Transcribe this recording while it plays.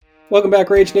Welcome back,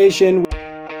 Rage Nation.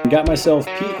 Got myself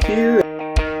Pete here.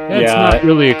 That's not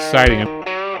really exciting.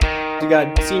 You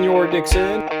got Senior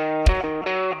Dixon.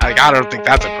 I don't think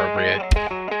that's appropriate.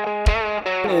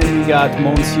 And we got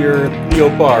Monsieur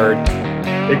Leopard.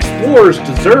 Explorers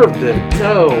deserved it.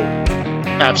 No.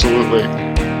 Absolutely.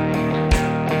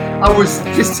 I was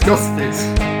disgusted.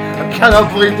 I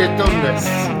cannot believe they've done this.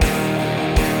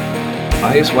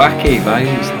 It's wacky,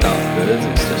 it's not good,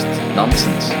 it's just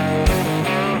nonsense.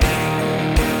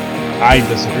 I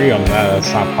disagree on that.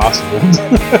 That's not possible.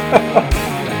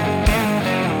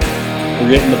 We're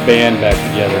getting the band back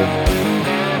together.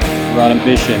 We're on a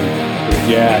mission.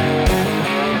 Yeah.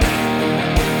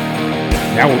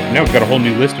 Now we've got a whole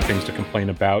new list of things to complain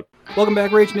about. Welcome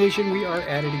back, Rage Nation. We are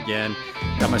at it again.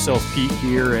 Got myself Pete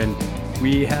here, and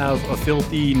we have a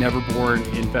filthy Neverborn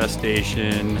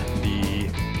infestation.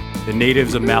 The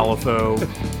natives of Malifaux.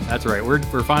 That's right. We're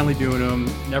finally doing them.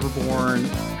 Neverborn,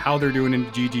 how they're doing in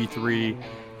GG3.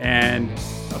 And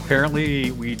apparently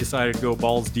we decided to go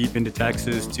balls deep into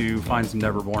Texas to find some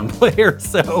Neverborn players.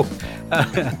 So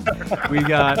we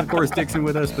got, of course, Dixon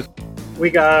with us. But we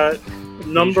got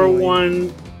number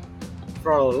one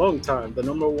for a long time, the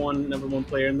number one Neverborn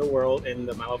player in the world in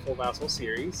the Malifaux Vassal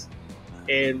series.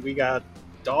 And we got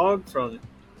Dog from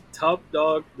Top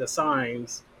Dog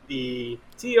Designs, the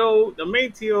TO, the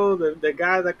main TO, the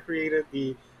guy that created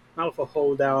the Malifaux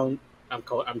Hoedown. I'm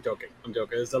joking.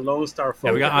 It's the Lone Star.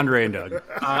 Yeah, we got Andre and Doug.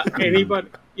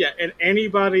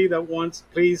 Anybody that wants,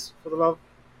 please, for the love,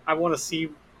 I want to see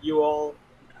you all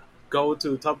go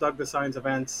to Top Dog Designs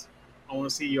events. I want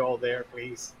to see you all there,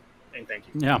 please, and thank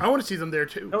you. Yeah, I want to see them there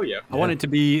too. Oh yeah, I want it to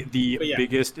be the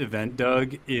biggest event,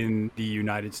 Doug, in the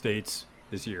United States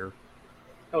this year.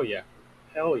 Oh yeah.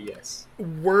 Hell yes.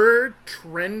 We're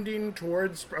trending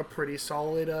towards a pretty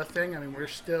solid thing. I mean, we're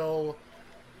still,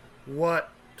 4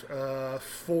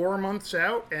 months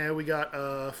out, and we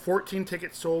got 14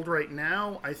 tickets sold right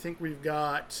now. I think we've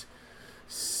got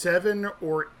 7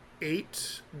 or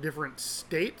 8 different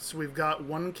states. We've got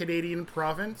 1 Canadian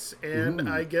province, and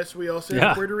I guess we also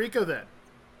have Puerto Rico then.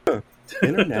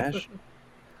 International.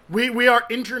 We are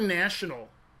international.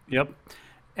 Yep.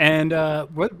 And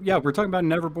we're talking about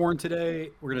Neverborn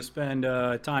today. We're going to spend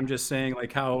time just saying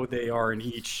like how they are in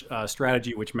each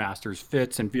strategy, which masters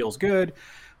fits and feels good.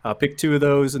 Pick 2 of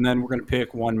those, and then we're going to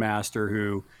pick one master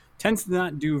who tends to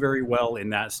not do very well in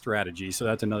that strategy. So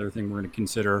that's another thing we're going to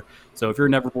consider. So if you're a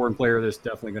Neverborn player, this is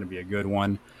definitely going to be a good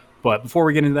one. But before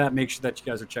we get into that, make sure that you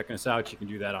guys are checking us out. You can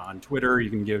do that on Twitter. You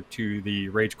can go to the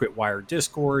Rage Quit Wire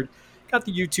Discord. Got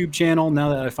the YouTube channel now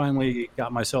that I finally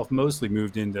got myself mostly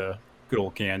moved into good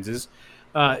old Kansas.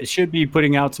 It should be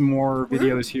putting out some more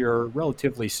videos here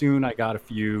relatively soon. I got a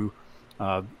few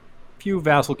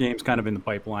Vassal games kind of in the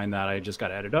pipeline that I just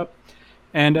got added up.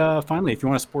 And finally, if you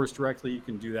want to support us directly, you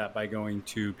can do that by going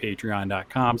to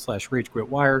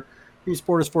patreon.com/RageQuitWire. You can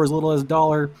support us for as little as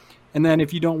 $1. And then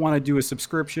if you don't want to do a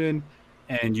subscription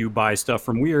and you buy stuff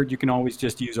from Weird, you can always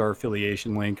just use our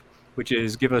affiliation link, which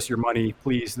is give us your money,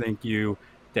 please, thank you,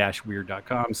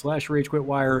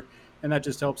 -weird.com/RageQuitWire. And that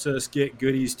just helps us get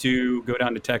goodies to go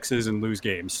down to Texas and lose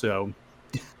games. So,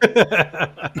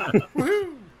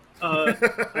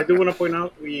 I do want to point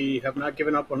out we have not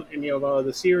given up on any of our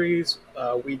other series.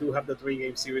 We do have the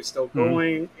 3-game series still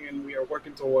going, and we are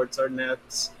working towards our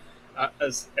nets.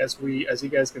 As you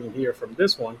guys can hear from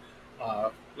this one,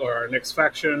 or our next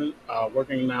faction,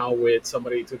 working now with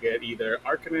somebody to get either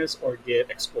Arcanist or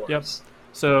get Explorers. Yep.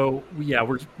 So,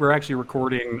 we're actually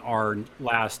recording our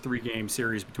last 3-game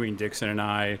series between Dixon and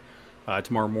I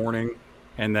tomorrow morning.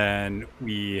 And then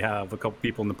we have a couple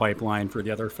people in the pipeline for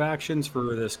the other factions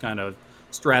for this kind of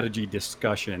strategy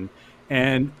discussion.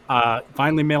 And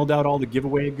finally mailed out all the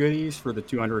giveaway goodies for the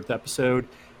 200th episode.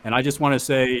 And I just want to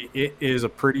say it is a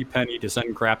pretty penny to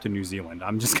send crap to New Zealand.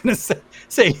 I'm just going to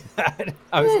say that.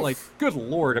 I was like, good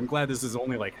Lord, I'm glad this is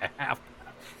only like a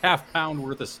half pound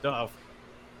worth of stuff.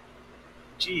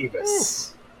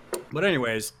 Jeebus. But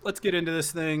anyways, let's get into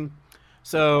this thing.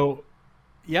 So,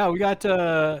 yeah, we got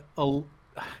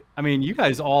you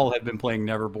guys all have been playing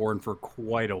Neverborn for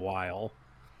quite a while.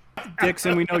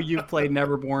 Dixon, we know you've played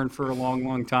Neverborn for a long,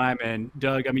 long time. And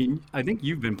Doug, I think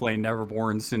you've been playing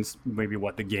Neverborn since maybe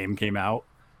the game came out.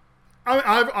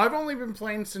 I've only been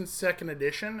playing since 2nd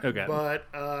edition. Okay. But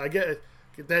I get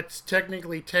that's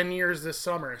technically 10 years this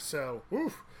summer. So,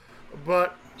 oof.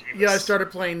 But yeah, I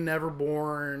started playing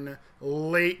Neverborn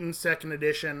late in 2nd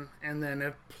edition, and then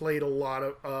I've played a lot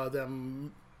of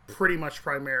them pretty much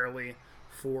primarily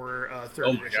for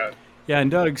 3rd edition. God. Yeah, and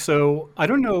Doug, so I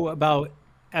don't know about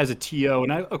as a TO,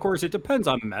 and of course it depends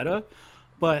on meta,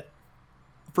 but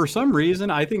for some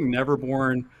reason I think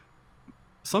Neverborn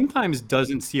sometimes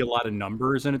doesn't see a lot of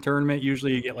numbers in a tournament.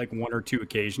 Usually you get like one or two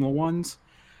occasional ones.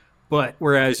 But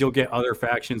whereas you'll get other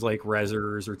factions like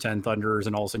Rezzers or Ten Thunders,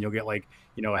 and all of a sudden you'll get like,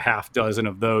 a half dozen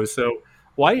of those. So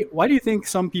why do you think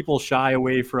some people shy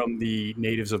away from the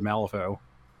natives of Malifaux?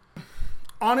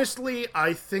 Honestly,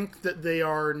 I think that they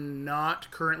are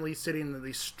not currently sitting in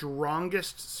the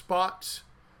strongest spot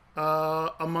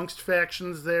amongst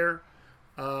factions there.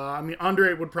 I mean,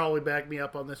 Andre would probably back me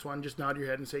up on this one. Just nod your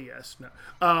head and say yes.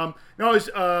 No, no,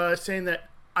 I was saying that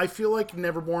I feel like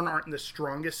Neverborn aren't in the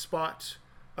strongest spot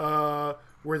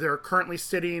where they're currently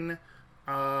sitting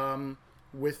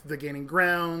with the gaining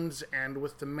grounds and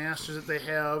with the masters that they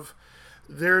have.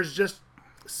 There's just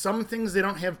some things they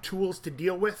don't have tools to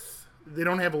deal with. They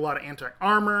don't have a lot of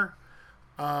anti-armor.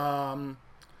 A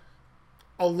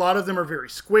lot of them are very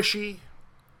squishy.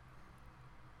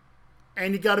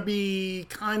 And you got to be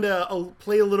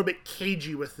play a little bit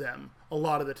cagey with them a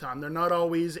lot of the time. They're not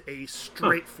always a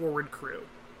straightforward crew.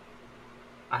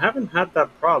 I haven't had that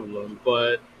problem,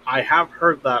 but I have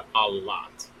heard that a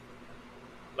lot.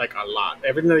 Like a lot.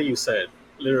 Everything that you said,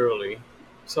 literally.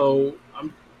 So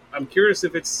I'm curious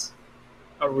if it's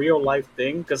a real life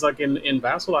thing, because like in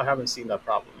Vassal, I haven't seen that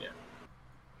problem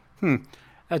yet.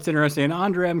 That's interesting. And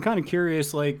Andre, I'm kind of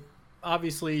curious, like,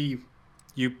 obviously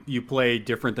you play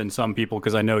different than some people,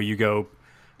 because I know you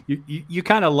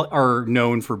kind of are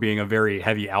known for being a very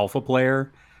heavy alpha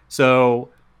player. So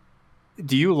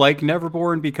do you like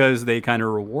Neverborn because they kind of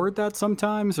reward that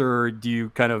sometimes, or do you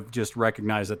kind of just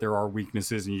recognize that there are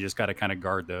weaknesses and you just got to kind of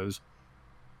guard those?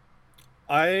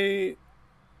 I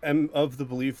am of the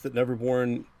belief that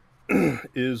Neverborn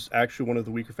is actually one of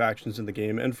the weaker factions in the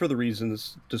game, and for the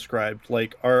reasons described.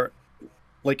 Like our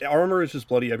armor is just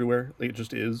bloody everywhere. Like it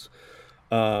just is.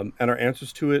 And our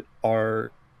answers to it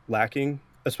are lacking,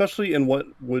 especially in what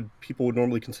people would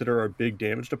normally consider our big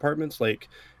damage departments. Like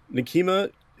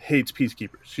Nikima hates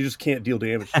peacekeepers. She just can't deal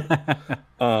damage to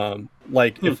them.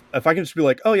 If I can just be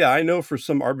like, oh yeah, I know for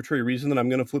some arbitrary reason that I'm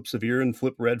going to flip severe and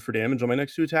flip red for damage on my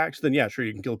next two attacks, then yeah, sure,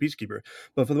 you can kill a peacekeeper.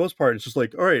 But for the most part, it's just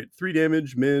like, all right, 3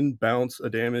 damage, min, bounce, a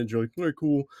damage. You're like, all right,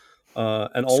 cool.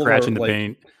 And all scratching of our, the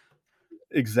paint.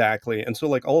 Exactly. And so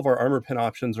like all of our armor pin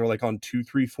options are like on 2,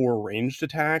 3, 4 ranged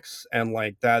attacks, and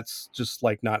like that's just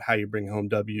like not how you bring home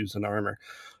W's in armor.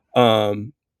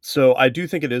 So I do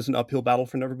think it is an uphill battle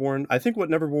for Neverborn. I think what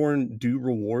Neverborn do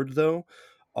reward though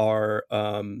are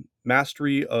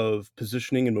mastery of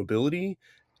positioning and mobility,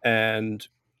 and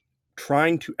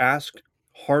trying to ask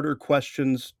harder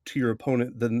questions to your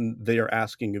opponent than they are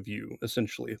asking of you,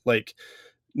 essentially. Like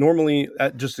normally,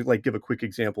 just to like give a quick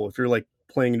example, if you're like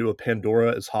playing into a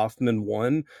Pandora as Hoffman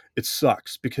 1, it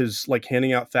sucks because like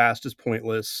handing out fast is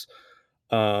pointless.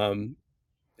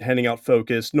 Handing out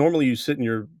focus, normally you sit in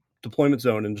your deployment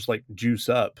zone and just like juice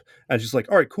up, and just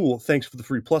like, all right, cool, thanks for the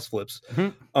free plus flips.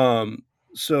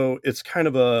 So it's kind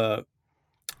of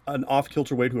an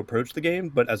off-kilter way to approach the game,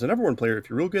 but as an Neverborn player, if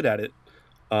you're real good at it,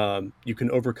 you can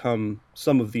overcome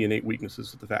some of the innate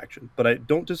weaknesses of the faction. But I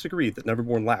don't disagree that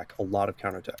Neverborn lack a lot of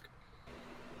counterattack.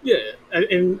 Yeah,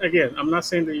 and again, I'm not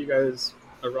saying that you guys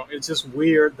are wrong. It's just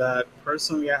weird that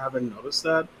personally I haven't noticed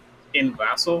that in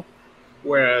Vassal,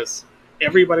 whereas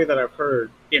everybody that I've heard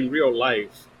in real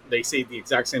life, they say the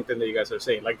exact same thing that you guys are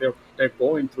saying. Like they're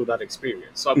going through that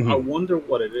experience. So I wonder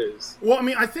what it is. Well, I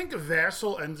mean, I think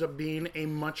Vassal ends up being a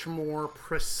much more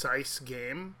precise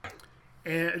game.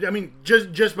 And I mean,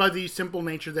 just by the simple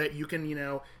nature that you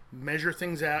can, measure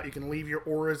things out, you can leave your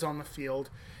auras on the field,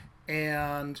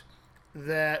 and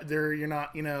that you're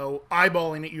not,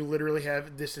 eyeballing it. You literally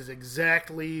have, this is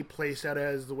exactly placed out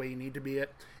as the way you need to be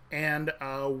it. And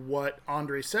what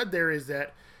Andre said there is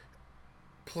that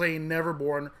playing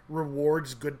Neverborn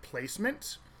rewards good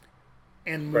placement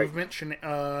and movement,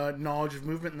 knowledge of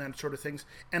movement and that sort of things.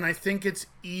 And I think it's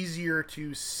easier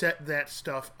to set that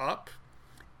stuff up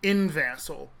in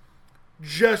Vassal,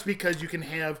 just because you can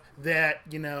have that,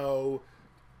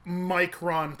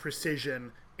 micron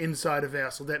precision inside of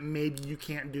Vassal that maybe you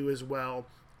can't do as well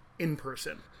in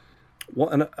person. Well,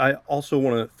 and I also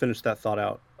want to finish that thought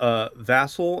out.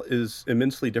 Vassal is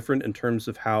immensely different in terms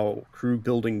of how crew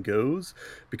building goes,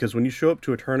 because when you show up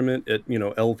to a tournament at,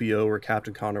 LVO or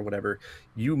Captain Con or whatever,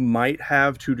 you might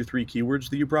have 2 to 3 keywords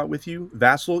that you brought with you.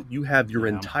 Vassal, you have your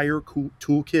entire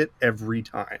toolkit every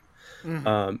time.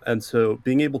 And so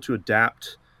being able to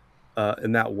adapt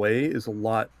in that way is a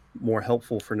lot more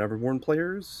helpful for Neverborn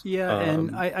players. Yeah,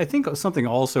 and I think something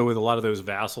also with a lot of those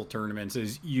Vassal tournaments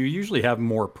is you usually have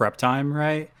more prep time,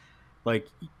 right? Like,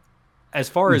 as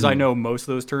far as I know, most of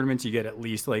those tournaments, you get at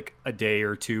least like a day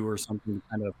or two or something to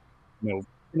kind of,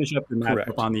 finish up your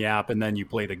matchup on the app, and then you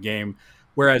play the game.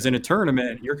 Whereas in a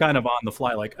tournament, you're kind of on the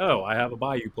fly, like, oh, I have a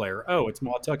Bayou player. Oh, it's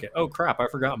Maw Tucket. Oh, crap, I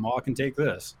forgot Maw can take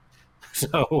this.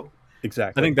 So I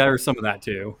Exactly. think there's some of that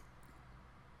too.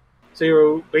 So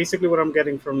you're basically what I'm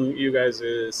getting from you guys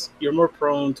is you're more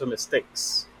prone to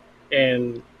mistakes,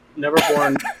 and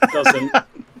Neverborn doesn't.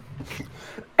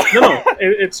 No,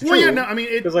 it's true. Well, yeah, no, I mean,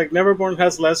 because like Neverborn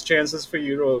has less chances for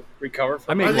you to recover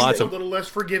from. I make I think lots it's of a little less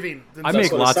forgiving. Than I That's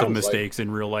make what it lots of sounds mistakes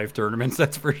in real life tournaments.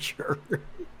 That's for sure.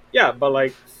 Yeah, but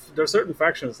like there are certain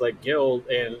factions like Guild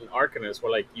and Arcanist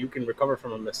where like you can recover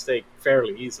from a mistake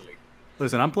fairly easily.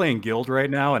 Listen, I'm playing Guild right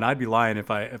now, and I'd be lying if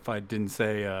I didn't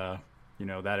say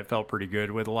that it felt pretty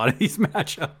good with a lot of these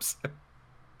matchups.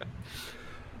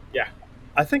 Yeah,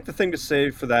 I think the thing to say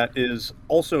for that is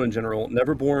also in general,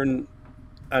 Neverborn,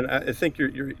 and I think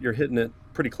you're hitting it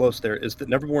pretty close there, is that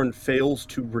Neverborn fails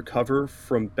to recover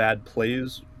from bad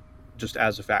plays just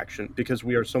as a faction because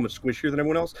we are so much squishier than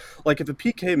everyone else. Like if a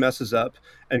PK messes up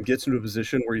and gets into a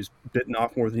position where he's bitten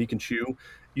off more than he can chew,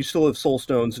 you still have soul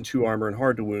stones and 2 armor and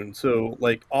hard to wound. So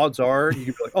like odds are you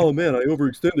can be like, oh man, I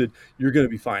overextended. You're gonna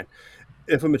be fine.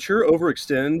 If a mature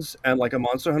overextends and like a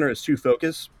monster hunter has 2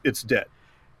 focus, it's dead.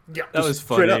 Yeah. That Just was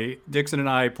straight up. funny. Dixon and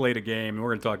I played a game, and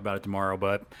we're going to talk about it tomorrow,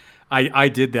 but I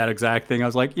did that exact thing. I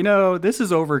was like, this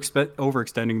is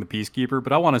overextending the Peacekeeper,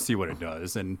 but I want to see what it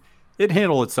does. And it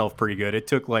handled itself pretty good. It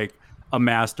took like a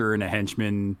master and a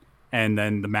henchman, and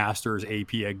then the master's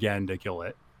AP again to kill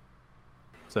it.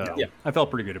 So Yeah. I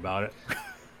felt pretty good about it.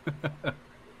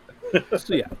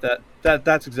 So yeah,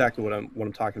 that's exactly what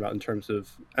I'm talking about in terms of.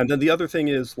 And then the other thing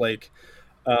is like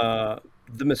the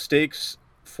mistakes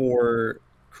for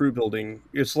crew building.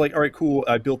 It's like, all right, cool,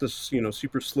 I built this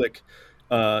super slick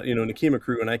Nakima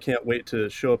crew, and I can't wait to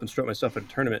show up and strut my stuff at a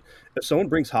tournament. If someone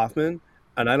brings Hoffman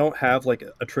and I don't have like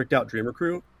a tricked out Dreamer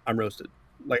crew, I'm roasted.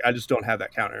 Like I just don't have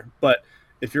that counter. But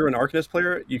if you're an Arcanist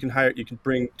player, you can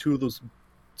bring 2 of those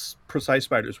precise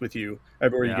spiders with you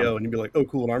everywhere Yeah. you go, and you'd be like, oh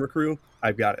cool, an armor crew,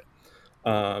 I've got it.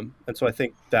 And so I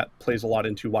think that plays a lot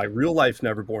into why real life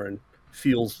Neverborn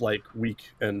feels like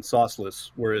weak and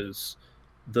sauceless, whereas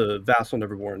the Vassal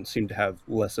Neverborn seem to have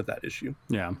less of that issue.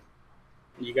 Yeah.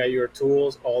 you got your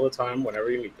tools all the time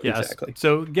whenever you need them. Yes. Exactly.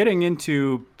 So getting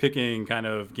into picking kind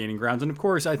of gaining grounds, and of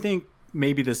course, I think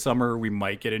maybe this summer we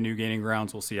might get a new gaining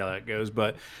grounds. We'll see how that goes.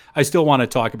 But I still want to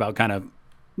talk about kind of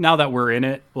now that we're in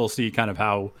it, we'll see kind of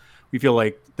how we feel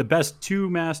like the best 2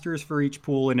 masters for each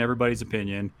pool in everybody's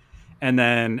opinion. And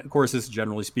then, of course, this is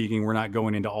generally speaking, we're not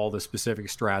going into all the specific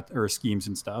strat or schemes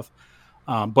and stuff.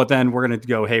 But then we're going to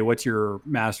go, hey, what's your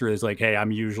master is like, hey,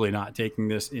 I'm usually not taking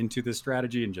this into this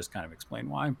strategy, and just kind of explain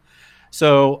why.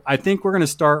 So I think we're going to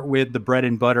start with the bread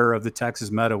and butter of the Texas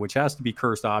meta, which has to be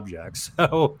cursed objects.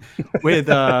 So with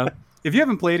if you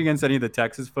haven't played against any of the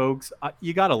Texas folks,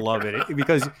 you got to love it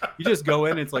because you just go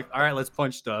in, it's like, all right, let's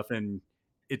punch stuff, and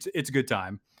it's a good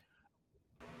time.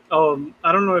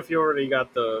 I don't know if you already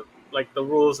got the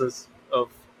rules of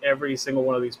every single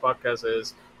one of these podcasts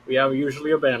is we have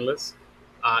usually a ban list.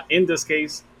 In this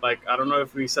case, like I don't know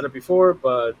if we said it before,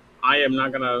 but I am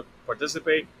not gonna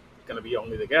participate. It's gonna be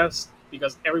only the guest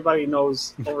because everybody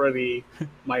knows already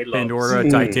my loves. Pandora,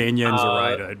 Titanian,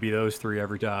 Zoraida. It'd be those 3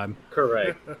 every time.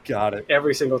 Correct. Got it.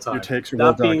 Every single time. Your takes are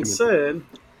well That being documented.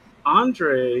 said,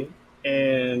 Andre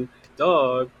and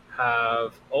Doug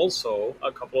have also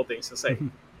a couple of things to say.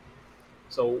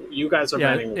 So you guys are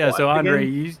banning Yeah. what So Andre,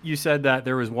 again? you said that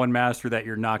there was one master that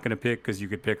you're not going to pick because you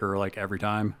could pick her like every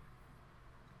time.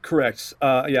 Correct.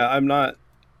 Yeah, I'm not.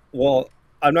 Well,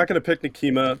 I'm not going to pick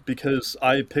Nakima because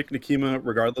I pick Nakima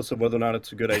regardless of whether or not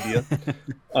it's a good idea.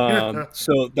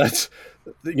 So that's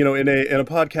in a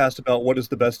podcast about what is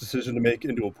the best decision to make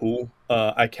into a pool.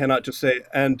 I cannot just say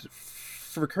and.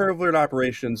 For curved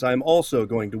operations, I'm also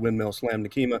going to windmill slam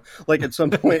Nakima. Like at some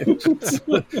point,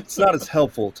 it's not as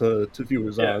helpful to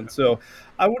viewers on. So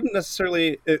I wouldn't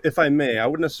necessarily, if I may, I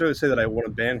wouldn't necessarily say that I want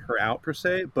to ban her out per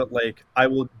se, but like I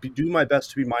will do my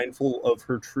best to be mindful of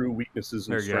her true weaknesses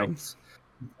and strengths.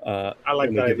 I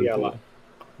like that idea a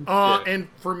lot. And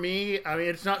for me, I mean,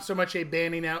 it's not so much a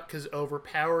banning out because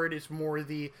overpowered. It's more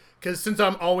because since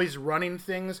I'm always running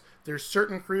things, there's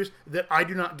certain crews that I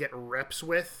do not get reps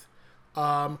with.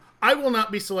 I will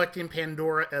not be selecting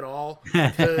Pandora at all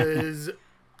because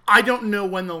I don't know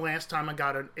when the last time I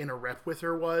got in a rep with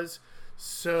her was.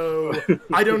 So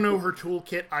I don't know her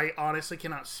toolkit. I honestly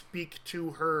cannot speak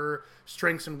to her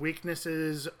strengths and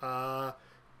weaknesses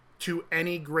to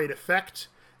any great effect.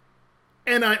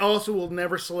 And I also will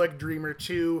never select Dreamer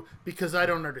 2 because I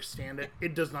don't understand it.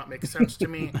 It does not make sense to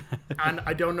me. And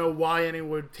I don't know why anyone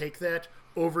would take that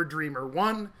over Dreamer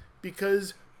 1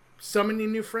 because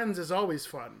summoning new friends is always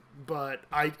fun, but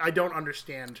I don't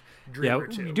understand Dreamer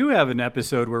 2. We do have an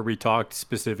episode where we talked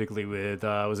specifically with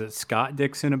was it Scott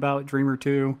Dixon about Dreamer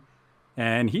 2,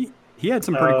 and he had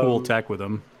some pretty cool tech with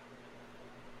him.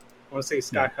 I want to say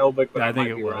Scott Helbig, but I think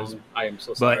might it be was. wrong. I am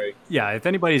so But sorry. yeah, if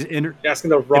anybody's You're asking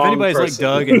the wrong if anybody's like person.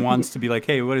 Doug and wants to be like,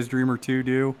 hey, what does Dreamer 2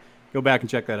 do? Go back and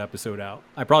check that episode out.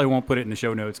 I probably won't put it in the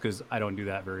show notes because I don't do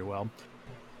that very well.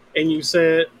 And you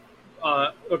said,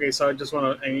 okay, so I just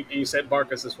want to, and you said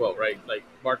Barkus as well, right? Like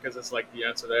Barkus is like the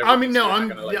answer to everything. I mean, no, so I'm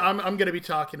gonna, going to be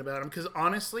talking about him because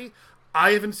honestly,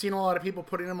 I haven't seen a lot of people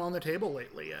putting him on the table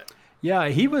lately yet. Yeah,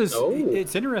 he was. Oh.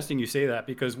 It's interesting you say that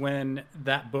because when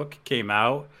that book came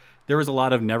out, there was a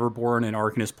lot of Neverborn and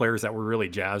Arcanist players that were really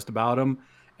jazzed about him.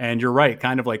 And you're right,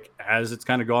 kind of like as it's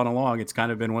kind of gone along, it's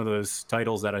kind of been one of those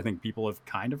titles that I think people have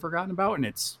kind of forgotten about.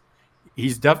 And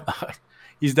he's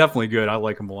definitely good. I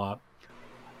like him a lot.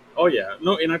 Oh yeah,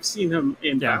 no, and I've seen him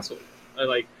in Basel. I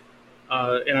like,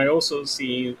 and I also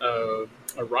seen a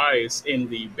rise in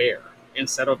the bear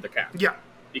instead of the cat. Yeah.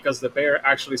 Because the bear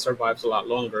actually survives a lot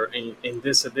longer. And in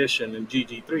this edition, in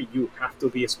GG3, you have to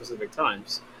be at specific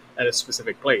times at a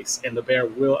specific place, and the bear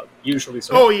will usually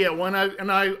survive. Oh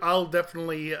yeah, I'll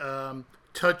definitely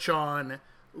touch on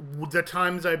the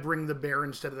times I bring the bear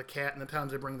instead of the cat, and the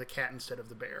times I bring the cat instead of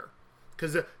the bear,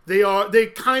 because they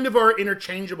kind of are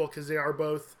interchangeable because they are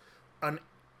both an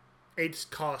 8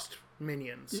 cost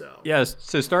minion. So yes.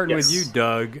 So starting with you,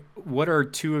 Doug, what are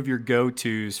 2 of your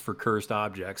go-tos for cursed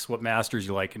objects? What masters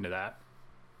you like into that?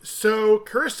 So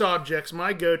cursed objects,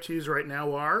 my go-tos right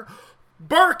now are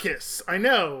Barkus. I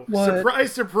know. What?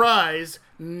 Surprise, surprise.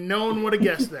 No one would have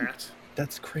guessed that.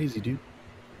 That's crazy, dude.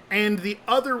 And the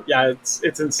other, it's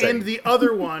insane. and the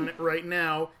other one right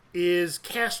now is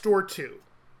Castor 2.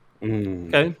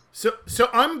 Okay. So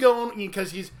I'm going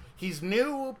because he's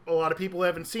new. A lot of people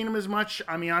haven't seen him as much.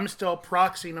 I mean, I'm still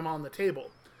proxying him on the table,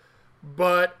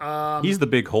 but He's the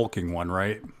big hulking one,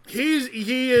 right?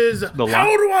 he is.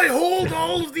 How do I hold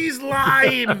all of these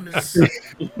limes?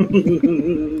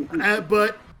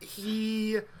 But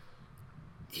he's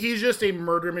just a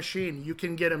murder machine. You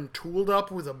can get him tooled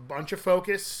up with a bunch of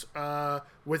focus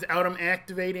without him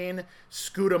activating,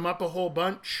 scoot him up a whole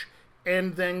bunch,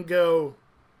 and then go,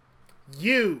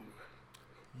 you're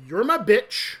my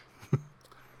bitch,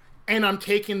 and I'm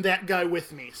taking that guy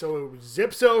with me. So it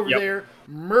zips over there,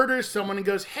 murders someone, and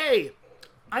goes, hey,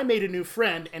 I made a new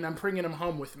friend, and I'm bringing him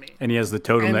home with me. And he has the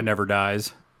totem that never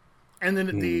dies. And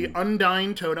then the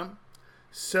Undying Totem.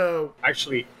 So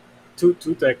actually, two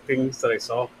tech things that I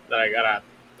saw that I gotta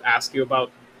ask you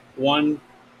about. One,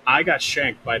 I got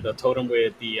shanked by the totem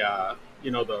with the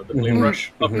the Blade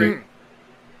Rush upgrade,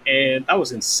 and that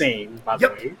was insane, by the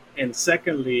way. And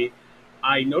secondly,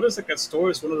 I noticed that Castor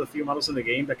is one of the few models in the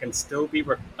game that can still be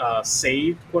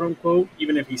saved, quote unquote,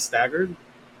 even if he's staggered,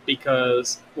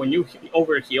 because when you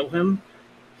overheal him,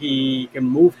 he can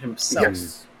move himself.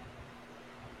 Yes.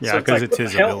 Yeah, because it's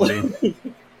his ability.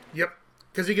 Yep,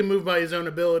 because he can move by his own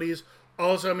abilities.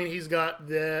 Also, I mean, he's got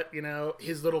that,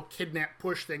 his little kidnap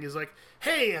push thing is like,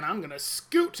 hey, and I'm going to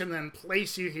scoot and then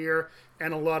place you here.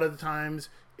 And a lot of the times,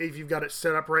 if you've got it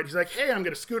set up right, he's like, hey, I'm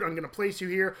going to scoot, I'm going to place you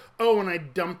here. Oh, and I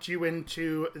dumped you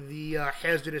into the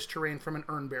hazardous terrain from an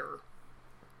urn bearer.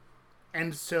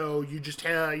 And so you just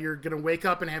you're going to wake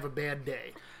up and have a bad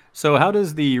day. So how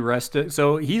does the rest of...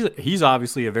 So he's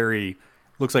obviously a very...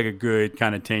 Looks like a good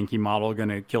kind of tanky model, going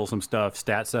to kill some stuff.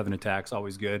 Stat 7 attacks,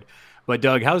 always good. But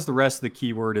Doug, how's the rest of the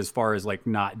keyword as far as like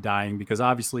not dying? Because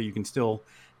obviously you can still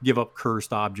give up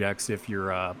cursed objects if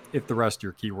you're if the rest of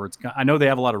your keywords. I know they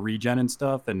have a lot of regen and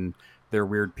stuff, and they're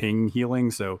weird ping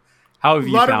healing. So how have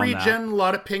you found that? A lot of regen, a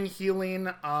lot of ping healing.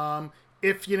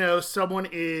 If someone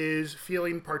is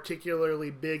feeling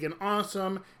particularly big and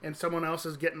awesome, and someone else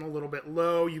is getting a little bit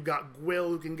low, you've got Gwill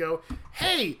who can go,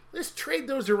 hey, let's trade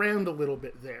those around a little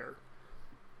bit there.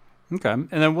 Okay, and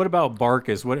then what about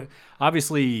Barkus? What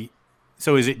obviously,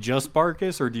 so is it just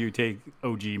Barkus, or do you take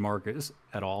OG Marcus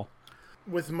at all?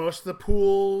 With most of the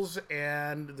pools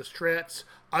and the strats,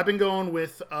 I've been going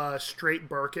with straight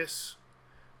Barkus.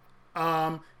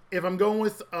 If I'm going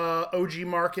with OG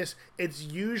Marcus, it's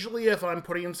usually if I'm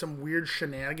putting in some weird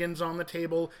shenanigans on the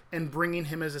table and bringing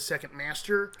him as a second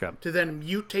master to then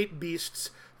mutate beasts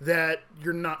that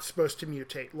you're not supposed to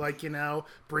mutate. Like,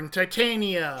 bring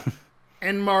Titania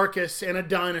and Marcus and a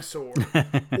dinosaur.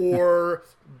 Or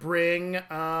bring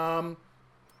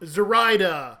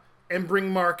Zoraida and bring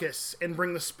Marcus and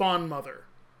bring the Spawn Mother.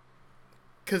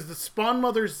 Because the Spawn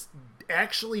Mother's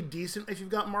actually decent if you've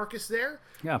got Marcus there.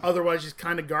 Yeah. Otherwise, he's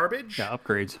kind of garbage. Yeah,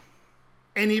 upgrades.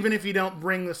 And even if you don't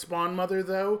bring the Spawn Mother,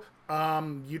 though,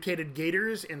 mutated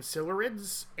gators and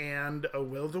silurids and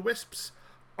will-o-wisps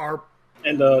are...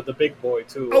 And the big boy,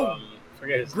 too. Oh,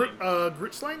 forget his name.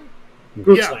 Grootslang?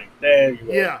 Grootslang. There you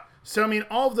go. Yeah. So, I mean,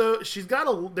 all of those...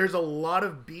 There's a lot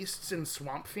of beasts and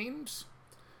swamp fiends.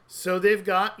 So they've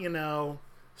got,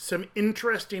 some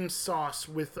interesting sauce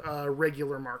with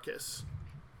regular Marcus.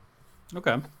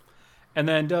 Okay. And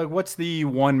then, Doug, what's the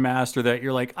one master that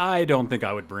you're like, I don't think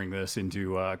I would bring this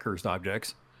into Cursed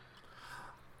Objects?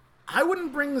 I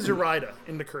wouldn't bring Zoraida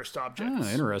into Cursed Objects.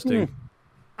 Ah, interesting.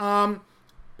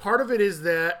 Part of it is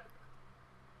that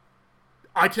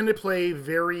I tend to play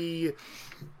very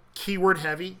keyword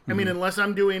heavy. I mean, unless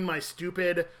I'm doing my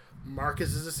stupid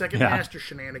Marcus is a second master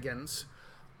shenanigans,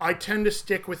 I tend to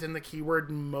stick within the keyword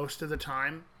most of the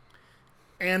time.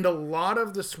 And a lot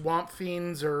of the Swamp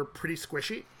Fiends are pretty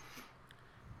squishy.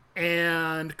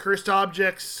 And Cursed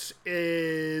Objects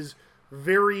is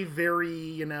very,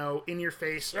 very, in your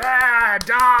face.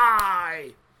 Die!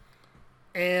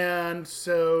 And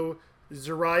so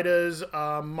Zoraida's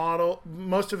model,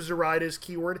 most of Zoraida's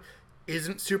keyword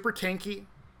isn't super tanky.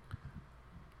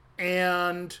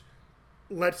 And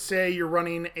let's say you're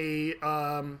running a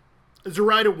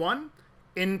Zoraida 1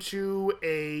 into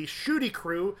a shooty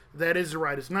crew that is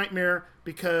Zoraida's Nightmare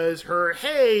because her,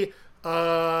 hey,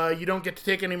 you don't get to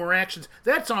take any more actions.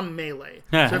 That's on melee.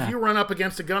 So if you run up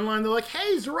against a gun line, they're like,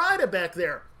 hey, Zoraida back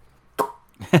there.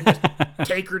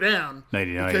 Take her down.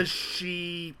 Nighty-night. Because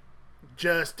she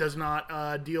just does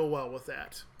not deal well with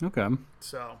that. Okay.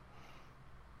 So.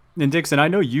 And Dixon, I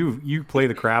know you play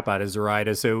the crap out of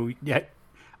Zoraida, so yeah,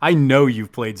 I know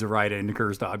you've played Zoraida into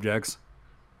Cursed Objects.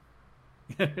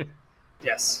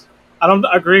 Yes. I don't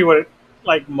agree with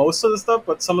like most of the stuff,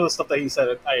 but some of the stuff that he said,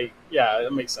 it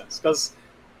makes sense. Because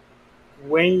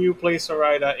when you play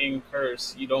Zoraida in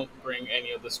Curse, you don't bring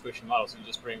any of the squishy models. You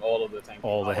just bring all of the tanky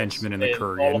all the models. henchmen and the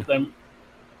Kurgan. All of them.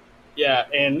 Yeah,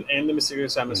 and the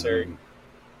Mysterious Emissary.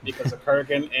 Because the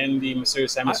Kurgan and the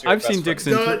Mysterious Emissary I've seen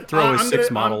Dixon throw a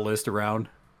 6-model list around.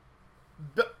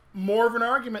 More of an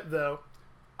argument, though.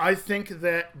 I think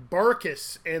that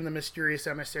Barkus and the Mysterious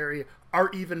Emissary are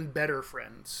even better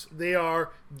friends. They are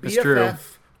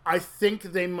BFF. I think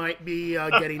they might be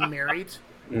getting married.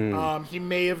 He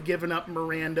may have given up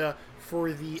Miranda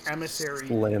for the Emissary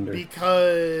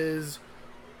because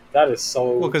that is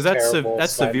so because that's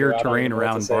severe terrain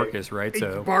around Barkus, right?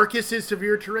 So Barkus is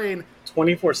severe terrain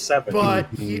 24/7, but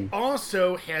he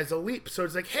also has a leap. So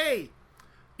it's like, hey,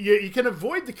 you can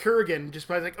avoid the Kurgan just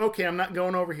by like, okay, I'm not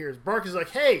going over here. Barkus is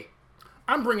like, hey,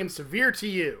 I'm bringing severe to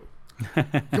you.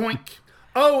 Yoink.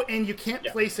 Oh, and you can't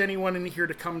place anyone in here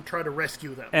to come try to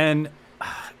rescue them. And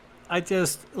I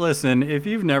just, listen, if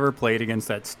you've never played against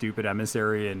that stupid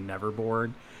emissary in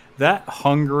Neverborn, that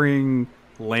hungering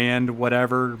land,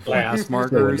 whatever, blast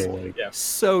markers,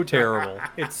 so terrible.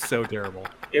 It's so terrible.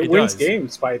 It wins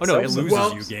games by itself. Oh, no, it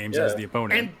loses you games as the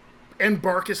opponent. And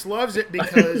Barkus loves it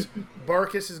because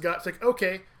Barkus has got, it's like,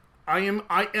 okay, I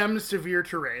am severe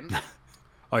terrain.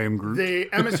 I am Groot. The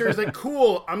emissary is like,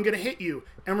 cool, I'm going to hit you.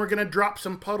 And we're going to drop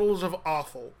some puddles of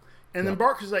awful. And then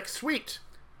Barkus is like, sweet.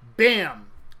 Bam.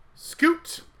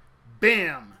 Scoot.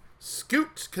 Bam.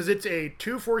 Scoot. Because it's a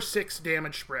 2-4-6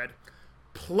 damage spread.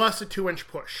 Plus a 2-inch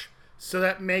push. So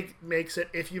that makes it,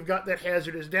 if you've got that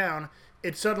hazardous down,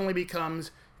 it suddenly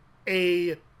becomes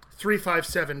a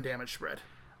 3-5-7 damage spread.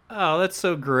 Oh, that's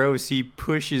so gross. He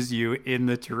pushes you in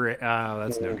the terrain. Oh,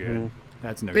 that's no good.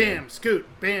 That's no bam, good. Scoot,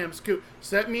 bam, scoot.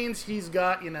 So that means he's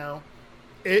got,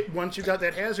 it. Once you got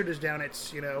that hazardous down,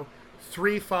 it's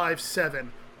 3-5-7,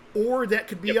 or that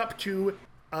could be up to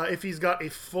if he's got a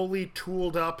fully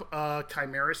tooled up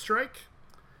Chimera Strike.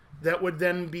 That would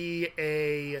then be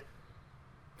a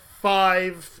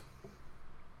 5-7-8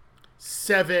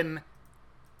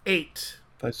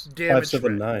 damage.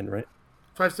 5-7-9, right?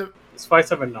 5-7. It's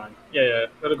 5-7-9. Yeah.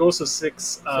 But it goes to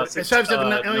 6. It's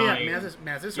 5-7-9. Oh yeah,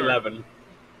 math is 11.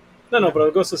 No, but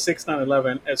it goes to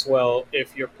 6-9-11 as well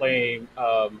if you're playing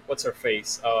what's her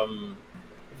face? If you're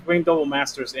playing double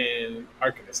masters in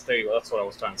Arcanist. There you go. That's what I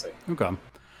was trying to say. Okay.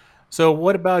 So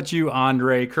what about you,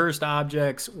 Andre? Cursed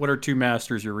Objects. What are 2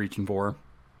 masters you're reaching for?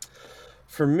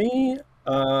 For me,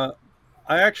 I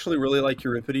actually really like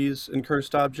Euripides in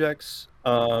Cursed Objects.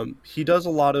 He does a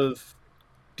lot of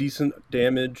decent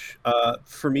damage.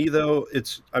 For me, though,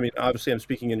 obviously I'm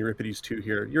speaking in Euripides 2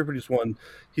 here. Euripides 1,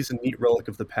 he's a neat relic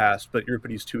of the past, but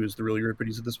Euripides 2 is the real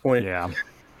Euripides at this point. Yeah.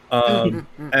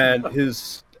 And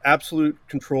his absolute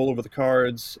control over the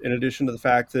cards, in addition to the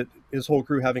fact that his whole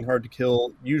crew having hard to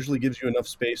kill, usually gives you enough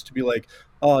space to be like,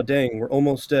 oh, dang, we're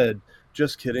almost dead.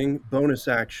 Just kidding. Bonus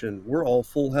action. We're all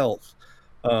full health.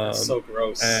 That's so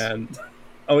gross. And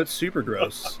Oh, it's super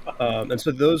gross. And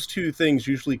so those two things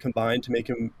usually combine to make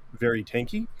him very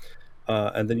tanky.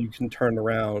 And then you can turn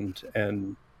around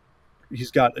and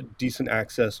he's got a decent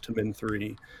access to Min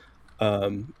 3,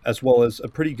 as well as a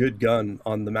pretty good gun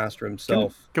on the Master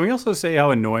himself. Can we also say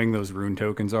how annoying those rune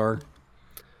tokens are?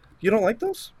 You don't like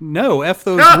those? No, F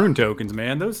those rune tokens,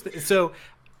 man. So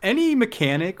any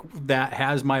mechanic that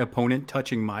has my opponent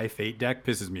touching my fate deck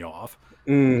pisses me off.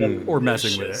 Or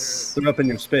messing with it. They're up in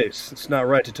your space. It's not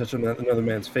right to touch another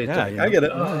man's fate deck. You know, I get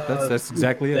it. That's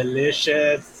exactly it.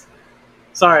 Delicious.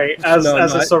 Sorry, as a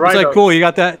Soraido. It's like, cool, you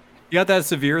got that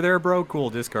severe there, bro? Cool,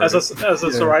 discard. As a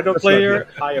Soraido player,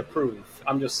 I approve.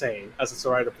 I'm just saying, as a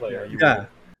Soraido player. Yeah.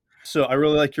 So I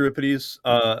really like Euripides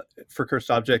for cursed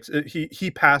objects.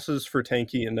 He passes for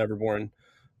tanky and Neverborn.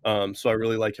 So I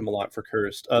really like him a lot for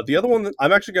cursed. The other one that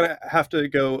I'm actually going to have to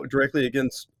go directly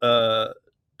against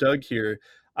Doug here.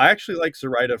 I actually like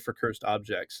Zoraida for cursed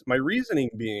objects. My reasoning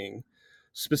being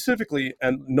specifically,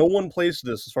 and no one plays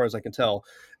this as far as I can tell,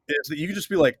 is that you can just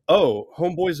be like, oh,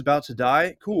 homeboy's about to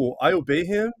die. Cool. I obey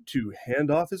him to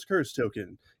hand off his curse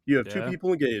token. You have two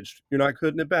people engaged. You're not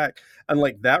putting it back. And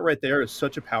like that right there is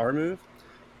such a power move.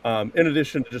 In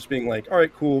addition to just being like, all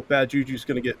right, cool, bad Juju's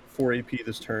going to get 4 AP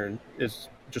this turn, is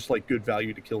just like good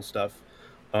value to kill stuff.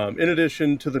 In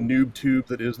addition to the noob tube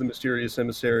that is the Mysterious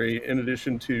Emissary, in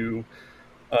addition to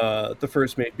the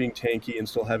first mate being tanky and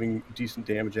still having decent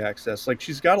damage access. Like,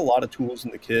 she's got a lot of tools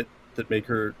in the kit that make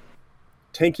her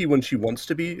tanky when she wants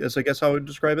to be, as I guess I would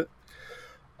describe it.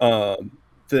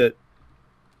 That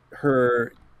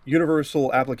her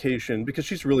universal application, because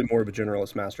she's really more of a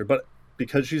generalist master, but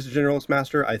because she's a generalist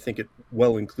master, I think it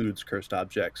well includes cursed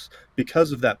objects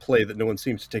because of that play that no one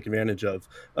seems to take advantage of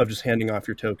just handing off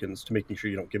your tokens to making sure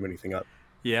you don't give anything up.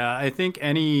 Yeah, I think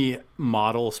any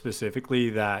model specifically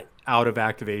that out of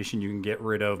activation you can get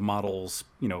rid of models,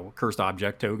 cursed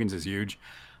object tokens is huge.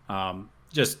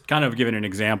 Just kind of giving an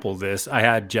example of this, I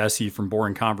had Jesse from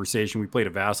Boring Conversation. We played a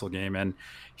Vassal game, and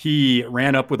he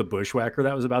ran up with a Bushwhacker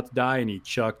that was about to die, and he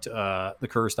chucked the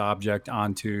cursed object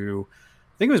onto,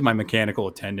 I think it was my mechanical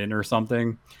attendant or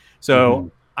something.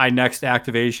 So I next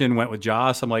activation went with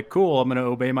Joss. I'm like, cool, I'm going to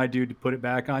obey my dude to put it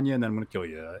back on you, and then I'm going to kill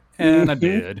you. And I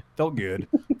did. Felt good.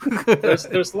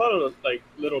 There's a lot of like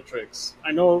little tricks.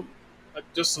 I know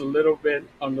just a little bit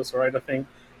on the Zoraida thing.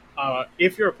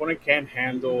 If your opponent can't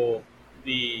handle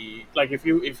if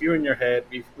you're in your head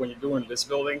when you're doing list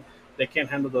building, they can't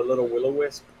handle the little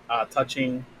will-o-wisp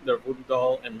touching their voodoo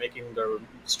doll and making their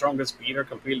strongest beater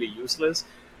completely useless.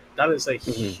 That is a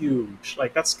huge,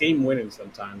 that's game winning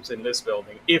sometimes in list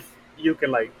building. If you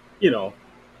can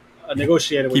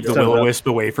negotiate it with keep the will-o-wisp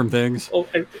away from things. Oh,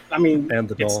 I mean, and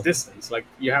the doll. It's distance. Like,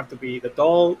 you have to be, the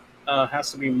doll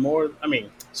has to be more. I mean,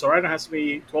 Zoraida has to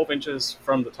be 12 inches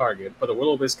from the target, but the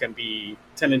will-o-wisp can be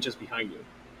 10 inches behind you.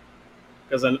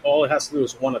 Because then all it has to do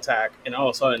is one attack, and all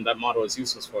of a sudden that model is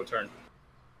useless for a turn.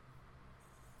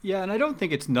 Yeah, and I don't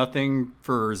think it's nothing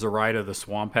for Zoraida the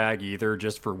Swamp Hag either,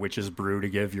 just for Witch's Brew to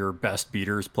give your best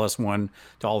beaters +1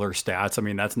 to all their stats. I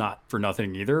mean, that's not for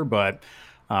nothing either, but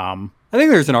I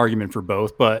think there's an argument for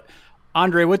both. But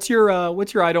Andre, what's your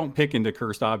I don't pick into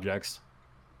cursed objects?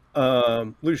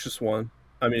 Lucius won.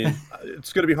 I mean,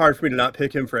 it's going to be hard for me to not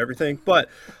pick him for everything, but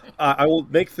I will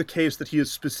make the case that he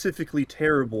is specifically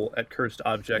terrible at cursed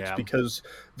objects because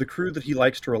the crew that he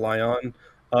likes to rely on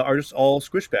are just all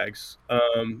squish bags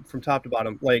from top to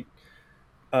bottom. Like,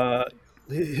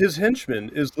 his henchman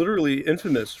is literally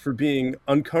infamous for being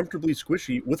uncomfortably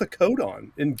squishy with a coat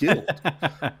on in guild.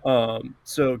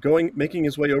 So making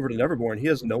his way over to Neverborn, he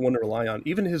has no one to rely on.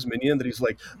 Even his minion that he's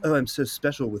like, oh, I'm so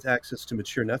special with access to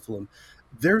mature Nephilim.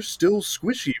 They're still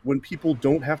squishy when people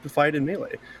don't have to fight in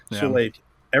melee. Yeah. So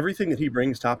everything that he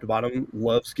brings top to bottom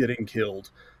loves getting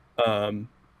killed.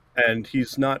 And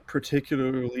he's not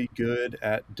particularly good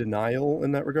at denial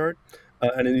in that regard.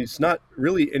 And he's not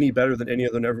really any better than any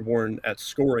other Neverborn at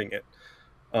scoring it.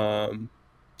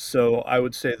 So I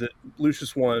would say that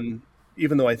Lucius won,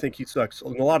 even though I think he sucks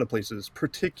in a lot of places,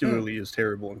 particularly is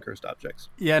terrible in cursed objects.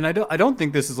 Yeah, and I don't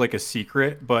think this is like a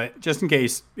secret, but just in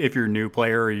case if you're a new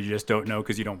player or you just don't know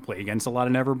because you don't play against a lot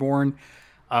of Neverborn,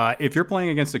 if you're playing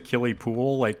against a killy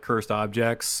pool like cursed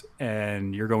objects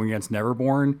and you're going against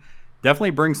Neverborn,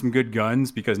 definitely bring some good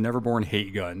guns because Neverborn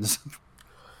hate guns.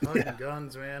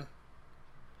 Guns, man.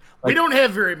 We don't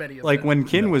have very many of them. When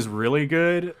Kin was really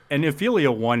good, and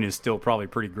Ophelia 1 is still probably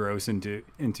pretty gross into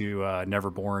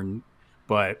Neverborn,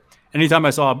 but anytime I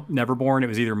saw Neverborn, it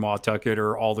was either Maw Tucket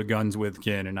or all the guns with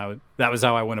Kin, and that was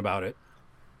how I went about it.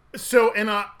 So, and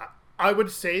I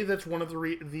would say that's one of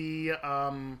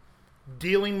the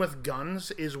dealing with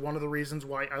guns is one of the reasons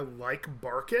why I like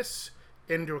Barkus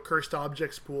into a cursed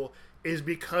objects pool is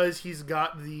because he's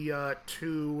got the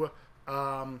 2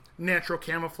 natural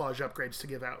camouflage upgrades to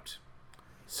give out.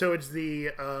 So it's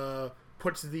the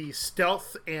puts the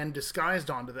stealth and disguised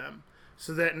onto them,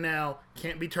 so that now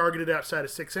can't be targeted outside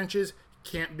of 6 inches,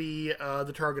 can't be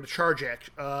the target of charge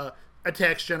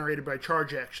attacks generated by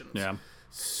charge actions. Yeah.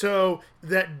 So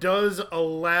that does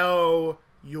allow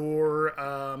your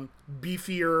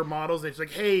beefier models. It's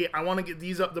like, hey, I want to get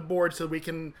these up the board so we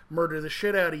can murder the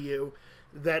shit out of you.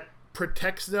 That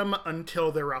protects them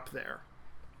until they're up there.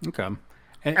 Okay.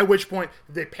 At which point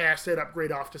they pass that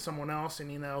upgrade off to someone else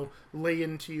and, lay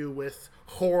into you with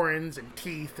horns and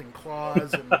teeth and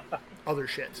claws and other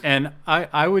shit. And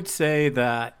I would say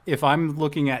that if I'm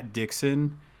looking at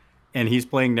Dixon and he's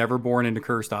playing Neverborn into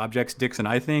Cursed Objects, Dixon,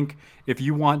 I think if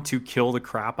you want to kill the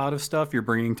crap out of stuff, you're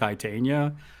bringing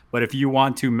Titania. But if you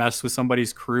want to mess with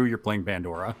somebody's crew, you're playing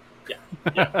Pandora.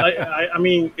 Yeah. I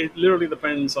mean, it literally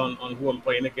depends on who I'm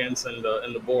playing against and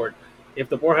the board. If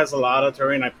the board has a lot of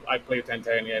terrain, I play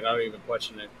Titania. I don't even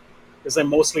question it. Because then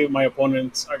mostly my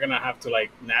opponents are going to have to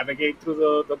navigate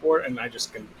through the board, and I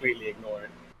just completely ignore it.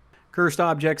 Cursed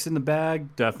Objects in the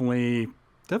bag, definitely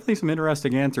some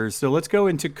interesting answers. So let's go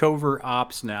into Covert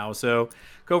Ops now. So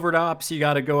Covert Ops, you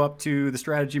got to go up to the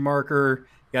strategy marker,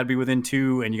 you got to be within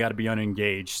 2, and you got to be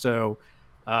unengaged. So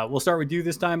we'll start with you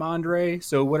this time, Andre.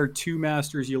 So what are 2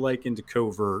 masters you like into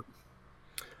Covert?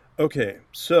 Okay,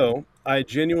 so I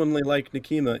genuinely like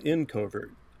Nikima in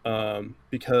Covert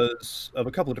because of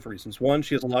a couple of different reasons. One,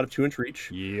 she has a lot of 2-inch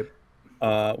reach. Yep.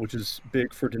 Which is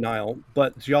big for denial,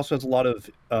 but she also has a lot of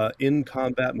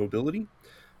in-combat mobility,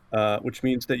 which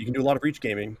means that you can do a lot of reach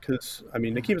gaming, because,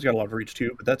 Nikima's got a lot of reach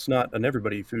too, but that's not an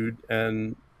everybody food,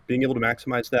 and being able to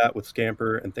maximize that with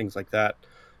Scamper and things like that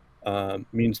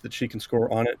means that she can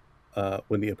score on it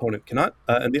when the opponent cannot.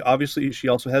 Obviously, she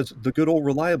also has the good old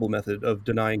reliable method of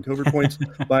denying covert points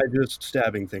by just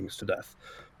stabbing things to death.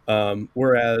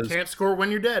 Whereas can't score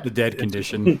when you're dead. The dead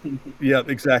condition. Yeah,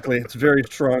 exactly. It's very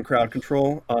strong crowd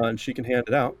control, and she can hand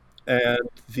it out. And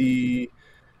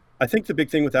I think the big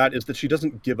thing with that is that she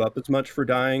doesn't give up as much for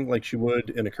dying like she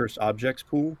would in a cursed objects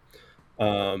pool.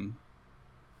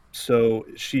 So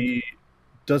she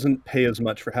doesn't pay as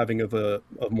much for having a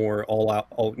more all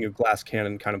glass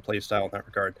cannon kind of play style in that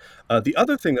regard. The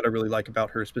other thing that I really like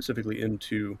about her, specifically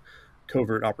into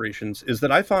covert operations, is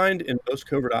that I find in most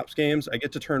covert ops games I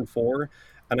get to turn 4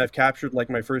 and I've captured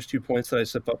my first 2 points that I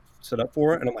set up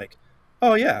for, and I'm like,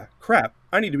 oh yeah, crap,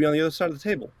 I need to be on the other side of the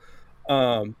table.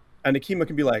 And Nikima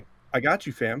can be like, I got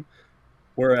you, fam.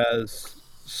 Whereas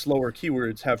slower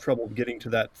keywords have trouble getting to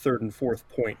that 3rd and 4th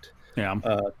point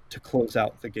to close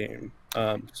out the game.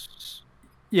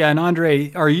 Yeah, and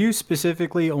Andre, are you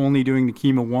specifically only doing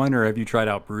Nikima 1, or have you tried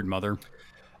out Broodmother?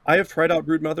 I have tried out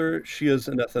Broodmother. She is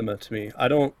anathema to me. I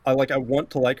want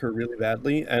to like her really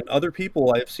badly, and other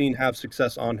people I have seen have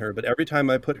success on her, but every time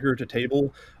I put her to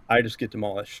table, I just get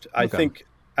demolished. Okay. I think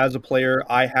as a player,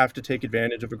 I have to take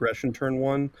advantage of aggression turn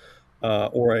 1,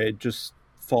 or I just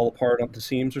fall apart on the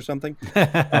seams or something.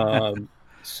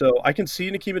 So I can see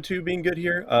Nikima 2 being good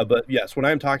here, but yes, when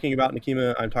I'm talking about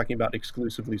Nikima, I'm talking about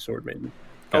exclusively Sword Maiden.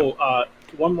 Oh,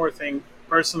 one more thing.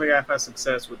 Personally, I've had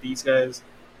success with these guys.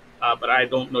 But I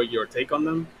don't know your take on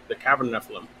them. The Cavern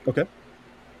Nephilim. Okay.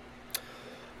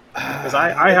 Because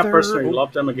I have personally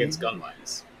loved them against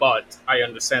gunlines, but I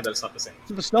understand that it's not the same.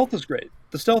 The stealth is great.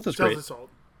 The stealth is great.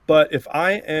 But if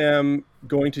I am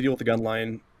going to deal with the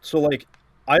gunline, so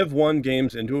I have won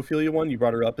games into Ophelia 1. You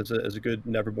brought her up as a good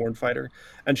Neverborn fighter,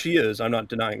 and she is. I'm not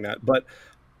denying that. But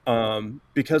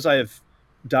because I have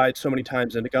died so many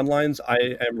times into gun lines,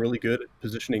 I am really good at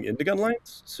positioning into gun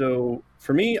lines. So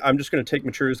for me, I'm just going to take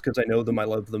matures because I know them, I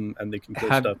love them, and they can kill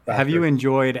stuff faster. Have you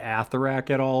enjoyed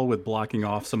Atharak at all with blocking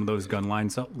off some of those gun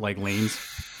lines, lanes?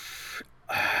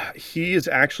 He is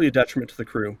actually a detriment to the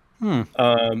crew.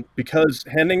 Because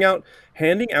handing out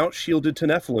shielded to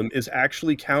Nephilim is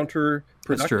actually counterproductive.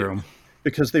 That's true.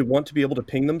 Because they want to be able to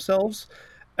ping themselves,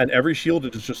 and every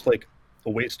shielded is just a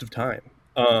waste of time.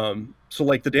 So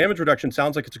the damage reduction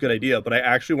sounds like it's a good idea, but I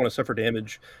actually want to suffer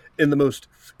damage in the most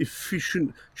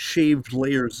efficient shaved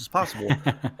layers as possible.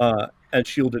 And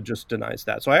shielded just denies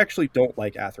that. So I actually don't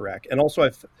like Atharak. And also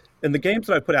in the games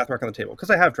that I put Atharak on the table, because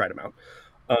I have tried him out,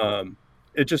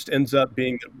 it just ends up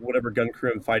being that whatever gun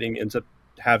crew I'm fighting ends up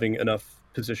having enough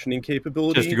positioning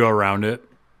capability. Just to go around it.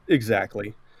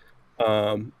 Exactly.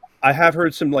 I have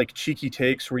heard some cheeky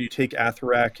takes where you take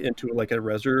Atharak into a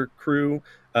Reser crew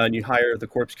and you hire the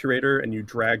corpse curator and you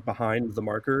drag behind the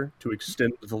marker to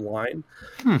extend the line.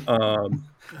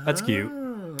 That's cute.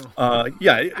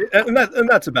 Yeah, and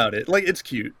that's about it. It's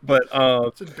cute, but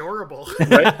it's adorable,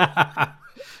 right?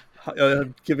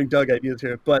 giving Doug ideas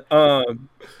here, but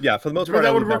yeah, for the most part, that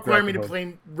I would leave require me to home.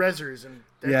 play Rezzers, and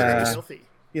that's Yeah. filthy.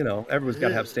 You know, everyone's got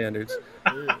to have standards.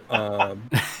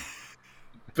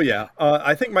 But yeah,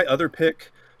 I think my other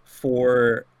pick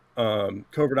for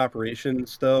covert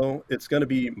operations, though, it's going to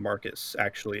be Marcus,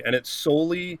 actually. And it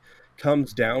solely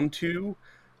comes down to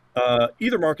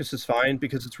either Marcus is fine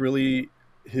because it's really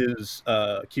his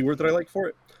keyword that I like for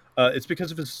it. It's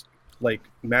because of his like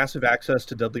massive access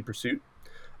to Deadly Pursuit,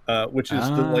 which is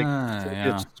the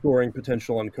yeah. scoring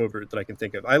potential on covert that I can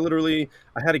think of. I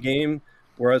had a game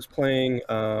where I was playing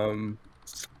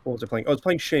what was I playing? Oh, I was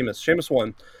playing Seamus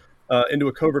 1 into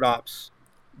a covert ops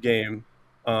game,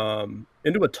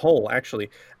 into a toll actually,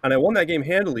 and I won that game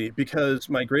handily because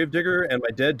my Gravedigger and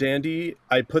my Dead Dandy,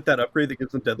 I put that upgrade that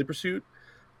gives them Deadly Pursuit,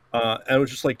 and it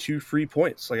was just like 2 free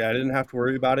points. Like I didn't have to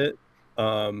worry about it.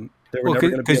 They were never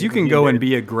going to be because able you to can go and evade.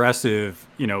 be aggressive,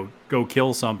 go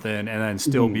kill something, and then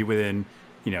still Mhm. be within,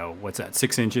 what's that,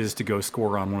 6 inches to go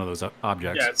score on one of those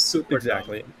objects. Yeah, it's super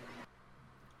Exactly.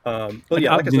 dumb. But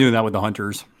yeah, I've like I been said, doing that with the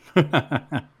hunters.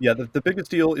 yeah, the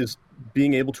biggest deal is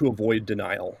being able to avoid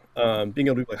denial. Being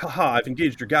able to be like, haha, I've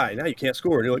engaged your guy. Now you can't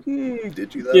score. And you're like,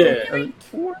 did you though? Yeah. And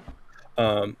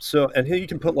and here you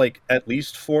can put like at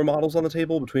least 4 models on the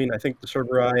table between, I think, the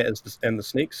Cerberai and the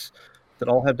snakes that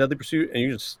all have Deadly Pursuit, and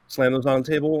you just slam those on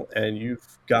the table and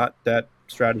you've got that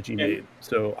strategy made.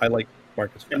 So I like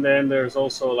Marcus. And then there's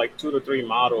also like 2 to 3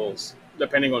 models,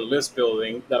 depending on list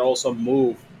building, that also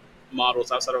move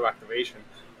models outside of activation.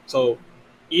 So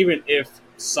even if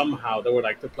somehow they would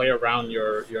like to play around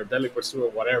your Deadly Pursuit or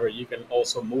whatever, you can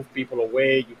also move people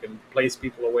away. You can place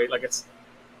people away. Like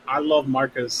I love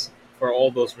Marcus for all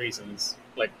those reasons.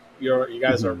 Like you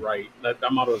guys are right.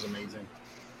 That model is amazing.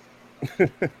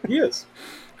 He is.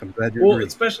 I'm glad you agree.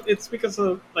 Especially it's because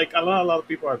of like a lot of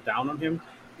people are down on him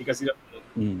because he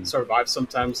survives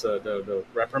sometimes the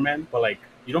reprimand, but like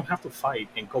you don't have to fight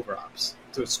in covert ops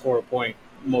to score a point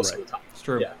most of the time. It's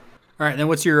true. Yeah. All right, then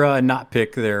what's your not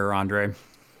pick there, Andre?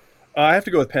 I have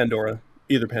to go with Pandora.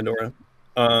 Either Pandora.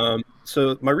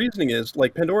 So my reasoning is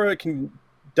like Pandora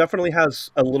definitely has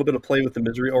a little bit of play with the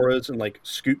misery auras and like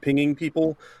scoot pinging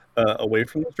people away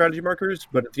from the strategy markers.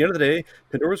 But at the end of the day,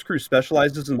 Pandora's crew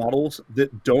specializes in models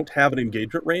that don't have an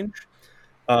engagement range,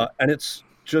 and it's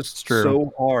just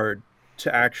so hard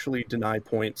to actually deny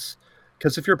points.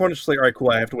 Because if your opponent's just like, all right,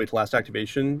 cool, I have to wait till last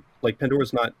activation, like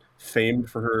Pandora's not famed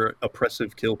for her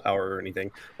oppressive kill power or anything.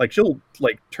 Like she'll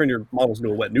like turn your models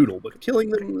into a wet noodle, but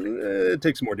killing them, it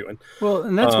takes some more doing. Well,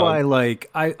 and that's why like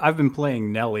I've been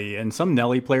playing Nelly, and some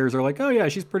Nelly players are like, oh yeah,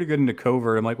 she's pretty good into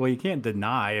covert. I'm like, well, you can't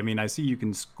deny. I mean, I see you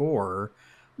can score,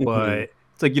 but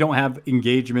it's like you don't have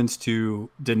engagements to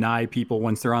deny people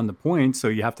once they're on the point, so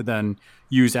you have to then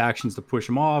use actions to push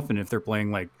them off. And if they're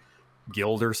playing like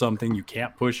guild or something, you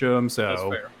can't push them.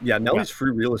 So yeah, Nelly's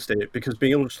free real estate because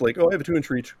being able to just like, oh, I have a 2-inch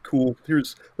reach, cool.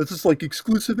 This is like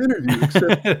exclusive interview,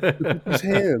 except with his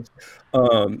hands.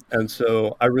 And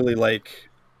so I really like.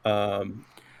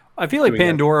 I feel like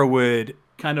Pandora would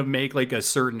kind of make like a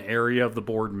certain area of the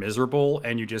board miserable,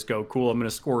 and you just go, cool, I'm going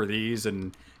to score these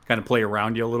and kind of play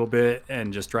around you a little bit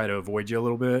and just try to avoid you a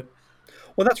little bit.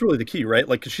 Well, that's really the key, right?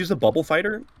 Like, cause she's a bubble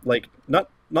fighter. Like, not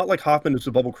like Hoffman is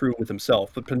a bubble crew with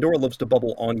himself, but Pandora loves to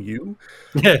bubble on you,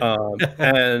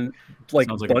 and like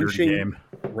sounds like a dirty game,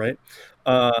 right?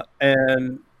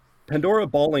 And Pandora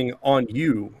balling on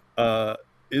you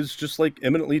is just like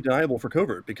eminently deniable for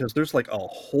covert because there's like a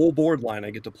whole board line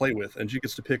I get to play with, and she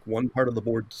gets to pick one part of the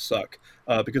board to suck.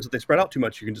 Because if they spread out too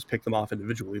much, you can just pick them off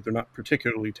individually. They're not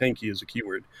particularly tanky as a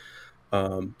keyword.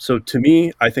 So to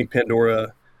me, I think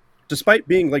Pandora, despite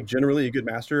being like generally a good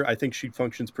master, I think she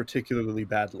functions particularly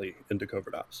badly into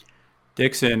covert ops.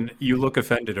 Dixon, you look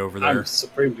offended over there. I'm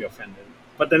supremely offended.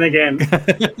 But then again,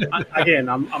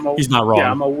 I'm a, he's not wrong. Yeah,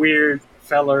 I'm a weird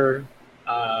feller.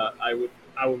 I would.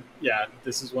 Yeah,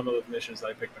 this is one of the missions that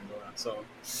I picked Pandora. So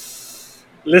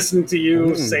listening to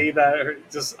you say that,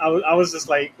 I was just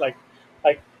like,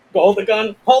 hold the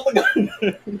gun.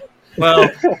 Well,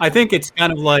 I think it's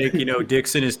kind of like,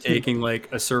 Dixon is taking like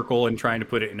a circle and trying to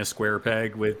put it in a square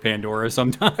peg with Pandora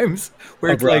sometimes.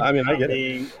 Where it's like, I mean, I get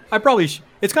it. I probably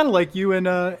it's kind of like you and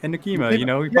Nakima.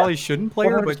 You probably shouldn't play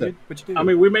her, but you do. I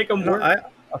mean, we make them work.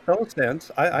 A fellow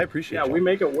stance. I appreciate. Yeah, we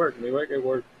make it work. We make it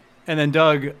work. And then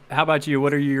Doug, how about you?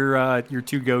 What are your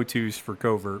 2 go-tos for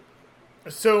covert?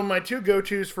 So my 2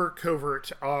 go-tos for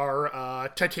covert are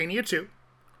Titania 2.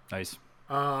 Nice.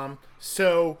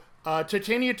 So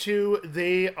Titania 2,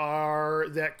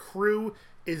 that crew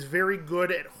is very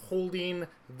good at holding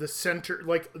the center,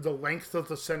 like the length of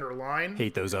the center line.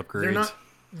 Hate those upgrades.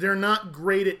 they're not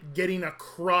great at getting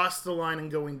across the line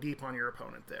and going deep on your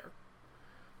opponent there.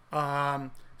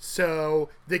 So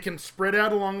they can spread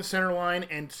out along the center line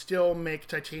and still make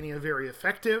Titania very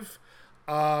effective.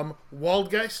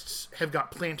 Waldgeists have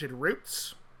got planted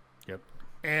roots. Yep.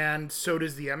 And so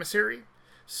does the Emissary.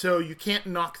 So you can't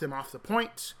knock them off the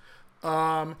point.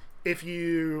 If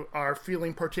you are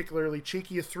feeling particularly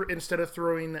cheeky, instead of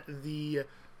throwing the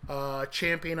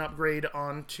champion upgrade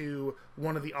onto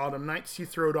one of the Autumn Knights, you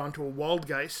throw it onto a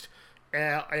Waldgeist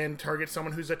and target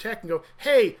someone who's attacking. Go,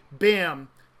 hey, bam,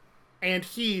 and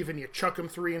heave, and you chuck them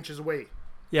 3 inches away.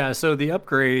 Yeah, so the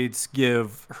upgrades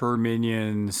give her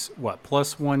minions, what,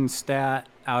 +1 stat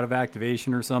out of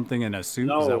activation or something in a suit?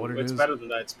 No, is that what it it's is? better than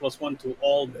that. It's +1 to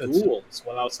all duels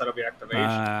while outside of your activation.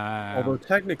 Although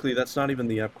technically that's not even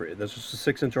the upgrade. That's just a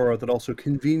 6-inch aura that also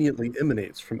conveniently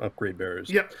emanates from upgrade bearers.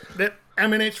 Yep, that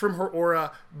emanates from her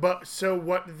aura. But so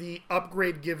what the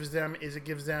upgrade gives them is it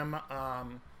gives them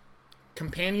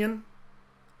companion,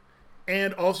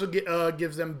 and also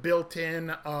gives them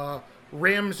built-in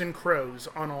rams and crows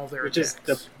on all their attacks. Which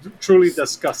is the truly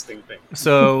disgusting thing.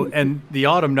 So, and the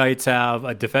Autumn Knights have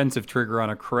a defensive trigger on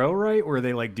a crow, right? Where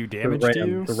they like do damage to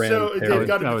you? The ram So parry. they've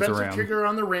got a it's a defensive ram. trigger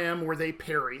on the ram where they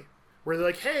parry. Where they're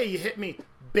like, hey, you hit me,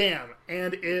 bam.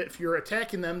 And if you're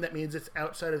attacking them, that means it's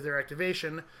outside of their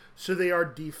activation. So they are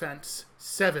defense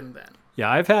 7 then.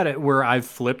 Yeah, I've had it where I've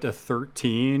flipped a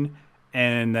 13,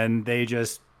 and then they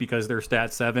just, because they're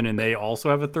stat 7 and they also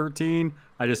have a 13,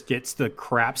 I just gets the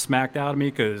crap smacked out of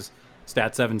me because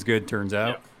stat 7's good, turns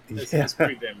out. Yeah, it's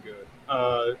pretty damn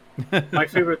good. My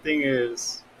favorite thing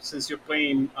is, since you're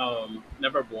playing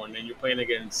Neverborn and you're playing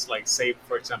against, like, say,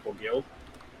 for example, Guild,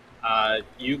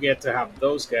 you get to have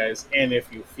those guys, and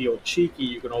if you feel cheeky,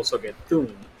 you can also get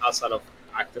Thune outside of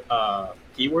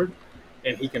keyword,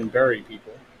 and he can bury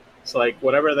people. So, like,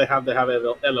 whatever they have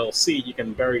LLC, you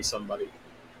can bury somebody.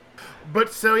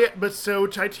 But so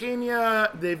Titania,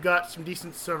 they've got some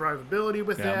decent survivability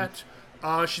with that.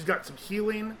 She's got some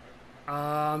healing.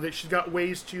 That she's got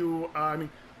ways to. I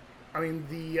mean,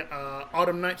 the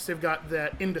Autumn Knights, they've got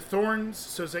that into Thorns.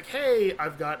 So it's like, hey,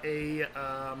 I've got a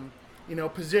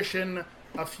position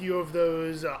a few of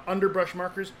those underbrush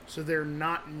markers so they're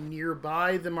not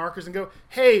nearby the markers, and go,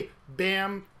 hey,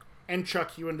 bam, and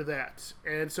chuck you into that.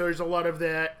 And so there's a lot of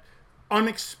that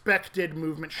unexpected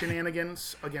movement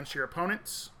shenanigans against your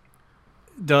opponents.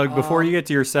 Doug, before you get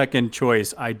to your second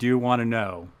choice, I do want to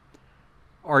know,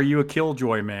 are you a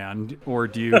Killjoy man, or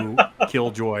do you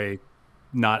Killjoy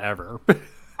not ever?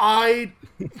 I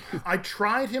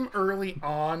tried him early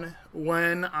on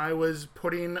when I was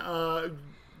figuring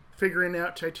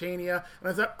out Titania, and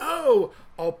I thought, oh,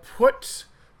 I'll put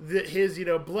his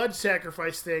blood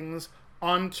sacrifice things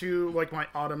onto like my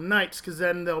Autumn Knights, because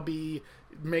then they'll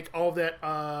make all that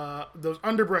those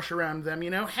underbrush around them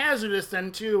hazardous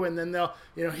then too, and then they'll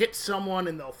hit someone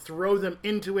and they'll throw them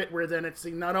into it, where then it's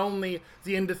not only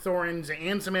the Endethorns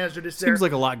and some hazardous there. Seems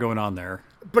like a lot going on there,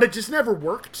 but it just never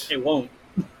worked. It won't.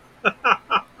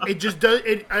 It just does.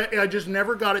 I just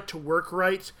never got it to work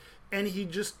right, and he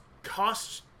just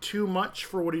costs too much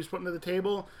for what he's putting to the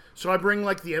table. So I bring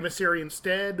like the Emissary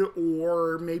instead,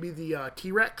 or maybe the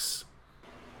T-Rex.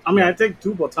 I mean, I take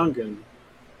 2 Botangan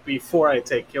before I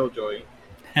take Killjoy,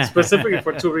 specifically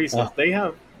for 2 reasons. They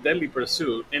have Deadly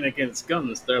Pursuit, and against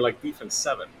guns, they're like defense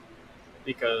 7,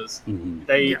 because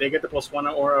they get the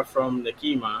 +1 aura from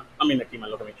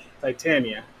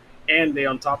Titania, and they,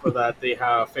 on top of that, they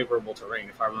have favorable terrain,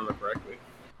 if I remember correctly.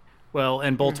 Well,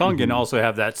 and Boltungan also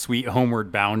have that sweet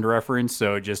Homeward Bound reference,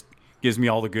 so it just gives me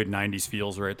all the good 90s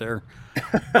feels right there.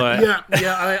 But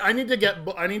I need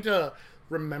to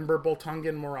remember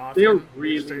Boltungan more often. They're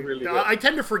really good. I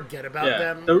tend to forget about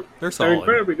them. They're solid. They're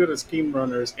incredibly good as scheme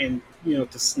runners, and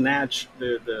to snatch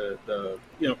the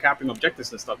capping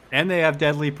objectives and stuff. And they have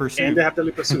Deadly Pursuit.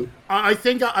 I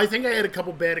think I had a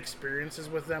couple bad experiences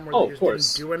with them where they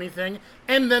just didn't do anything,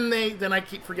 and then I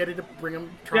keep forgetting to bring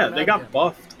them. They got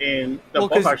buffed, and the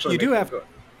buff actually makes them good.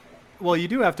 Well, you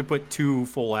do have to put 2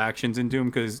 full actions into them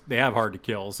because they have hard to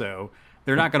kill, so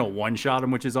they're not going to one-shot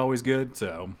them, which is always good.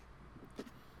 So.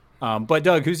 But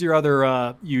Doug, who's your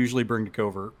other you usually bring to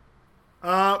covert?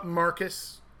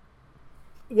 Marcus.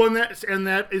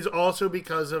 That is also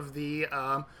because of the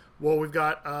we've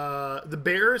got the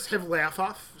Bears have laugh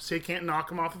off, so you can't knock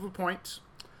them off of a point.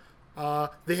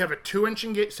 They have a 2-inch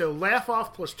engage, so laugh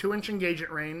off plus 2-inch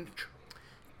engagement range,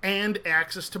 and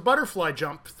access to butterfly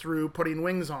jump through putting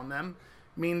wings on them.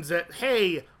 Means that,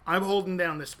 hey, I'm holding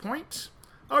down this point.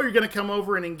 Oh, you're gonna come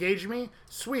over and engage me?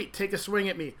 Sweet, take a swing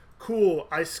at me. Cool,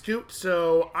 I scoot,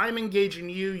 so I'm engaging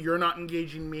you, you're not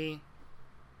engaging me.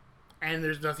 and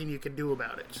there's nothing you can do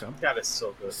about it. That is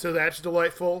so good. So that's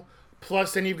delightful.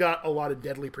 Plus, then you've got a lot of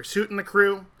Deadly Pursuit in the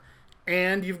crew,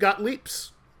 and you've got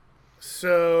leaps.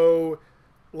 So,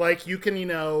 like, you can,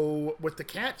 with the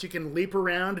cats, you can leap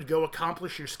around and go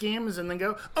accomplish your schemes, and then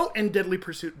go, and Deadly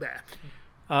Pursuit back.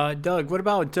 Doug, what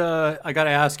about, I got to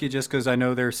ask you just because I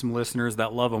know there's some listeners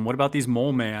that love them. What about these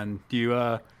Mole Man? Do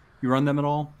you run them at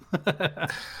all?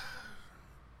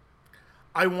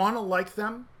 I want to like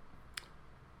them.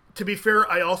 To be fair,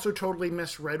 I also totally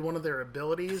misread one of their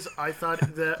abilities. I thought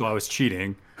that... Well, I was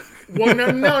cheating. Well,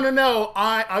 no.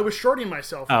 I was shorting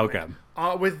myself. Oh, okay.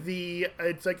 With the...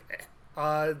 It's like...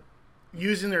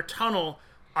 using their tunnel,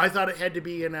 I thought it had to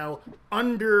be,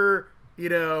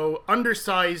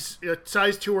 undersized,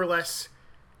 size 2 or less.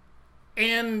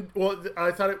 And, well,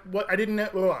 I thought I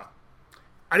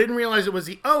didn't realize it was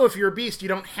if you're a beast, you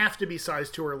don't have to be size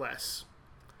 2 or less.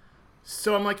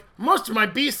 So I'm like, most of my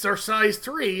beasts are size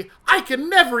 3. I can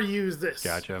never use this.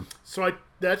 Gotcha. So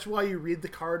that's why you read the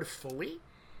card fully.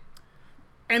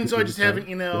 And so I just haven't,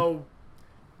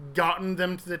 gotten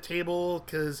them to the table,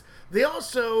 because they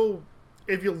also,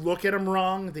 if you look at them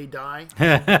wrong, they die.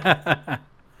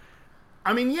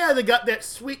 I mean, yeah, they got that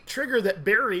sweet trigger that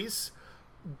buries,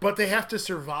 but they have to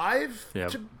survive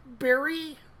to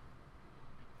bury.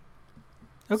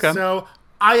 Okay. So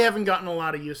I haven't gotten a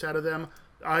lot of use out of them.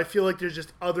 I feel like there's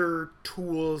just other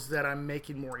tools that I'm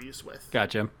making more use with.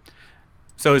 Gotcha.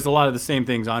 So it's a lot of the same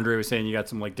things Andre was saying. You got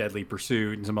some like Deadly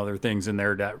Pursuit and some other things in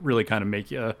there that really kind of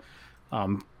make you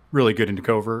really good into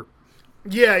covert.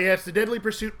 Yeah, it's the Deadly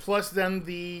Pursuit plus then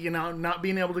the, not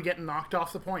being able to get knocked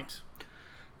off the point.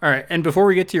 All right, and before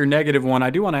we get to your negative one,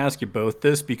 I do want to ask you both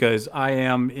this because I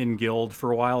am in guild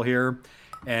for a while here,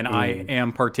 and I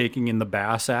am partaking in the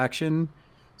bass action.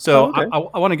 So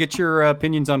I want to get your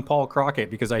opinions on Paul Crockett,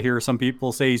 because I hear some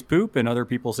people say he's poop and other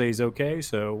people say he's okay.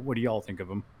 So what do y'all think of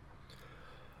him?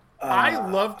 I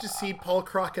love to see Paul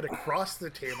Crockett across the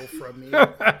table from me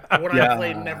when I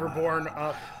played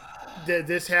Neverborn.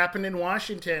 This happened in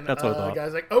Washington. That's what I thought.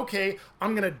 Guy's like, okay,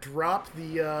 I'm going to drop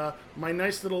the my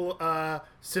nice little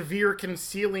severe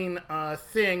concealing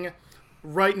thing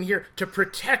right in here to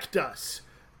protect us.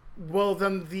 Well,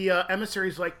 then the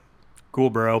emissary's like,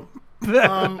 cool, bro.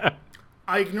 I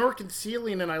ignore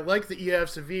concealing, and I like that you have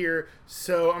severe,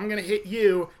 so I'm going to hit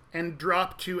you and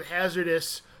drop to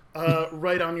hazardous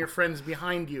right on your friends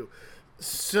behind you.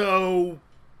 So...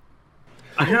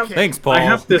 Thanks, Paul. I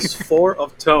have this 4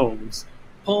 of tomes.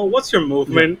 Paul, what's your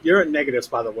movement? You're at negatives,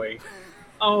 by the way.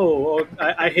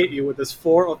 I hit you with this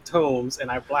 4 of tomes, and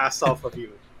I blast off of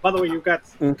you. By the way, you got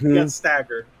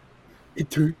stagger.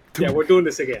 Yeah, we're doing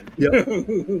this again.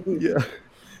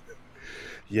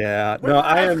 Yeah. No,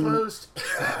 I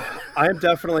am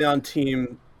definitely on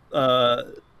team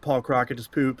Paul Crockett's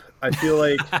poop. I feel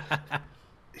like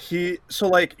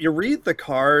you read the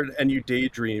card and you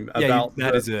daydream about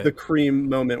the cream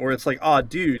moment where it's like,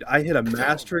 dude, I hit a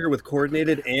mass trigger with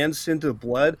coordinated and scent of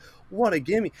blood. What a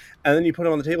gimme. And then you put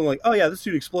him on the table and like, this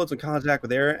dude explodes in contact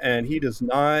with air, and he does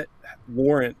not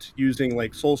warrant using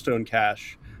like Soulstone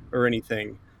Cache or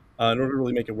anything in order to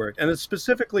really make it work. And it's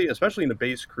specifically, especially in a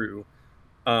base crew,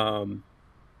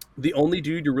 the only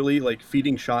dude you're really like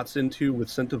feeding shots into with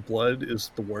scent of blood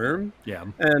is the worm. Yeah.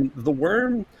 And the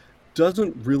worm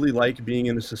doesn't really like being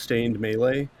in a sustained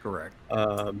melee. Correct.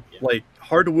 Like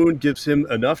hard to wound gives him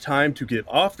enough time to get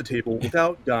off the table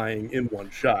without dying in one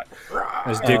shot.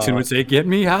 As Dixon would say, get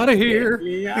me out of here.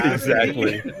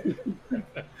 Exactly.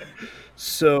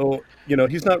 So,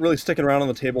 he's not really sticking around on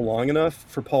the table long enough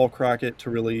for Paul Crockett to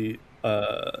really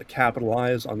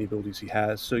capitalize on the abilities he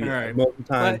has. So most of the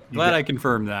time, glad I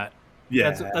confirmed that.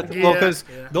 Yeah. Well, because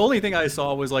the only thing I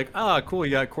saw was like, cool,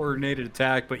 you got coordinated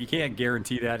attack, but you can't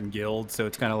guarantee that in guild. So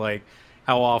it's kind of like,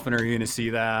 how often are you going to see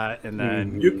that? And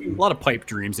then a lot of pipe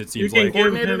dreams, it seems like.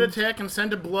 Coordinated attack and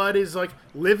scent of blood is like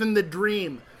living the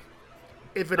dream.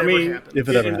 If it ever happens. If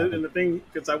it ever happens. And the thing,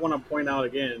 because I want to point out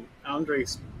again, Andre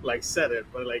like said it,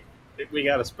 but like we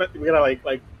gotta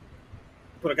like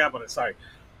put a cap on it. Sorry.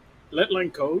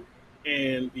 Letline code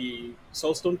and the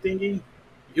soulstone thingy,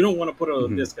 you don't want to put it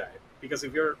on this guy, because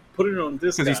if you're putting it on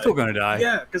this guy, because he's still gonna die.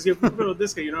 Yeah, because you put it on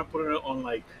this guy, you're not putting it on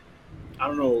like, I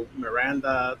don't know,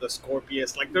 Miranda, the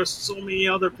Scorpius. Like there's so many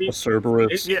other people.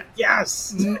 Cerberus.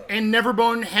 Yes. And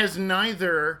Neverbone has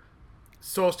neither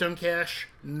Soulstone Cache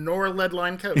nor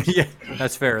Leadline Code. Yeah,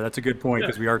 that's fair. That's a good point,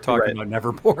 because we are talking about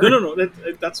Neverborn. No.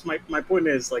 That's my point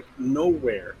is like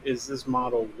nowhere is this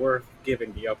model worth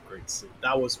giving the upgrades to.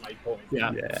 That was my point.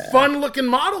 Yeah. Fun looking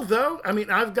model though. I mean,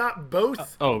 I've got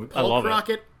both I love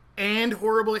Crockett and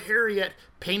Horrible Harriet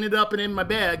painted up and in my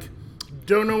bag.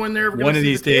 Don't know when they're ever going to One of see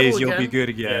these the table days, you'll again. be good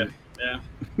again.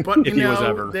 Yeah. But If he was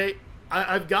ever.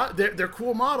 I've got they're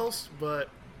cool models, but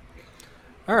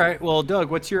All right. Well, Doug,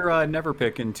 what's your never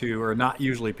pick into or not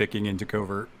usually picking into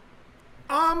covert?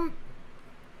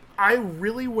 I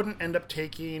really wouldn't end up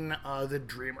taking the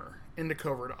Dreamer into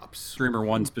covert ops. Dreamer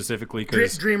 1 specifically,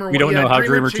 because Dreamer we don't 1, know how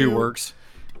Dreamer Dreamer 2 2 works.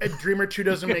 Dreamer 2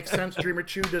 doesn't make sense. Dreamer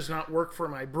 2 does not work for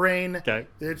my brain. Okay.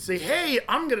 They'd say, hey,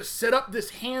 I'm going to set up this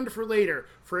hand for later.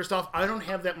 First off, I don't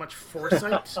have that much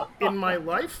foresight in my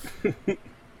life.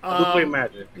 Play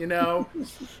Magic. You know,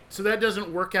 so that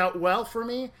doesn't work out well for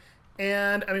me.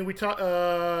 And, I mean, we talk...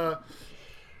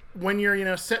 when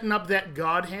you're, setting up that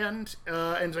God hand,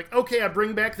 and it's like, okay, I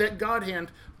bring back that God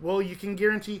hand. Well, you can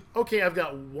guarantee, okay, I've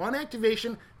got one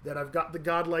activation that I've got the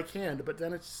godlike hand, but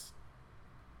then it's,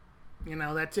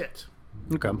 that's it.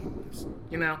 Okay.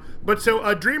 But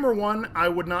so Dreamer 1, I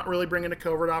would not really bring into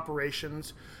covert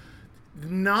operations.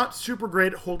 Not super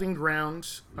great at holding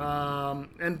ground.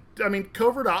 And, I mean,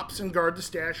 covert ops and guard the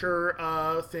stash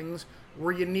are things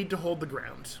where you need to hold the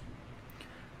ground.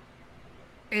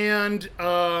 And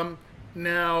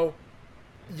now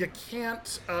you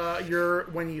can't.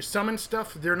 When you summon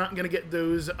stuff, they're not going to get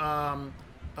those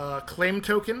claim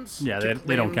tokens. Yeah,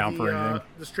 they don't count for anything.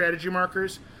 The strategy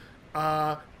markers.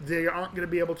 They aren't going to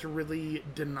be able to really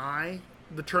deny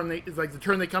the turn the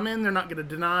turn they come in. They're not going to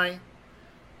deny,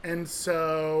 and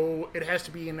so it has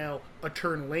to be a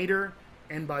turn later.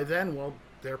 And by then, well,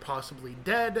 they're possibly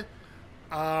dead.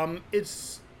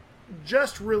 It's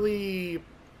just really.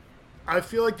 I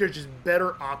feel like there's just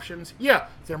better options. Yeah,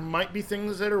 there might be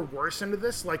things that are worse into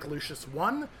this, like Lucius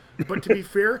 1. But to be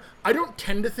fair, I don't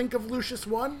tend to think of Lucius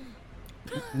 1.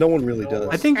 No one really does.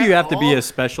 I think you have to be a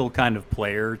special kind of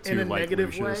player to in a like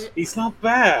negative Lucius. way. He's not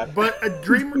bad. But a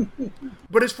Dreamer...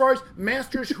 but as far as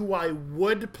masters who I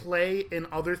would play in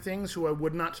other things, who I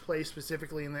would not play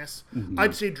specifically in this,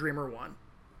 I'd say Dreamer 1.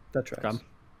 That tracks. Okay.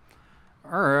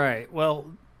 All right.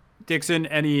 Well, Dixon,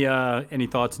 any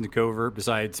thoughts into covert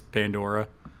besides Pandora?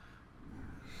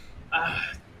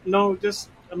 No, just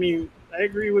I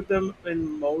agree with them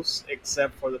in most,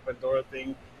 except for the Pandora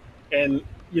thing. And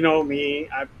me,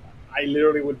 I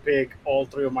literally would pick all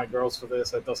 3 of my girls for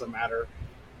this. It doesn't matter.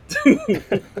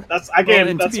 That's why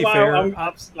fair, I'm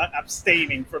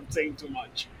abstaining from saying too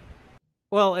much.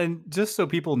 Well, and just so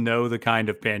people know the kind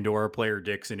of Pandora player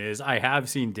Dixon is, I have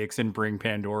seen Dixon bring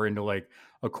Pandora into like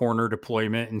a corner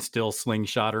deployment and still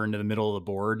slingshot her into the middle of the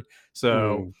board.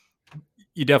 So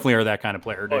you definitely are that kind of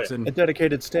player, Dixon. A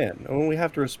dedicated stand. Oh, we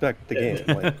have to respect the game.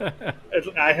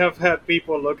 Like, I have had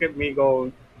people look at me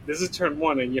go, this is turn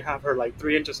 1 and you have her like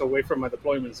 3 inches away from my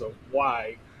deployment, so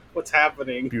why? What's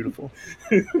happening? beautiful.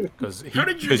 Because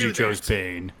you chose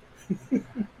pain.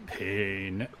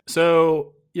 Pain.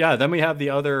 So, yeah, then we have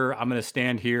the other, I'm going to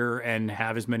stand here and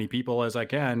have as many people as I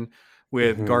can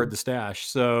with guard the stash.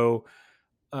 So,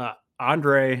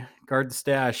 Andre, guard the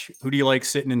stash. Who do you like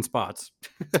sitting in spots?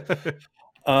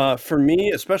 For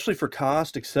me, especially for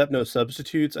cost, except no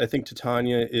substitutes, I think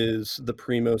Titania is the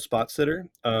primo spot sitter.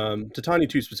 Titania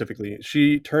 2 specifically.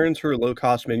 She turns her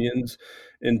low-cost minions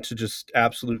into just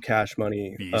absolute cash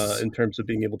money in terms of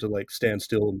being able to like stand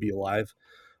still and be alive.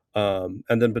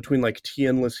 And then between like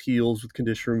T-endless heals with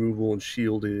condition removal and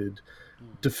shielded,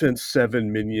 defense 7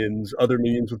 minions, other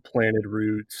minions with planted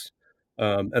roots,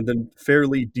 and then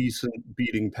fairly decent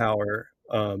beating power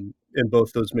in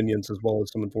both those minions as well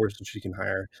as some enforcers she can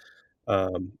hire.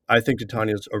 I think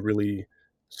Titania's a really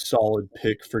solid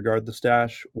pick for guard the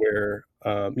stash, where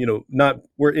not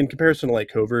where in comparison to like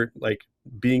covert, like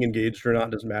being engaged or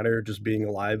not doesn't matter, just being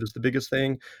alive is the biggest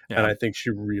thing. Yeah. And I think she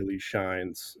really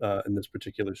shines in this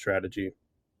particular strategy.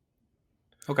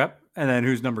 Okay. And then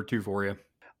who's number 2 for you?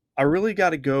 I really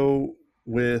got to go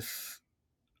with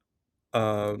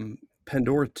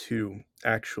Pandora 2,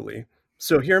 actually.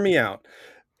 So hear me out.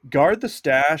 Guard the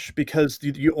stash, because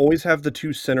you always have the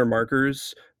 2 center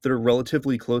markers that are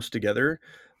relatively close together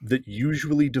that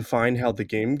usually define how the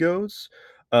game goes.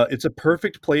 It's a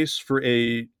perfect place for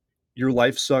your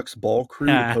life sucks ball crew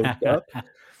to post up.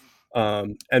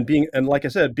 And like I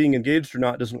said, being engaged or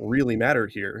not doesn't really matter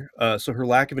here. So her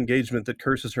lack of engagement that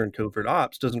curses her in covert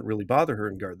ops doesn't really bother her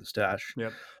in guard the stash.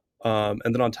 Yep. And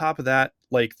then on top of that,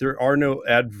 like there are no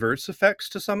adverse effects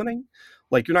to summoning.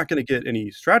 Like you're not going to get any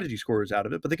strategy scores out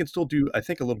of it, but they can still do, I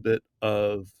think, a little bit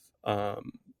of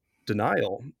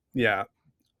denial. Yeah.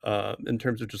 In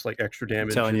terms of just like extra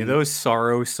damage. I'm telling you, those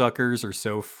sorrow suckers are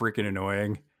so freaking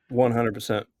annoying.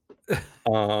 100%.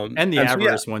 And the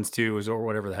avarice ones too, or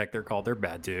whatever the heck they're called. They're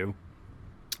bad too.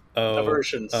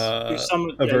 Aversions. You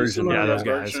summon aversion. Those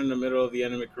guys. aversion in the middle of the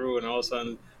enemy crew, and all of a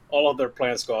sudden, all of their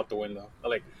plans go out the window.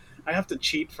 Like, I have to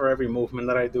cheat for every movement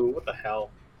that I do. What the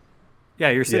hell? Yeah,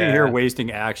 you're sitting Yeah. here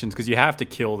wasting actions because you have to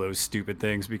kill those stupid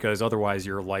things because otherwise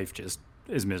your life just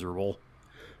is miserable.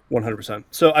 100%.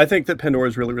 So I think that Pandora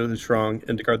is really, really strong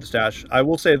in to guard the stash. I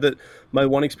will say that my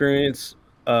one experience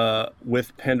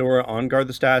with Pandora on guard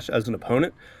the stash as an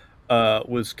opponent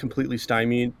was completely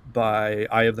stymied by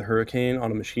Eye of the Hurricane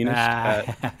on a machinist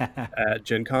at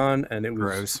Gen Con, and it was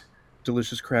Gross.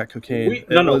 delicious crack cocaine. We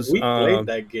played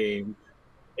that game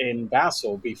in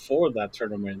Basel before that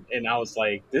tournament, and I was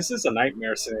like, "This is a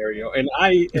nightmare scenario." And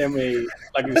I am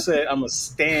like you said, I'm a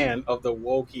stan of the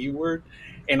woe keyword,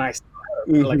 and I still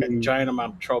had like a giant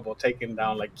amount of trouble taking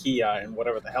down like Kia and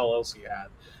whatever the hell else he had.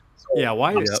 So Yeah,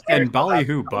 why? I'm sorry And for that.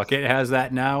 Ballyhoo Bucket has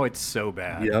that now. It's so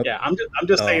bad. Yep. Yeah, I'm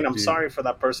just saying, I'm dude. sorry for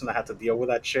that person that had to deal with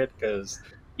that shit because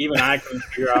even I couldn't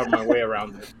figure out my way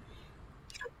around it.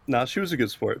 No, she was a good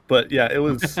sport, but yeah, it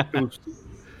was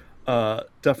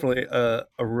definitely a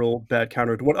real bad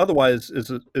counter to what otherwise is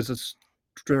a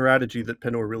strategy that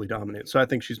Pandora really dominates. So I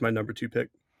think she's my number 2 pick.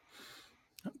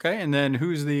 Okay, and then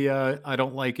who's the I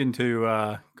don't like into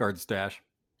guard stash?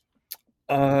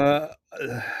 I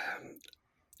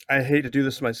hate to do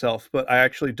this myself, but I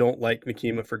actually don't like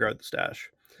Nikima for guard the stash.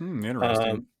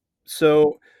 Interesting.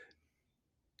 So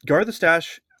guard the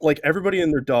stash, like everybody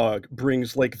and their dog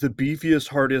brings like the beefiest,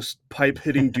 hardest pipe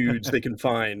hitting dudes they can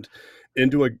find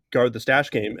into a guard the stash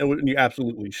game, and you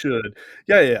absolutely should.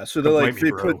 Yeah. So they're like,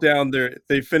 they put down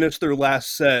they finish their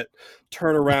last set,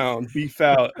 turn around, beef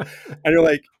out, and you're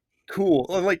like, cool,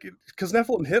 like because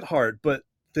Nephilim hit hard, but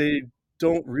they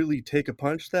don't really take a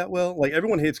punch that well. Like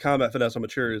everyone hates combat finesse on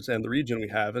matures and the region we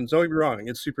have, and don't get me wrong,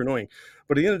 it's super annoying.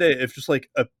 But at the end of the day, if just like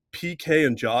a PK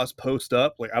and Jaws post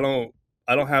up, like I don't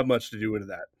have much to do with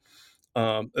that.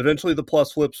 Eventually the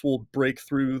plus flips will break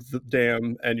through the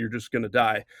dam and you're just gonna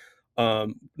die.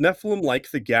 Nephilim like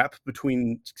the gap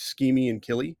between Schemy and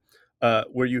Killy,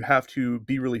 where you have to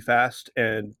be really fast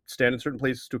and stand in certain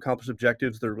places to accomplish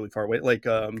objectives that are really far away. Like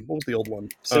what was the old one?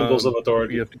 Symbols of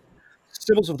Authority.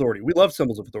 Symbols of Authority. We love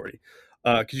Symbols of Authority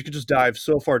because you could just dive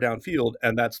so far downfield,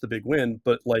 and that's the big win.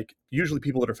 But like usually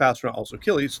people that are faster are also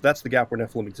killies, so that's the gap where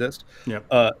Nephilim exist. Yep.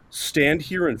 Stand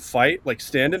here and fight, like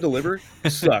stand and deliver,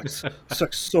 sucks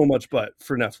so much butt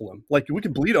for Nephilim. Like we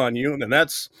can bleed on you, and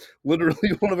that's literally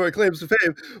one of our claims to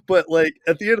fame. But like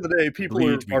at the end of the day, people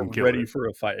are ready for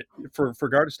a fight. For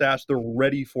guard of stash, they're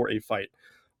ready for a fight.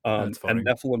 And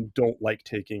Nephilim don't like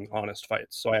taking honest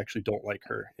fights, so I actually don't like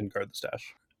her in guard the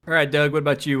stash. All right, Doug, what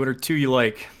about you? What are 2 you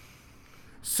like?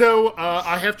 So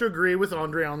I have to agree with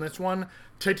Andre on this one.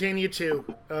 Titania 2.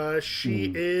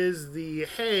 She is the,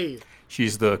 hey.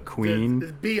 She's the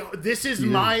queen. This is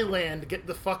my land. Get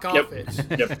the fuck off it.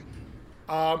 Yep.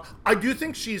 I do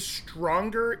think she's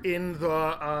stronger in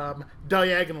the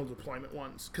diagonal deployment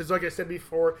ones. Because like I said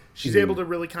before, she's able to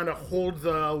really kind of hold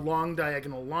the long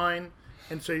diagonal line.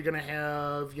 And so you're going to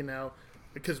have,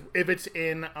 because if it's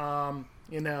in,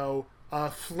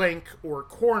 flank or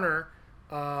corner,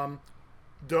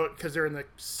 because they're in the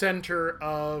center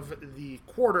of the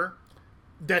quarter,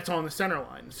 that's on the center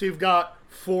line. So you've got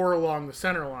 4 along the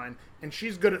center line, and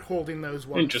she's good at holding those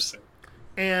ones. Interesting.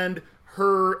 And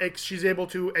she's able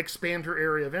to expand her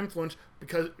area of influence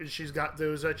because she's got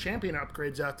those champion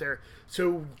upgrades out there.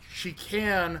 So she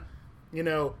can,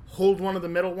 hold one of the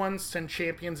middle ones, send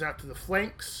champions out to the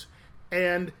flanks,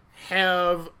 and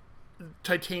have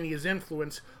Titania's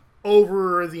influence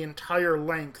over the entire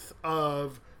length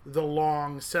of the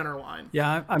long center line.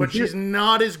 Yeah, but she's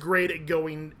not as great at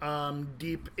going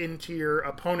deep into your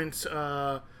opponent's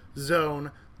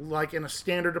zone like in a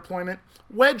standard deployment.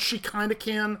 Wedge, she kind of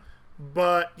can,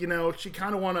 but she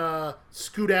kind of want to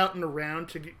scoot out and around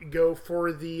to go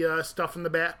for the stuff in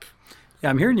the back. Yeah,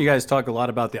 I'm hearing you guys talk a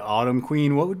lot about the Autumn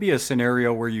Queen. What would be a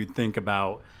scenario where you'd think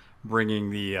about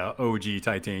bringing the OG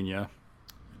Titania?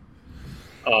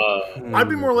 I'd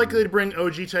be more likely to bring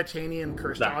OG Titania and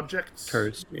Cursed Objects.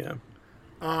 Cursed, yeah.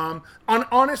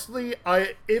 Honestly,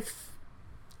 if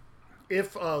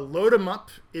Load 'em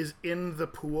Up is in the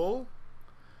pool,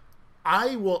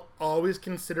 I will always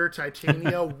consider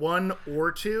Titania 1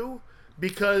 or 2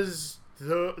 because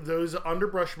those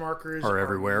underbrush markers are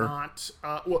everywhere. Not,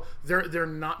 they're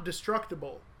not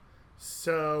destructible.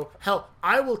 So hell,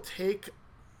 I will take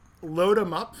Load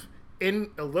 'em Up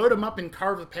in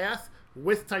Carve the Path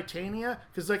with Titania,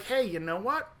 because like, hey, you know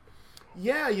what?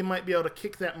 Yeah, you might be able to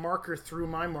kick that marker through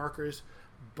my markers,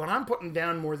 but I'm putting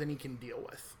down more than he can deal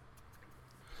with.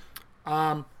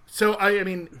 So I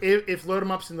mean, if Load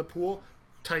 'em Up's in the pool,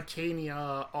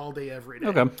 Titania all day, every day.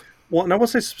 Okay. Well, and I will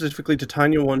say specifically,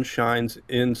 Titania 1 shines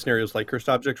in scenarios like Cursed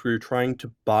Objects where you're trying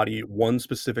to body one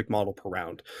specific model per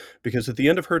round. Because at the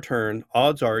end of her turn,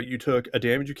 odds are you took a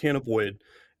damage you can't avoid,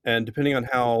 And depending on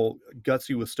how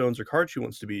gutsy with stones or cards she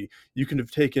wants to be, you can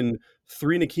have taken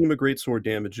 3 Nakima Greatsword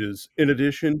damages in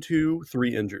addition to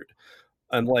 3 injured.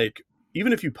 And like,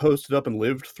 even if you posted up and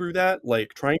lived through that,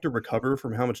 like trying to recover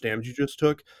from how much damage you just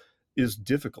took is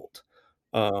difficult.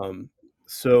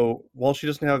 So while she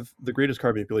doesn't have the greatest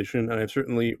card manipulation, and I've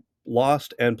certainly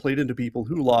lost and played into people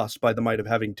who lost by the might of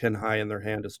having 10 high in their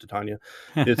hand as Titania,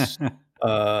 it's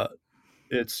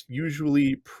it's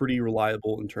usually pretty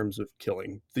reliable in terms of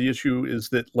killing. The issue is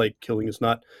that like killing is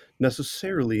not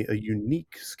necessarily a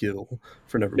unique skill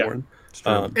for Neverborn.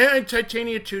 And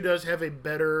Titania 2 does have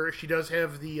she does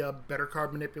have the better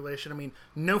card manipulation. I mean,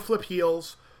 no flip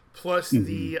heals, plus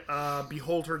the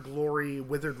Behold Her Glory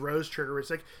Withered Rose trigger. It's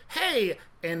like, hey,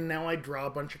 and now I draw a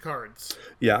bunch of cards.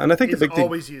 Yeah, and I think it's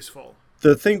always useful.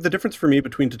 The difference for me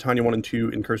between Titania 1 and 2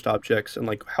 in Cursed Objects, and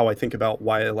like how I think about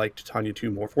why I like Titania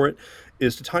 2 more for it,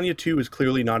 is Titania 2 is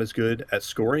clearly not as good at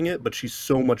scoring it, but she's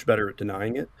so much better at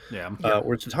denying it.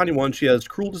 Whereas Titania 1, she has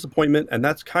Cruel Disappointment, and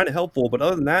that's kind of helpful, but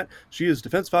other than that, she is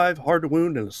Defense 5, Hard to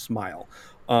Wound, and a Smile.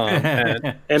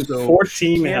 And so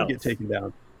 14 health. Get taken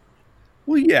down.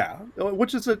 Well, yeah,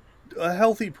 which is a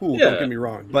healthy pool, don't get me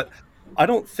wrong. But I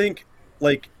don't think,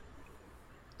 like,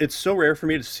 it's so rare for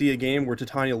me to see a game where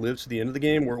Titania lives to the end of the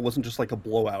game where it wasn't just like a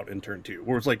blowout in turn 2,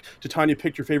 where it's like Titania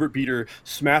picked your favorite beater,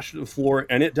 smashed it to the floor,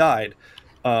 and it died.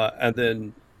 And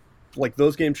then, like,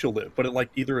 those games she'll live. But at, like,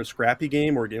 either a scrappy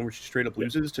game or a game where she straight up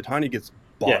loses, Titania gets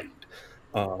bodied.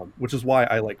 Which is why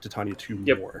I like Titania 2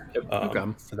 more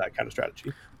for that kind of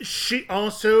strategy. She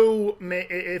also may,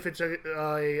 if it's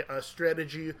a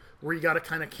strategy where you got to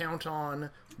kind of count on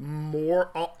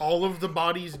all of the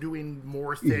bodies doing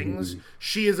more things,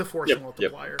 she is a force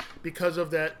multiplier because of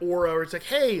that aura. Where it's like,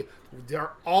 hey,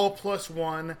 they're all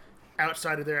 +1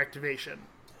 outside of their activation.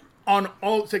 On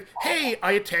all, it's like, hey,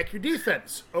 I attack your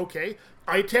defense. Okay,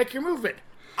 I attack your movement.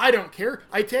 I don't care.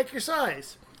 I attack your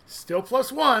size. Still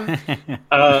 +1.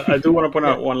 I do want to point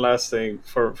out one last thing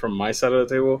from my side of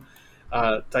the table.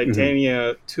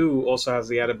 Titania 2 also has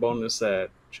the added bonus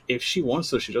that if she wants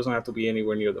to, she doesn't have to be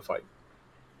anywhere near the fight.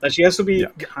 That she has to be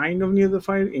kind of near the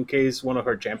fight in case one of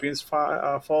her champions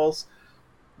falls,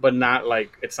 but not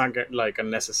like it's not like a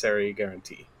necessary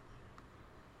guarantee.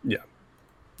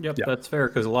 Yep, that's fair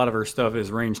because a lot of her stuff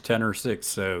is range 10 or 6,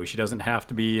 so she doesn't have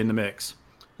to be in the mix.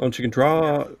 Oh, and she can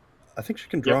draw. I think she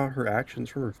can draw her actions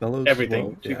from her fellows. Everything.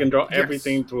 Well. She can draw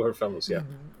everything through her fellows,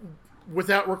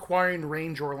 without requiring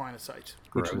range or line of sight.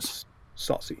 Which is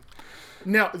saucy.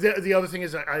 Now, the other thing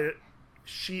is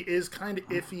she is kind of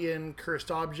iffy in Cursed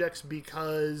Objects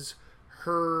because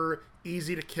her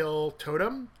easy-to-kill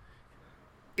totem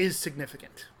is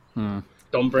significant.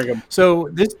 Don't bring him. So,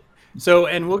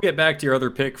 and we'll get back to your other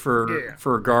pick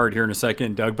for guard here in a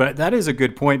second, Doug, but that is a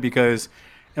good point because...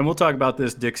 And we'll talk about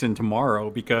this, Dixon, tomorrow,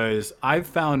 because I've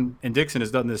found, and Dixon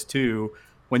has done this too,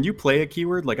 when you play a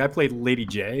keyword, like I played Lady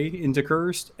J into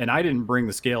Cursed, and I didn't bring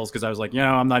the scales because I was like,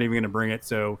 I'm not even going to bring it,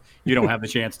 so you don't have the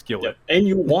chance to kill it. And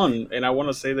you won, and I want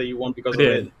to say that you won because of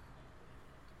it.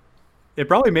 It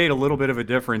probably made a little bit of a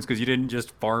difference because you didn't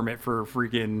just farm it for a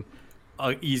freaking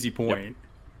easy point.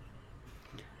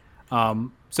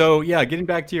 So, getting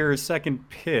back to your second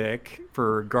pick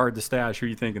for guard the stash, who are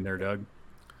you thinking there, Doug?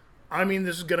 I mean,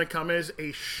 this is going to come as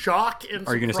a shock and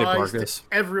Are you going to say Barkus?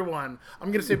 To everyone.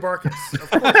 I'm going to say Barkus. Of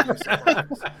course I'm going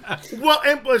to say Barkus. Well,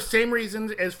 and same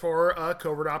reasons as for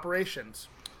covert operations.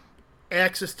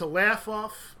 Access to Laugh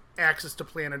Off, access to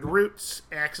Planted Roots,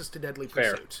 access to Deadly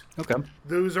Pursuit. Okay.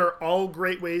 Those are all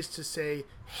great ways to say,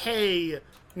 hey,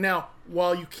 now,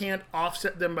 while you can't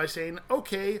offset them by saying,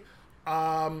 okay,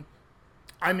 I'm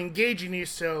engaging you,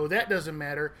 so that doesn't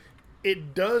matter,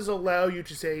 it does allow you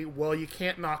to say, well, you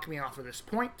can't knock me off of this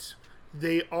point.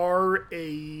 They are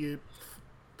a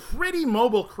pretty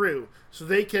mobile crew, so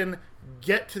they can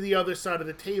get to the other side of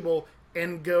the table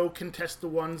and go contest the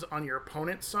ones on your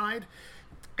opponent's side.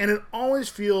 And it always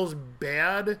feels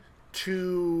bad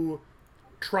to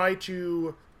try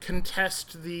to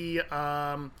contest the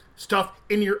stuff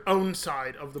in your own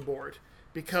side of the board.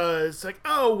 Because, like,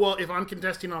 oh, well, if I'm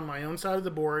contesting on my own side of the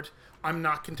board, I'm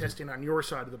not contesting on your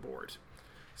side of the board.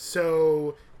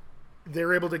 So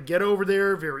they're able to get over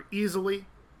there very easily.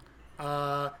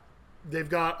 They've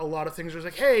got a lot of things where it's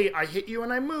like, hey, I hit you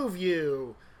and I move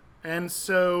you. And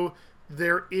so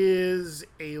there is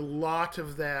a lot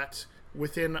of that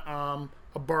within a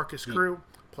Barkus crew,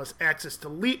 plus access to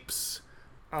leaps.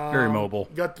 Very mobile.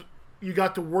 You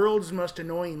got the world's most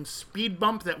annoying speed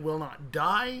bump that will not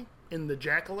die in the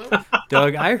Jackalope.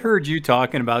 Doug, I heard you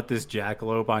talking about this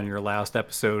Jackalope on your last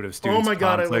episode of Students Oh my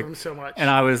god, Conflict, I love him so much. and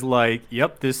I was like,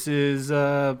 yep, this is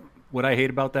what I hate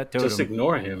about that totem. Just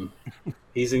ignore him.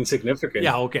 He's insignificant.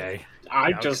 Yeah, okay.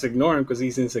 I just ignore him because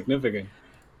he's insignificant.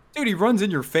 Dude, he runs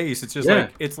in your face. It's just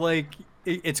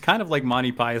it's kind of like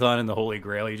Monty Python and the Holy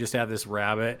Grail. You just have this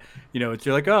rabbit, you're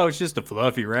like, oh, it's just a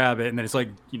fluffy rabbit, and then it's like,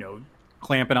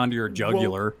 clamping onto your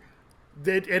jugular.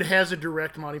 Well, it has a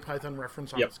direct Monty Python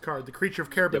reference on its card. The creature of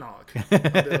Kerbenog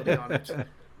ability on it.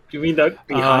 You mean that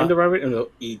behind the rabbit? No,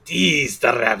 it is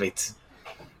the rabbit.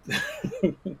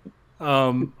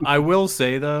 I will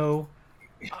say though,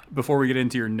 before we get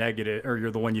into your negative, or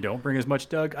you're the one you don't bring as much,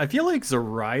 Doug, I feel like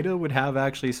Zoraida would have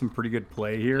actually some pretty good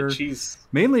play here.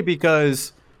 Mainly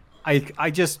because I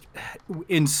just,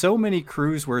 in so many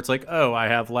crews where it's like, oh, I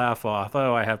have Laugh Off,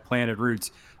 oh, I have Planted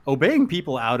Roots, obeying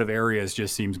people out of areas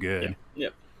just seems good.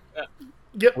 Yep.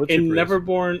 In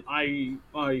Neverborn,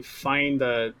 I find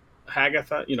that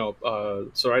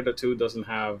Hagatha, Zoraida 2 doesn't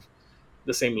have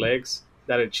the same legs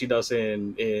that she does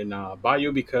in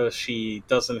Bayou because she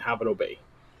doesn't have an obey.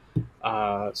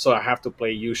 So I have to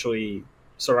play usually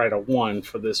Zoraida 1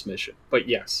 for this mission. But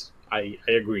yes, I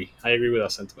agree. I agree with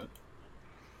that sentiment.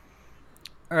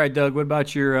 All right, Doug, what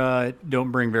about your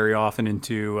don't bring very often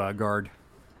into guard?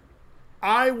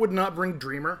 I would not bring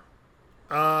Dreamer.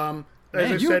 As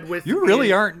I said, you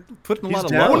really aren't putting a lot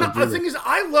of love. Well, the thing is,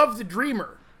 I love the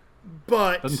Dreamer,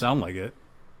 but doesn't sound like it.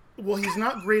 Well, he's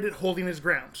not great at holding his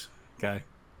ground. Okay.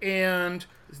 And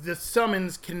the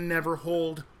summons can never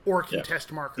hold or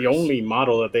contest markers. The only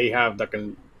model that they have that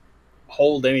can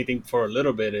hold anything for a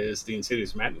little bit is the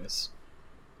Insidious Madness.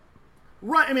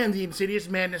 Right, I mean, the Insidious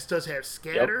Madness does have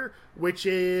Scatter, which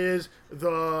is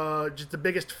just the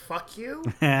biggest fuck you.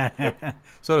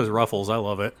 So does Ruffles. I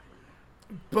love it.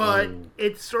 But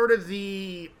it's sort of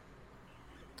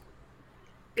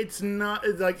it's not,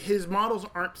 like, his models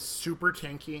aren't super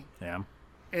tanky. Yeah.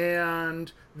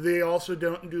 And they also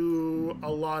don't do a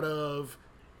lot of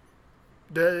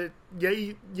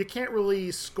you can't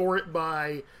really score it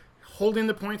by holding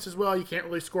the points as well. You can't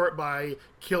really score it by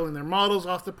killing their models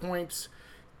off the points.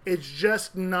 It's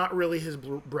just not really his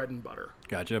bread and butter.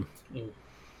 Gotcha.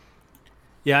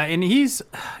 Yeah, and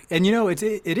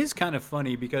it is kind of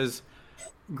funny because,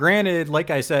 granted, like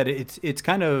I said, it's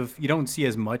kind of, you don't see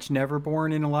as much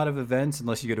Neverborn in a lot of events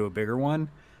unless you go to a bigger one.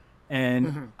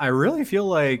 And I really feel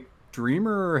like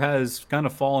Dreamer has kind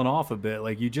of fallen off a bit.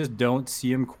 Like, you just don't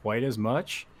see him quite as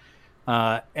much.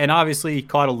 And obviously he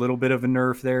caught a little bit of a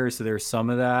nerf there, so there's some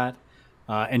of that.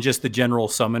 And just the general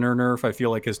summoner nerf, I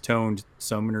feel like, has toned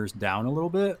summoners down a little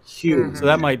bit. Huge. So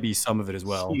that might be some of it as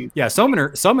well. Huge. Yeah,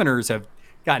 summoners have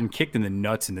gotten kicked in the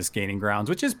nuts in this gaining grounds,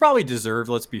 which is probably deserved,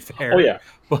 let's be fair. Oh, yeah.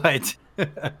 But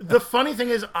the funny thing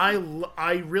is,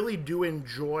 I really do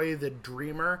enjoy the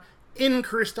Dreamer in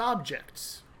cursed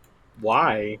objects.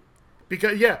 Why?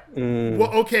 Because,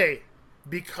 well, okay.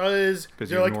 Because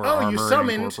they're like, oh, you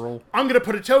summoned, I'm going to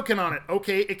put a token on it.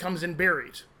 Okay, it comes in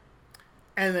buried.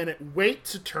 And then it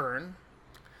waits a turn.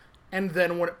 And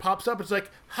then when it pops up, it's like,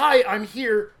 hi, I'm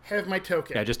here, have my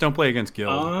token. Yeah, just don't play against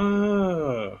Guild.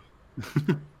 Oh.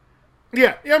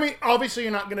 Yeah, I mean, obviously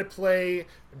you're not going to play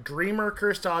Dreamer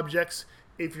cursed objects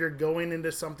if you're going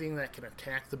into something that can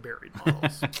attack the buried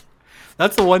models.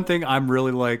 That's the one thing I'm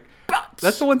really like.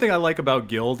 That's the one thing I like about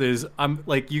Guild is I'm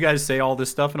like, you guys say all this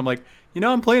stuff, and I'm like,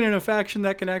 I'm playing in a faction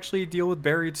that can actually deal with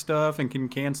buried stuff and can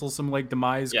cancel some like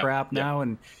demise crap now,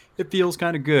 and it feels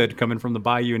kind of good coming from the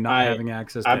Bayou and not having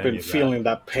access to I've been feeling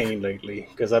that pain lately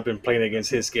because I've been playing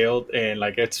against his guild, and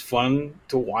like it's fun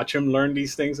to watch him learn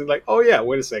these things and like, oh yeah,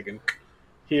 wait a second.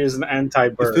 Here's an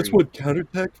anti-burn. Is this what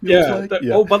counterattack feels like?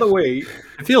 Oh, by the way,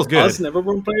 it feels good. Us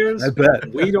Neverborn players, I bet.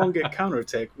 We don't get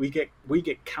counterattack. We get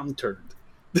countered.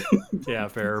 Yeah,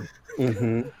 fair.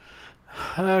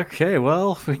 Okay,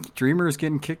 well, Dreamer's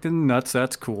getting kicked in the nuts.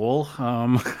 That's cool.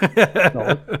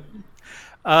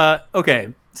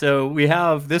 Okay, so we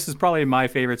have, this is probably my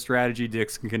favorite strategy.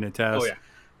 Dix can attest.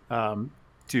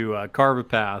 To carve a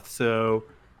path. So,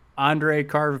 Andre,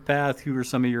 carve a path. Who are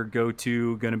some of your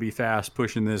go-to going to be fast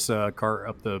pushing this cart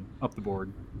up the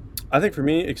board? I think for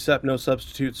me, except no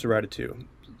substitute, Zoraida 2.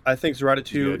 I think Zoraida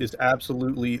 2 is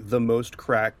absolutely the most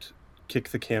cracked kick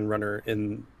the can runner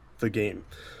in the game.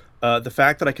 The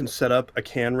fact that I can set up a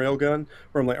can railgun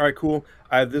where I'm like, all right, cool.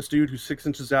 I have this dude who's 6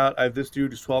 inches out. I have this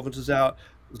dude who's 12 inches out.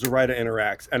 Zoraida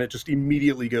interacts, and it just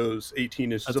immediately goes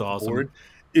 18 inches up the board.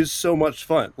 Is so much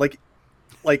fun. Like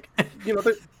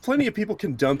plenty of people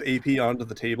can dump AP onto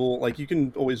the table. Like, you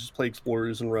can always just play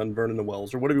Explorers and run Burn in the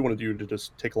Wells or whatever you want to do to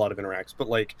just take a lot of interacts. But,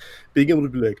 like, being able to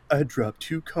be like, I dropped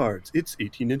 2 cards. It's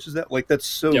 18 inches out. Like, that's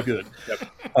so good.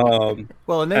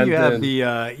 Well, and then you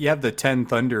have the 10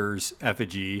 Thunders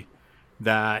effigy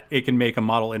that it can make a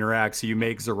model interact. So you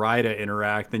make Zoraida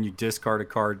interact, then you discard a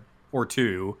card or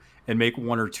 2, and make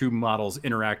one or two models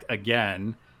interact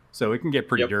again. So it can get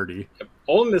pretty dirty.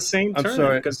 All in the same I'm turn,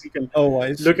 sorry. because you can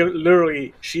I see. look at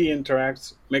literally. She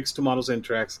interacts, makes two models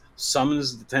interacts,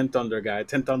 summons the 10 Thunder guy.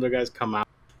 10 Thunder guys come out.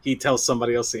 He tells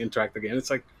somebody else to interact again. It's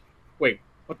like, wait,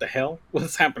 what the hell?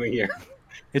 What's happening here?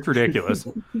 It's ridiculous.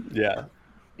 Yeah.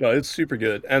 No, it's super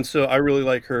good. And so I really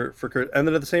like her and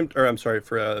then at the same, or I'm sorry,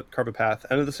 for Carpet Path.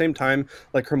 And at the same time,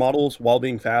 like her models, while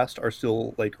being fast, are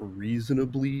still like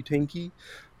reasonably tanky.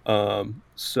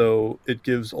 So it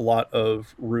gives a lot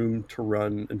of room to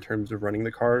run in terms of running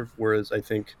the carve, whereas I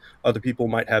think other people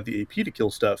might have the AP to kill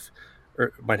stuff,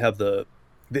 or might have the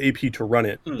AP to run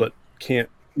it, but can't,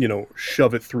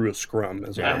 shove it through a scrum.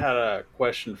 I had a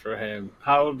question for him.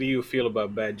 How do you feel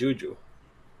about Bad Juju?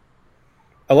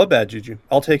 I love Bad Juju.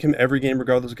 I'll take him every game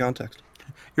regardless of context.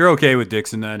 You're okay with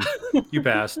Dixon then. You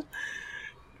passed.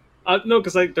 No,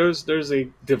 because like there's a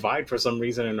divide for some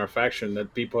reason in our faction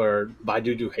that people are Bad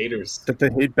Juju haters. That they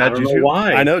hate Bad Juju? I don't know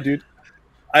why. I know, dude.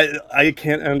 I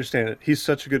can't understand it. He's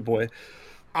such a good boy.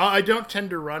 I don't tend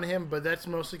to run him, but that's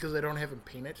mostly because I don't have him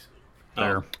painted.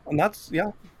 There. And that's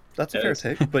a fair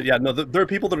take. But yeah, no, there are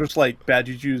people that are just like, Bad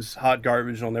Juju's hot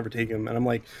garbage and I'll never take him. And I'm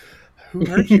like, who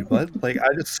hurt you, bud? Like,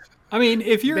 I mean,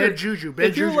 if you're Bad Juju,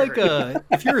 if you're like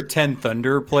if you're a 10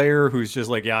 Thunder player who's just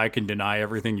like, yeah, I can deny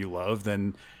everything you love,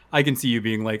 then I can see you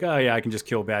being like, oh yeah, I can just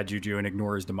kill Bad Juju and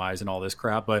ignore his demise and all this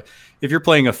crap. But if you're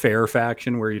playing a fair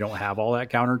faction where you don't have all that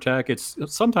counter tech, it's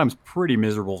sometimes pretty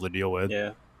miserable to deal with.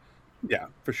 Yeah,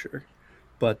 for sure.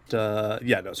 But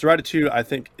Serrata 2, I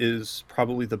think, is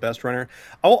probably the best runner.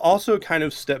 I'll also kind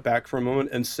of step back for a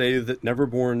moment and say that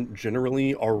Neverborn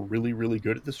generally are really, really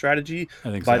good at the strategy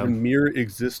by the mere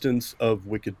existence of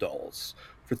Wicked Dolls.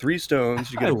 For 3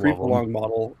 stones, you get a free prolonged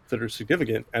model that are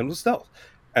significant and with stealth.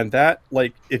 And that,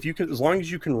 like, if you can, as long as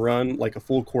you can run like a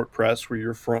full court press where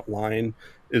your front line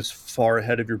is far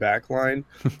ahead of your back line,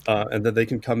 and then they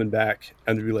can come in back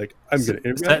and be like, I'm going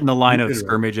to set in the line of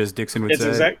scrimmage, as Dixon would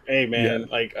say. Hey man,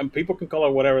 like people can call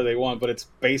it whatever they want, but it's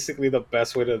basically the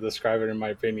best way to describe it, in my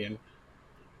opinion.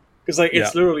 Because like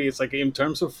it's literally, it's like in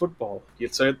terms of football, you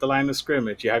set the line of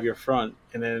scrimmage, you have your front,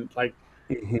 and then like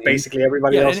basically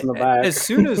everybody else in the back. As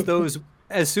soon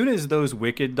as those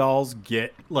Wicked Dolls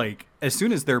get like, as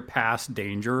soon as they're past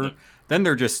danger, then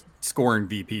they're just scoring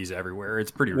VPs everywhere.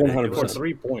 It's pretty ridiculous. 100%.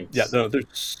 3 points. Yeah, no, they're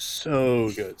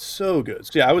so good. So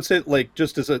yeah, I would say, like,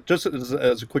 just as a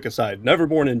quick aside,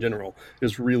 Neverborn in general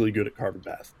is really good at Carpet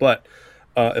Path. But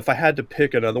if I had to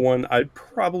pick another one, I'd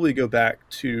probably go back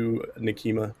to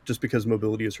Nikima, just because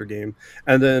mobility is her game.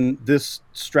 And then this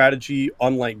strategy,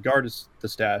 unlike Guard the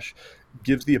Stash,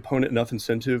 gives the opponent enough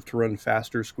incentive to run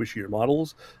faster, squishier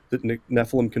models that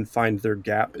Nephilim can find their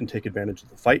gap and take advantage of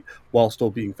the fight while still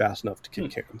being fast enough to kick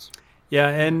cans. Yeah,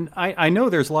 and I know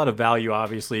there's a lot of value,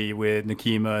 obviously, with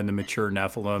Nikima and the mature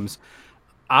Nephilims.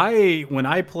 When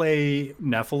I play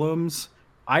Nephilims,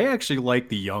 I actually like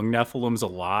the young Nephilims a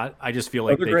lot. I just feel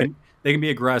like they can be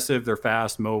aggressive, they're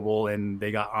fast, mobile, and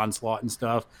they got onslaught and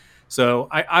stuff. So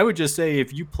I would just say,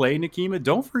 if you play Nikima,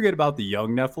 don't forget about the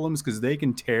young Nephilims, because they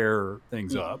can tear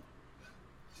things up.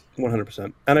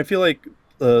 100%. And I feel like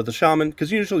the Shaman,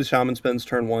 because usually Shaman spends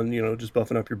turn 1, just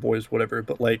buffing up your boys, whatever.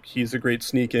 But like, he's a great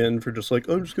sneak in for just like,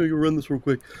 I'm just going to go run this real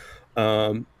quick.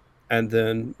 And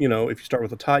then, if you start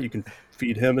with a tot, you can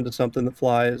feed him into something that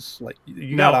flies. Like,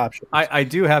 you got options. I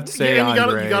do have to say,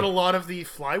 Andre, you got a lot of the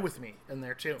Fly With Me in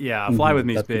there too. Yeah, Fly With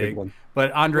Me is big.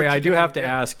 But Andre, I do have to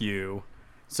ask you,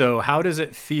 so how does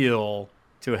it feel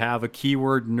to have a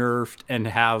keyword nerfed and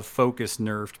have focus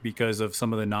nerfed because of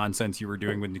some of the nonsense you were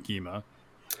doing with Nikima?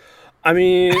 I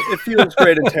mean, it feels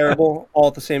great and terrible all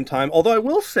at the same time. Although I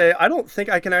will say, I don't think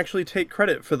I can actually take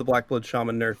credit for the Blackblood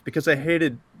Shaman nerf, because I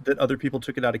hated that other people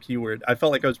took it out of keyword. I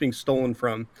felt like I was being stolen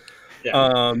from.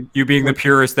 Yeah. You being the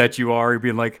purist that you are, you're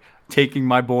being like, taking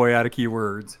my boy out of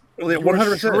keywords.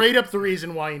 100%. Straight up the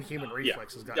reason why Inhuman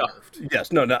Reflexes got nerfed.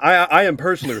 Yes, no, I am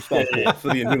personally responsible for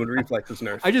the Inhuman Reflexes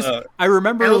nerf. I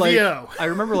remember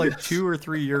LVO. like 2 or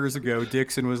 3 years ago,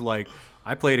 Dixon was like,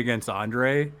 I played against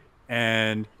Andre,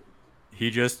 and he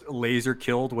just laser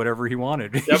killed whatever he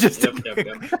wanted.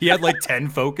 He had like 10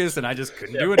 focus, and I just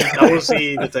couldn't do it. That was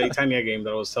the Titania game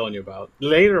that I was telling you about.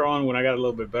 Later on, when I got a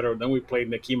little bit better, then we played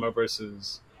Nikima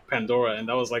versus Pandora, and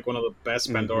that was like one of the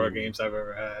best Pandora games I've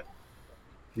ever had.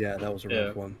 Yeah, that was a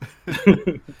rough one.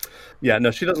 Yeah,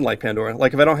 no, she doesn't like Pandora.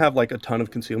 Like, if I don't have like a ton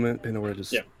of concealment, Pandora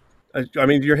just... Yeah. I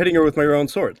mean, you're hitting her with your own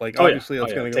sword. Like, obviously,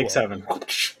 that's going to go Take 7.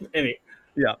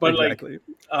 Yeah, but exactly.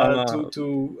 Like,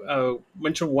 to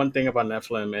mention one thing about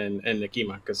Nephilim and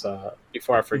Nikima, because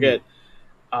before I forget,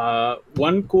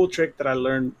 One cool trick that I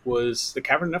learned was the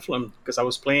Cavern Nephilim because I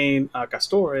was playing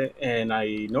Castore and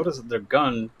I noticed that their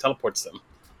gun teleports them,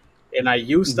 and I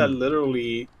used that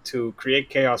literally to create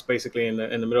chaos basically in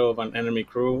the middle of an enemy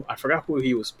crew. I forgot who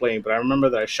he was playing, but I remember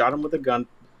that I shot him with a gun,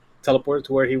 teleported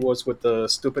to where he was with the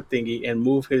stupid thingy, and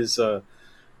move his. I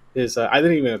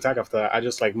didn't even attack after that. I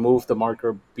just like moved the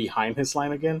marker behind his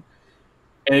line again,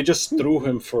 and it just threw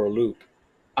him for a loop.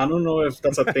 I don't know if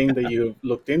that's a thing that you've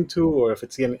looked into or if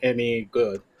it's any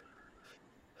good.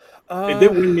 It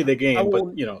did win me the game,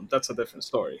 but that's a different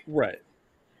story. Right.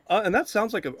 And that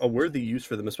sounds like a worthy use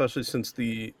for them, especially since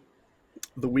the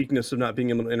weakness of not being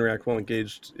able to interact while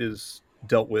engaged is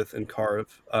dealt with in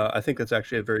Carve. I think that's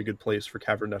actually a very good place for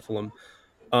Cavern Nephilim.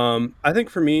 I think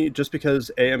for me, just because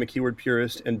A, I'm a keyword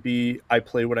purist, and B, I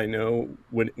play what I know.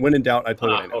 When in doubt, I play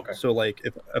what I know. Okay. So like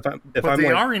if But I'm they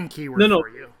like, are in keyword for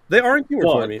you. they are in keyword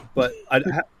But- for me, but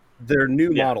they're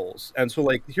new models, and so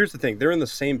like here's the thing: they're in the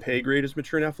same pay grade as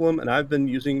Mature Nephilim, and I've been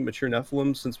using Mature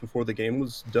Nephilim since before the game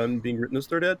was done being written as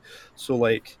Third Ed. So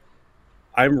like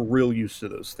I'm real used to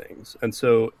those things, and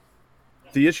so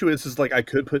the issue is like I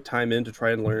could put time in to try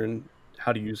and learn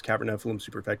how to use Cavern Nephilim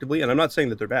super effectively, and I'm not saying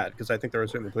that they're bad because I think there are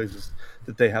certainly places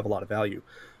that they have a lot of value.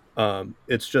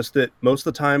 It's just that most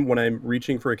of the time when I'm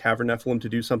reaching for a Cavern Nephilim to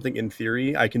do something in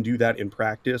theory, I can do that in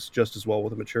practice just as well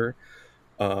with a Mature.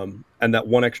 And that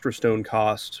one extra stone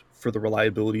cost for the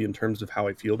reliability in terms of how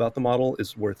I feel about the model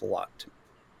is worth a lot to me.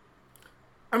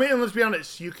 I mean, let's be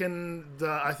honest.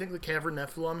 I think the Cavern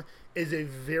Nephilim is a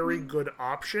very good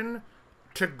option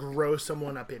to grow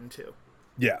someone up into.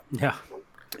 Yeah. Yeah.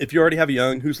 If you already have a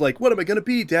young who's like, what am I going to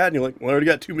be, Dad? And you're like, well, I already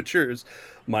got 2 matures.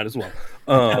 Might as well.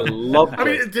 I love. I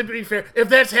mean, to be fair, if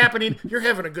that's happening, you're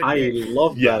having a good day.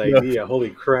 love that idea.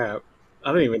 Holy crap!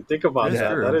 I didn't even think about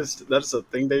that. True. That's a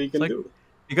thing that you can do.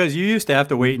 Because you used to have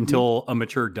to wait until a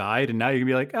mature died, and now you can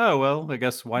be like, oh, well, I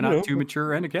guess why not 2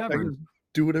 mature and a I cavern? can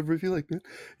do whatever I feel like, man.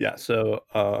 Yeah, so,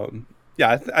 I'm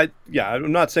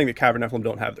not saying that Cavern Nephilim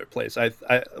don't have their place. I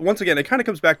once again, it kind of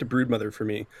comes back to Broodmother for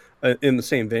me in the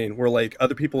same vein, where like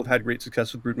other people have had great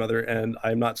success with Broodmother, and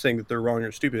I'm not saying that they're wrong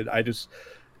or stupid. I just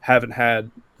haven't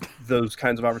had those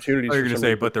kinds of opportunities. Oh, you're going to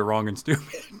say, but they're wrong and stupid.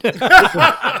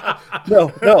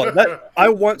 No, I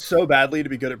want so badly to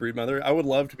be good at Broodmother. I would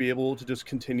love to be able to just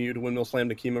continue to windmill slam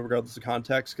Nekima regardless of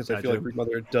context, because I feel like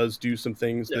Broodmother does do some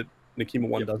things that Nekima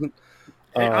 1 doesn't.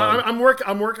 Hey, I'm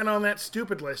working on that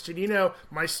stupid list, and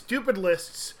my stupid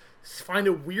lists find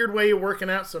a weird way of working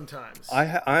out sometimes.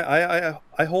 I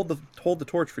hold the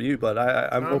torch for you, but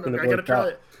I'm hoping it works out.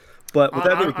 It. But with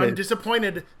that being I'm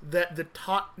disappointed that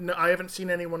I haven't seen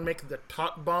anyone make the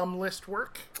top bomb list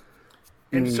work.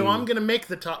 And so I'm going to make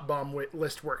the top bomb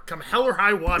list work. Come hell or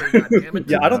high water, goddammit.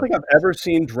 Yeah, I don't think I've ever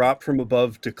seen drop from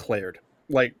above declared.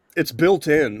 Like, it's built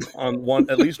in on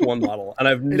at least one model, and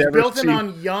I've never built seen... in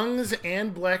on Youngs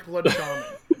and Black Blood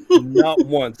Shaman. Not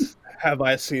once have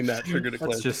I seen that trigger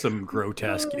declared. That's just some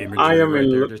grotesque imagery I am right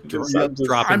there. just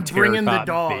dropping I'm bringing the terracotta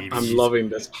dogs. babies. I'm loving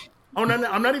this. Oh, no,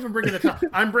 I'm not even bringing the top.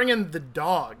 I'm bringing the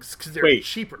dogs, because they're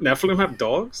cheaper. Nephilim have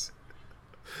dogs?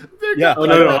 Yeah. Oh,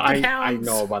 no, I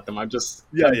know about them. I'm just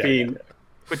being...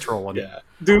 Patrolling. Yeah.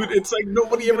 Dude, it's like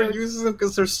nobody ever uses them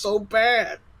because they're so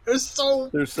bad. They're so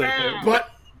bad.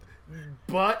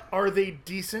 But are they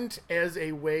decent as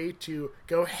a way to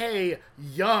go, hey,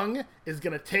 Young is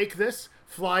going to take this,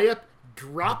 fly up,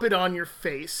 drop it on your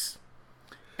face,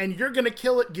 and you're going to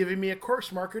kill it, giving me a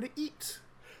corpse marker to eat?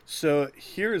 So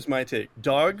here's my take.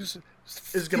 Dogs,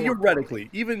 is gonna theoretically,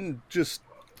 even just,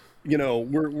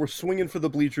 we're swinging for the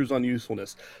bleachers on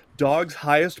usefulness. Dogs'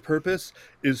 highest purpose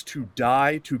is to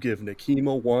die to give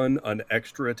Nekima 1 an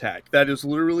extra attack. That is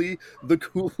literally the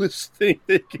coolest thing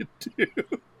they could do.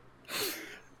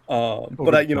 Or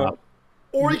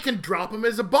you can drop him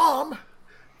as a bomb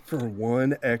for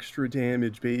 1 extra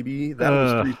damage, baby.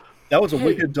 That was a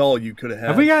wicked doll you could have had.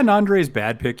 Have we gotten Andre's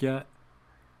bad pick yet?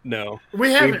 No,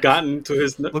 we haven't. We've gotten to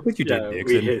his. Look what you did, Dixon.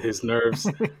 We hit his nerves.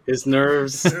 His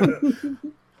nerves.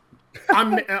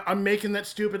 I'm making that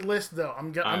stupid list though.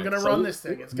 I'm gonna run this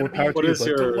thing. It's gonna be delightfully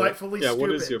stupid.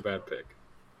 What is your bad pick?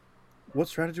 What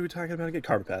strategy are we talking about again?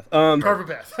 Carver Path. Carver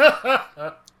Path.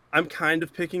 I'm kind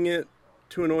of picking it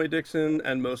to annoy Dixon,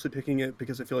 and mostly picking it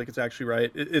because I feel like it's actually right.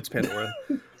 It's Pandora.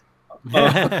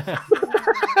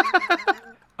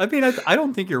 I mean, I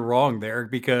don't think you're wrong there,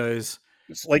 because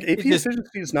it's like AP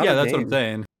efficiency is not. Yeah, a that's game. what I'm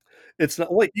saying. It's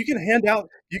not like you can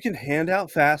hand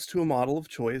out fast to a model of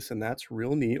choice, and that's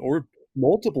real neat, or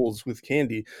multiples with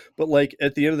candy. But like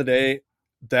at the end of the day,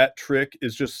 that trick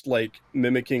is just like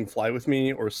mimicking Fly With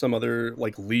Me or some other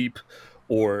like leap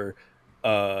or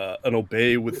an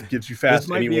obey with gives you fast This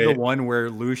might anyway. be the one where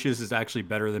Lucius is actually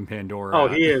better than Pandora. Oh,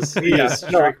 he is. He is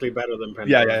strictly better than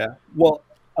Pandora. Yeah. Well,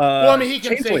 Well, I mean, he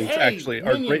can say, changelings "Hey, actually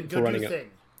are minion, great go for do running a it.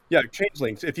 thing." Yeah,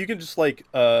 changelings. If you can just like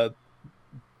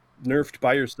nerfed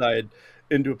by your side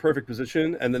into a perfect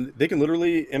position, and then they can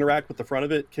literally interact with the front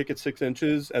of it, kick it 6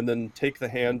 inches, and then take the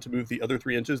hand to move the other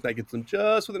 3 inches. That gets them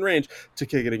just within range to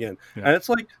kick it again, and it's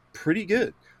like pretty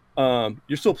good.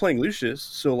 You're still playing Lucius,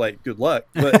 so like good luck,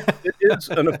 but it is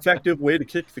an effective way to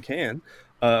kick the can.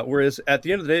 Whereas at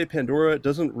the end of the day, Pandora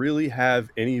doesn't really have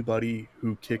anybody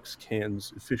who kicks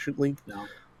cans efficiently. No,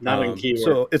 not in keyword.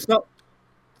 So it's not.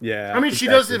 Yeah, I mean, she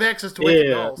does have access to wicked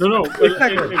dolls. No,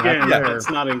 Exactly. again, Yeah. it's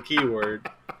not in keyword.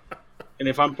 And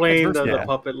if I'm playing the Yeah.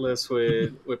 puppet list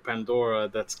with Pandora,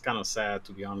 that's kind of sad,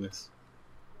 to be honest.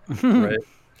 Right.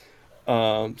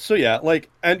 So yeah, like,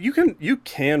 and you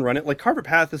can run it. Like Carpet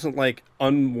Path isn't like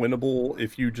unwinnable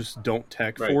if you just don't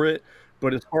tech for it.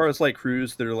 But as far as like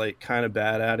crews that are like kind of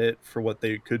bad at it for what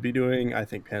they could be doing, I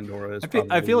think Pandora is.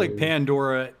 I feel like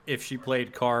Pandora, if she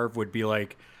played Carve, would be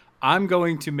like, I'm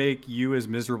going to make you as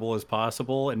miserable as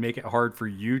possible and make it hard for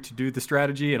you to do the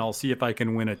strategy, and I'll see if I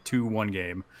can win a 2-1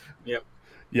 game. Yep.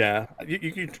 Yeah,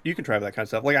 you can try that kind of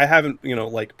stuff. Like I haven't,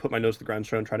 like put my nose to the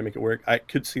grindstone and try to make it work. I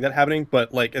could see that happening,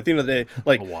 but like at the end of the day,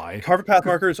 like Carver Path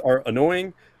markers are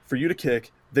annoying for you to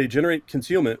kick. They generate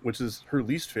concealment, which is her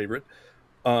least favorite,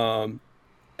 and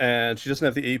she doesn't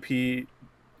have the AP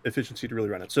efficiency to really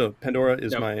run it. So Pandora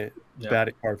is my bad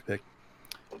at Carve pick.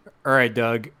 All right,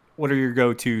 Doug, what are your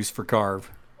go-tos for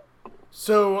Carve?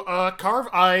 So, Carve,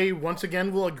 I once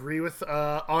again will agree with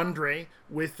Andre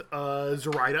with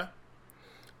Zoraida.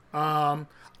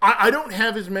 I don't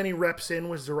have as many reps in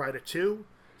with Zoraida 2,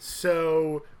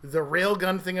 so the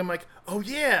railgun thing, I'm like, oh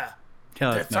yeah,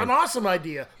 that's an awesome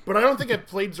idea. But I don't think I've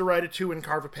played Zoraida 2 in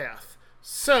Carve a Path,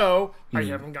 so I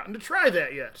haven't gotten to try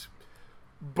that yet.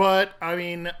 But, I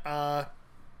mean,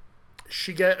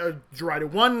 Zoraida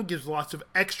 1 gives lots of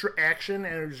extra action,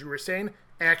 and as you were saying,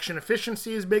 action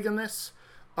efficiency is big in this.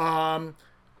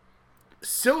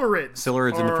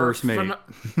 Silurids in the first mate.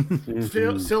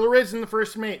 Silurids in the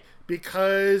first mate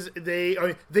because they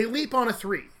leap on a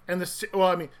 3 and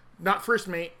not first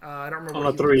mate. I don't remember. On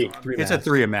a 3. It's a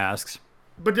 3 of masks.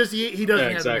 But does he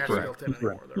doesn't have the mask built in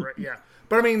anymore, though, right? Yeah.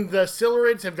 But I mean, the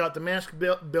Silurids have got the mask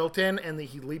built in, and they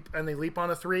leap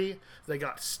on a 3. They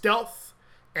got stealth,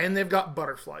 and they've got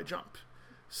butterfly jump.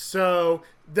 So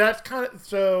that's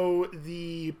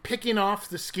the picking off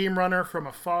the scheme runner from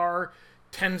afar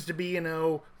tends to be,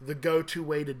 the go-to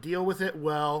way to deal with it.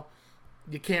 Well,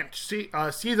 you can't see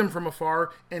them from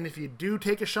afar, and if you do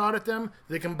take a shot at them,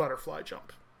 they can butterfly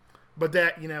jump. But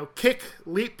that, kick,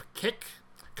 leap, kick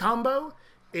combo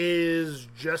is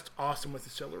just awesome with the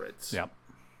Silurids. Yep.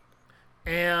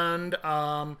 And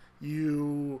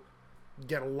you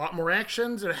get a lot more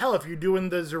actions. And hell, if you're doing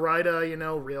the Zoraida,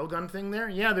 railgun thing there,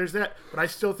 yeah, there's that. But I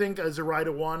still think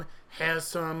Zoraida 1 has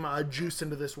some juice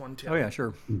into this one, too. Oh, yeah,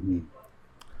 sure. Mm-hmm.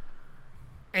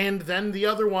 And then the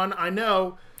other one, I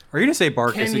know... Are you going to say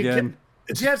Barkus again?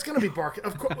 Yeah, it's going to be Barkus,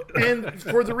 of course. And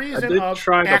for the reason I did of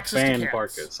try to access ban to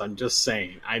cats. Barkus. I'm just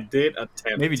saying. I did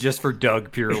attempt. Maybe just for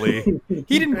Doug purely.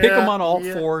 He didn't pick them on all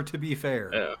 4, to be fair.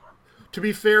 Yeah. To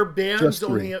be fair, bans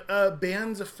only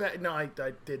bans affect. No, I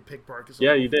did pick Barkus.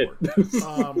 Yeah, you did.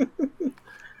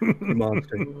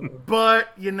 Monster. But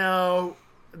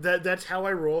that's how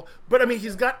I roll. But I mean,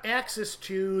 he's got access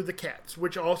to the cats,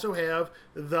 which also have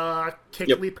the kick,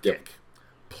 leap, kick.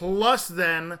 Plus,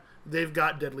 then they've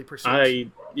got deadly pursuit. I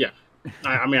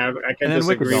can't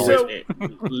disagree with it.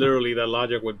 Literally, the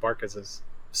logic with Barkus is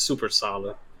super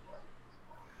solid.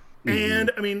 And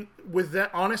I mean, with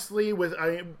that, honestly, with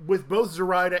both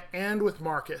Zoraida and with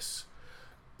Marcus,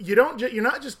 you're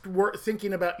not just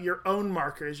thinking about your own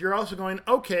markers. You're also going,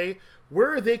 okay,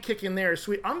 where are they kicking theirs?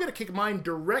 Sweet, I'm going to kick mine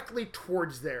directly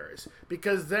towards theirs,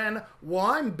 because then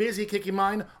while I'm busy kicking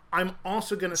mine, I'm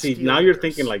also going to see. Steal Now theirs. you're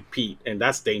thinking like Pete, and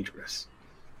that's dangerous.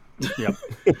 Yep.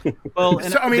 Well,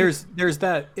 and So, I mean,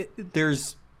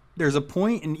 there's a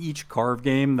point in each Carve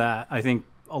game that I think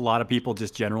a lot of people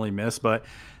just generally miss, but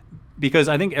because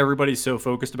I think everybody's so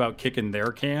focused about kicking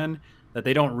their can that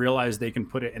they don't realize they can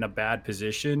put it in a bad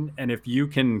position. And if you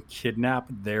can kidnap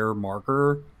their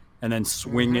marker and then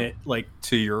swing it like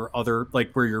to your other,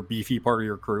 like where your beefy part of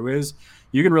your crew is,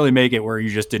 you can really make it where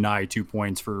you just deny 2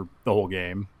 points for the whole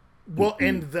game. Well,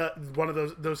 and one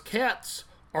of those cats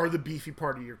are the beefy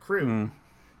part of your crew.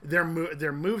 They're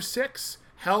move 6.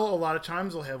 Hell, a lot of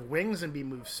times they'll have wings and be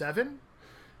move 7.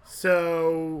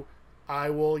 So I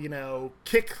will,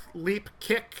 kick, leap,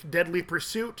 kick, deadly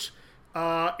pursuit,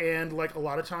 And like a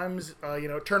lot of times,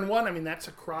 turn one, I mean, that's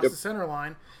across the center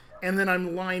line. And then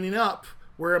I'm lining up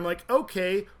where I'm like,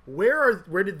 okay, where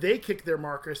did they kick their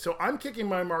marker? So I'm kicking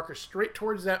my marker straight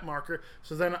towards that marker,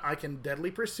 so then I can deadly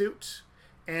pursuit,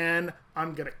 and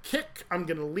I'm gonna kick, I'm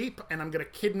gonna leap, and I'm gonna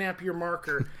kidnap your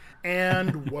marker.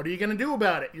 And what are you gonna do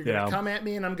about it? You're gonna come at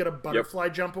me, and I'm gonna butterfly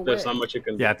jump away. There's not much you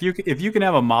can do. Yeah, if you can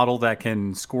have a model that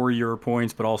can score your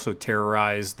points, but also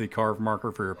terrorize the carve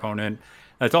marker for your opponent,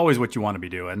 that's always what you want to be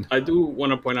doing. I do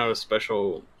want to point out a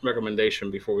special recommendation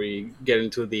before we get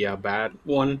into the bad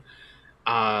one.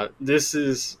 This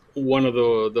is one of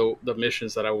the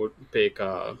missions that I would pick.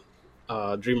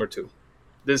 Dreamer 2.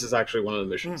 This is actually one of the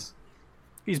missions.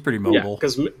 He's pretty mobile.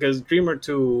 Yeah, because Dreamer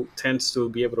 2 tends to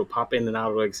be able to pop in and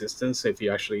out of existence if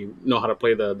you actually know how to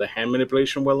play the hand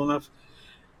manipulation well enough.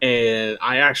 And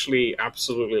I actually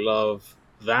absolutely love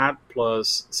that,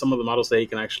 plus some of the models that he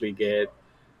can actually get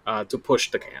to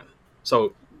push the can.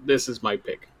 So this is my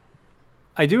pick.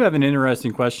 I do have an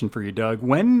interesting question for you, Doug.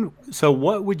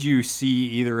 What would you see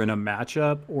either in a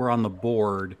matchup or on the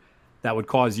board that would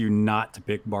cause you not to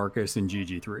pick Marcus in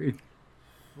GG3?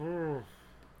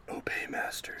 Obey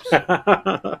Masters.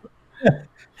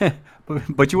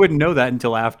 but you wouldn't know that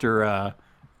until after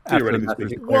Theoretically Masters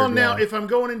speaking. declared, Well, now, if I'm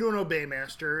going into an Obey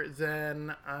Master,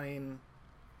 then I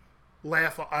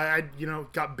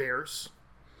got Bears.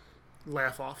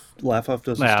 Laugh off. Laugh off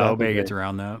doesn't yeah, stop. Obey gets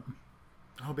around that.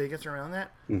 Obey gets around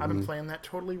that. Mm-hmm. I've been playing that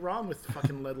totally wrong with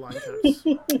fucking lead line coats.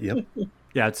 Yep.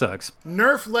 Yeah, it sucks.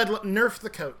 Nerf the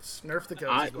coats. Nerf the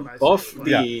coats. Is what I buff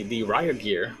say. the riot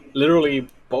gear. Literally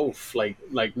both. Like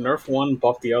nerf one,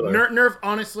 buff the other. Nerf.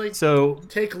 Honestly. So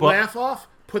laugh off.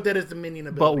 Put that as the minion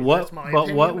ability. What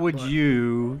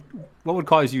would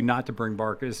cause you not to bring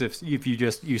Barkus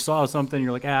if you saw something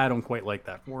you're like, I don't quite like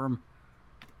that for him?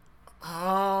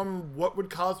 What would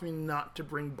cause me not to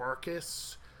bring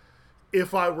Barkus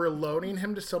if I were loaning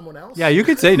him to someone else? Yeah, you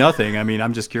could say nothing. I mean,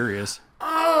 I'm just curious.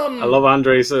 I love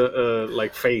Andre's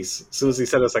face. As soon as he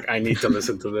said it's like, I need to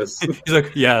listen to this. He's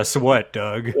like, yes, what,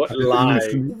 Doug? What lie?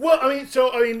 Well,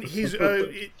 he's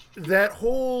that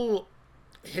whole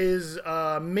his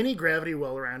mini gravity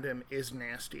well around him is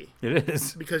nasty. It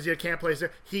is because you can't place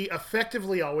there. He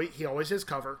effectively always has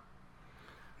cover.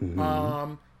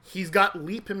 Mm-hmm. He's got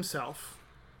leap himself.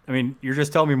 I mean, you're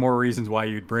just telling me more reasons why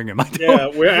you'd bring him.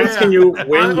 We're asking you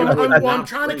when you would I'm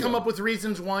trying to come up with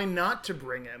reasons why not to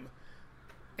bring him.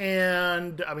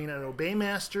 And I mean, an Obey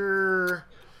Master.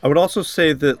 I would also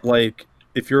say that, like,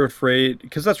 if you're afraid,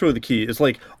 because that's really the key, is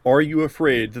like, are you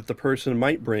afraid that the person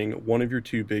might bring one of your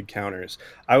two big counters?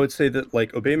 I would say that,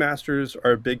 like, Obey Masters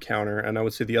are a big counter, and I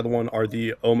would say the other one are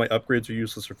my upgrades are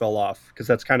useless or fell off, because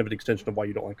that's kind of an extension of why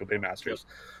you don't like Obey Masters.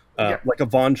 Like a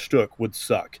Von Stuck would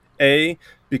suck. A,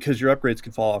 because your upgrades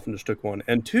can fall off in the Stuck one,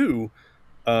 and two,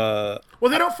 well,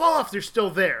 they don't fall off; they're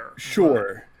still there.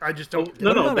 Sure. I just don't.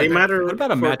 No, they matter what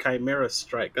about for Chimera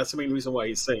Strike. That's the main reason why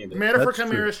he's saying it. Matter for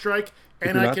Chimera Strike,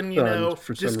 and I can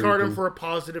discard him reason. for a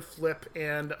positive flip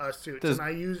and a suit. And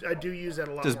I do use that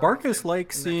a lot. Does Barkus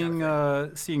like seeing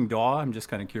Daw? I'm just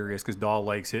kind of curious because Daw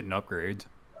likes hitting upgrades.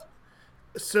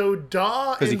 So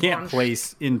Daw because he can't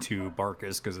place into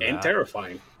Barkus because of that. And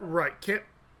terrifying. Right?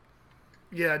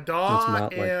 Daw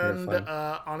and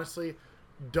honestly,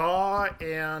 Daw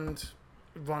and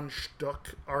Von Stuck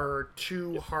are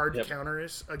two hard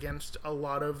counters against a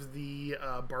lot of the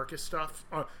Barkus stuff.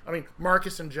 I mean,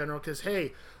 Marcus in general, because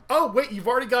wait, you've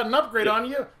already got an upgrade on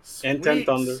you. Sweet. And 10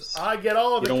 Thunders. I get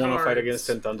all of the cards. You don't want to fight against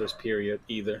 10 Thunders, period,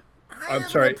 either. I'm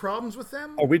sorry. No problems with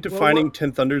them. Are we defining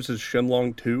 10 Thunders as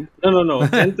Shenlong 2? No.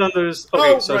 10 Thunders.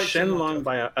 Okay, so right,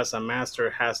 Shenlong as a master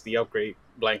has the upgrade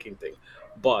blanking thing,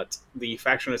 but the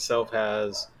faction itself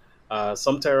has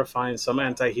some terrifying, some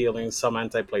anti-healing, some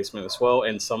anti-placement as well,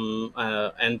 and some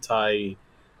anti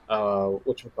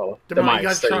Demise. You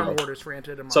got Charm Warders for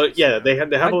anti-demise. So yeah, they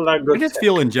have a lot of good. I just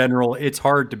feel in general it's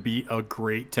hard to beat a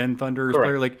great 10 Thunders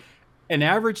player. Like an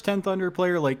average 10 Thunder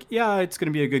player, it's going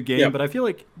to be a good game, but I feel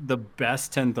like the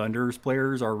best 10 Thunders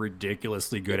players are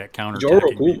ridiculously good at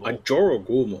counterattacking people. Joro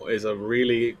Gumo is a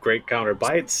really great counter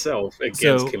by itself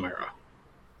against Chimera.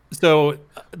 So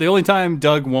the only time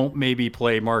Doug won't maybe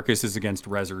play Marcus is against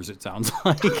Rezzers, it sounds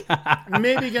like.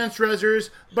 Maybe against Rezzers,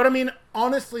 but I mean,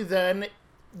 honestly then,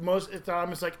 most of the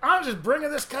time it's like, I'm just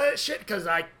bringing this kind of shit because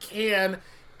I can,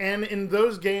 and in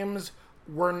those games,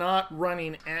 we're not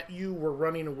running at you, we're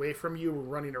running away from you, we're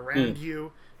running around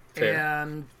you. Fair.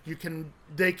 And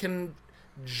they can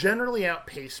generally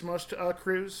outpace most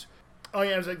crews. Oh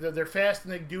yeah, it's like they're fast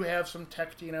and they do have some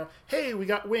tech to, hey, we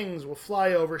got wings, we'll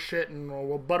fly over shit and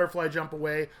we'll butterfly jump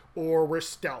away, or we're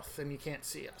stealth and you can't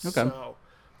see us. Okay. So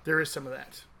there is some of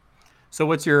that. So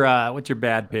what's your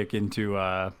bad pick into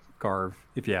carve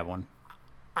if you have one?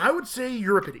 I would say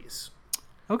Euripides.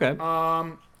 Okay.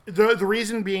 The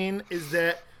reason being is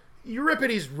that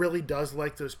Euripides really does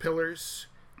like those pillars,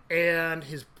 and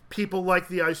his people like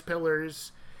the ice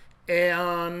pillars,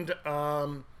 and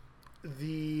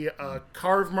the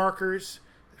carve markers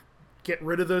get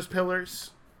rid of those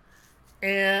pillars.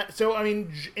 And so, I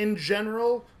mean, in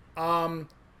general,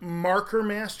 marker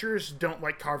masters don't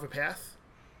like carve a path.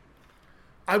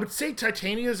 I would say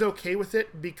Titania is okay with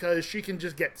it because she can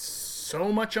just get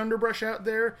so much underbrush out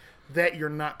there that you're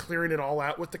not clearing it all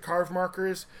out with the carve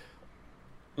markers.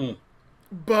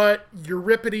 But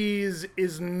Euripides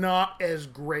is not as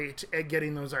great at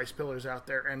getting those ice pillars out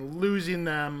there, and losing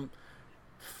them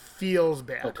feels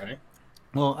bad. Okay.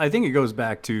 Well, I think it goes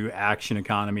back to action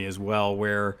economy as well,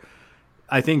 where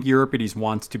I think Euripides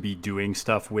wants to be doing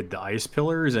stuff with the ice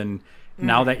pillars, and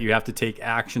now that you have to take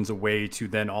actions away to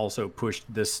then also push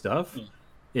this stuff,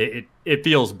 it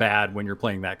feels bad when you're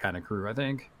playing that kind of crew, I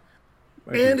think.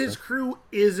 And his crew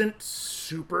isn't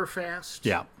super fast.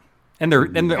 Yeah. And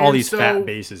they're all these fat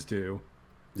bases too.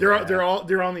 They're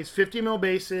on these 50 mil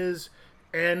bases,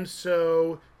 and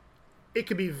so it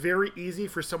could be very easy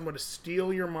for someone to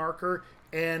steal your marker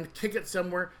and kick it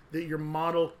somewhere that your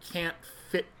model can't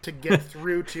fit to get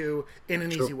through to in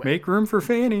an easy way. Make room for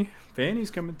Fanny. Fanny's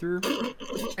coming through.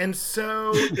 And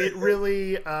so it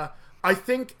really, I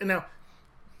think, now,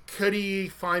 could he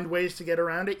find ways to get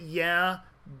around it? Yeah,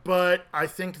 but I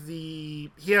think he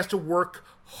has to work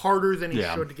harder than he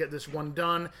should to get this one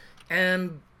done.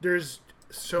 And there's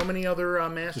so many other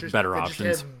masters better that options.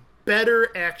 just have better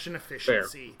action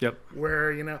efficiency. Fair. Yep.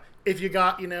 Where, if you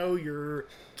got, your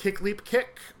kick, leap,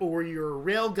 kick, or your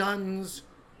rail guns,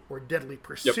 or deadly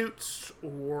pursuits,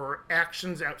 or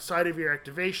actions outside of your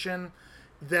activation,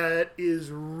 that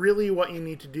is really what you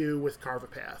need to do with Carve a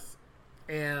Path.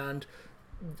 And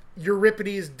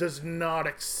Euripides does not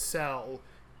excel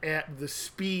at the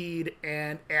speed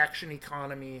and action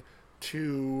economy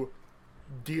to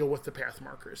deal with the path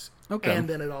markers. Okay. And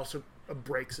then it also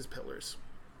breaks his pillars.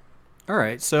 All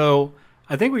right. So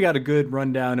I think we got a good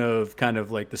rundown of kind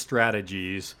of like the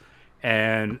strategies,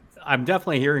 and I'm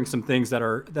definitely hearing some things that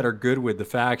are good with the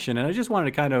faction. And I just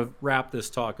wanted to kind of wrap this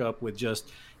talk up with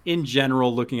just in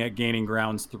general looking at Gaining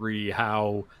Grounds 3,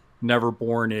 how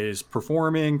Neverborn is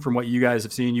performing from what you guys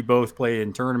have seen. You both play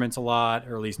in tournaments a lot,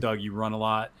 or at least Doug, you run a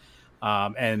lot.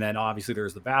 And then obviously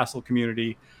there's the Vassal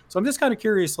community. So I'm just kind of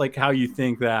curious, like how you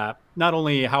think that not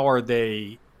only how are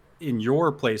they in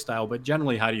your play style, but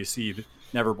generally how do you see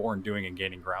Neverborn doing in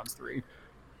Gaining Grounds 3?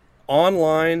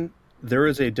 Online, there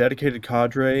is a dedicated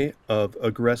cadre of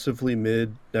aggressively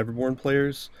mid Neverborn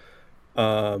players.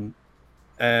 And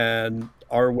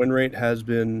our win rate has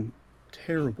been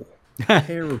terrible.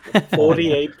 Terrible.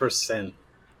 48%.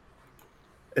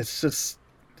 It's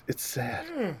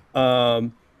sad.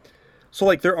 So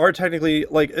like there are technically,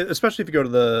 like, especially if you go to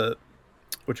the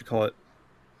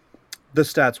the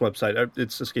stats website,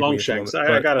 it's escaping me at the Longshanks.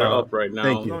 moment, I got it up right now.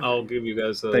 Thank you. I'll give you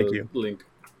guys a link.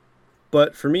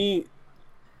 But for me,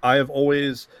 I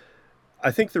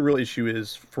think the real issue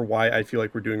is for why I feel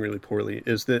like we're doing really poorly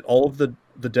is that all of the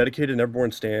dedicated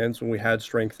Neverborn stands, when we had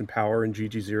strength and power in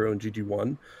GG0 and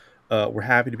GG1, we're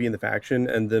happy to be in the faction.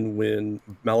 And then when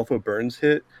Malifaux Burns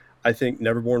hit, I think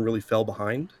Neverborn really fell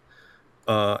behind.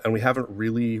 And we haven't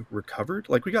really recovered.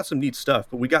 Like, we got some neat stuff,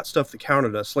 but we got stuff that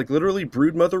counted us. Like, literally,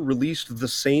 Broodmother released the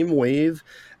same wave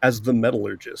as the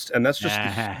Metallurgist. And that's just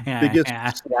the biggest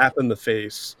slap in the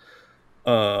face.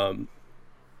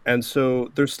 And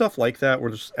so there's stuff like that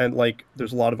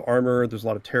there's a lot of armor, there's a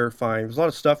lot of terrifying, there's a lot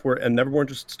of stuff and Neverborn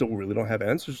just still really don't have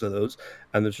answers to those,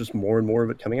 and there's just more and more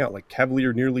of it coming out. Like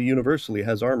Cavalier nearly universally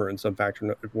has armor in some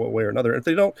faction one way or another. And if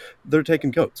they don't, they're taking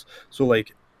goats. So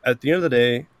like at the end of the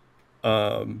day,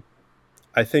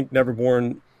 I think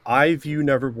I view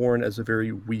Neverborn as a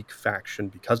very weak faction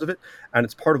because of it, and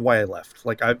it's part of why I left.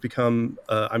 Like, I've become,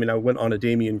 I went on a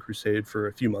Damien crusade for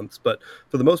a few months, but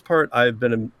for the most part, I've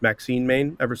been a Maxine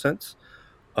main ever since,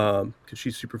 because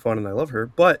she's super fun and I love her,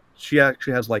 but she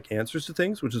actually has, like, answers to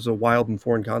things, which is a wild and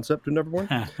foreign concept in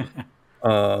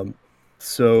Neverborn.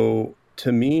 So,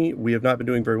 to me, we have not been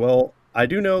doing very well. I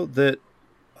do know that,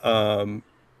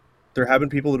 there have been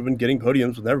people that have been getting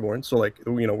podiums with Neverborn, so like,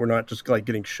 we're not just like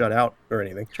getting shut out or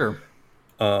anything. Sure.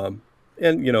 And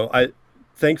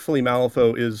thankfully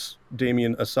Malifaux is,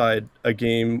 Damien aside, a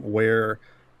game where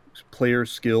player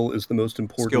skill is the most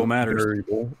important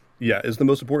variable. Yeah, is the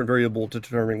most important variable to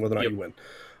determining whether or not you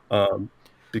win.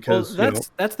 Because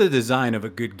that's the design of a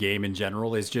good game in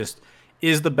general. Is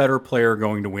the better player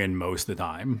going to win most of the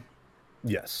time?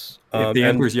 Yes. If the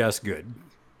answer is yes, good.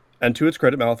 And to its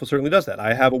credit, Malifaux certainly does that.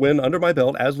 I have a win under my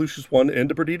belt as Lucius 1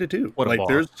 into Perdita 2. What a like,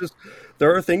 bar.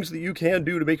 there are things that you can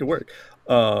do to make it work.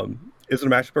 Is it a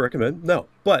matchup I recommend? No.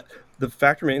 But the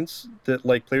fact remains that,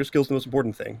 like, player skill is the most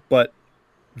important thing. But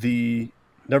the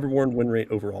Neverborn win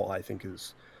rate overall, I think,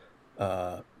 is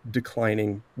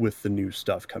declining with the new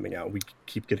stuff coming out. We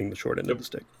keep getting the short end of the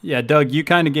stick. Yeah, Doug, you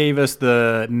kind of gave us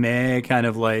the meh, kind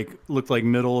of like, looked like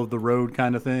middle of the road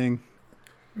kind of thing.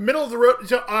 Middle of the road.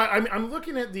 So I'm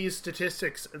looking at these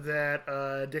statistics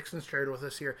that Dixon shared with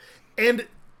us here, and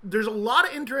there's a lot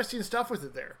of interesting stuff with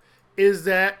it. There is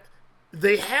that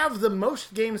they have the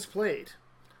most games played,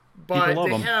 but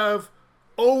they have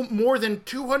more than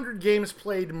 200 games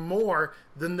played more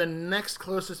than the next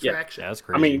closest faction. Yeah, that's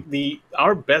crazy. I mean,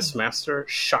 our best master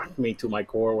shocked me to my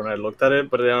core when I looked at it,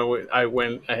 but then I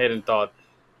went ahead and thought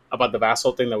about the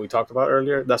vassal thing that we talked about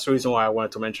earlier. That's the reason why I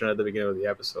wanted to mention it at the beginning of the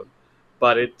episode.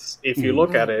 But if you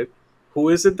look at it, who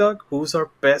is it, Doug? Who's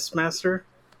our best master?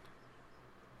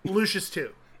 Lucius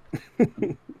 2.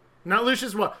 Not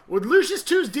Lucius 1. Well, Lucius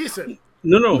 2 is decent.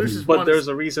 No, but there's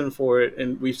a reason for it,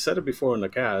 and we've said it before in the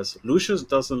cast. Lucius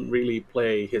doesn't really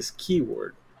play his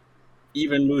keyword.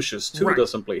 Even Lucius 2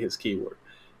 doesn't play his keyword.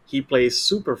 He plays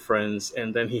Super Friends,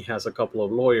 and then he has a couple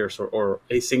of lawyers or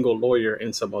a single lawyer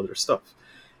and some other stuff.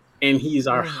 And he's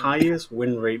our highest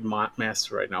win rate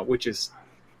master right now, which is...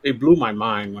 It blew my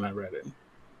mind when I read it.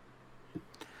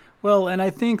 Well, and I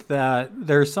think that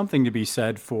there's something to be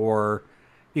said for,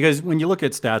 because when you look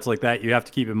at stats like that, you have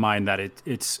to keep in mind that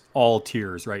it's all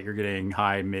tiers, right? You're getting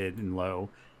high, mid, and low.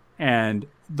 And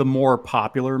the more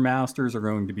popular masters are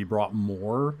going to be brought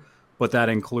more, but that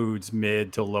includes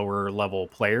mid to lower level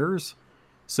players.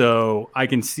 So I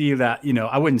can see that,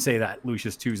 I wouldn't say that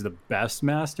Lucius 2 is the best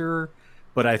master,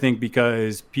 but I think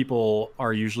because people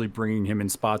are usually bringing him in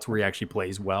spots where he actually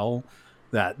plays well,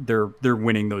 that they're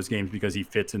winning those games because he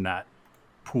fits in that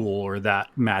pool or that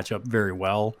matchup very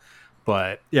well.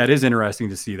 But yeah, it is interesting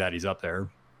to see that he's up there.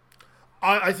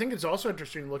 I think it's also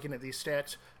interesting looking at these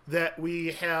stats that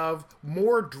we have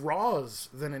more draws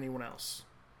than anyone else.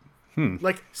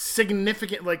 Like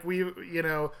significant, like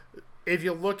if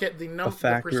you look at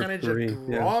the percentage of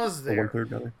draws there,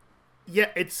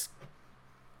 it's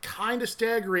kind of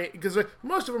staggering because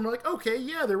most of them are like, okay,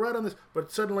 yeah, they're right on this,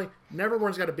 but suddenly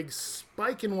Neverborn's got a big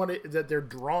spike in that they're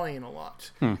drawing a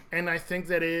lot, and I think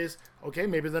that is okay.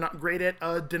 Maybe they're not great at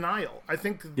denial. I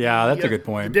think that's a good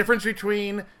point. The difference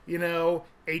between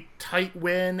a tight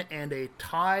win and a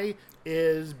tie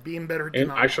is being better at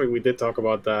denial. And actually, we did talk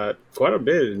about that quite a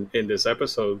bit in this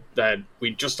episode. That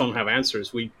we just don't have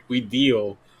answers. We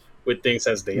deal with things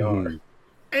as they are.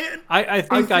 And I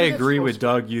think I agree with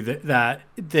Doug that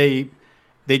they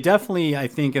definitely, I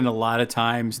think in a lot of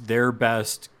times their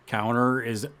best counter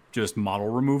is just model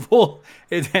removal.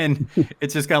 And then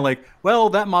it's just kind of like, well,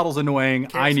 that model's annoying.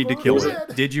 I need to kill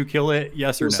it. Did you kill it?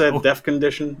 Yes or no? Who said def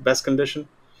condition, best condition?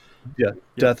 Yeah,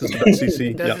 death is the best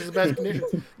CC. Death is the best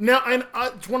condition. Now, and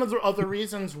it's one of the other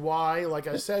reasons why, like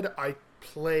I said, I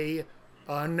play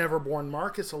Neverborn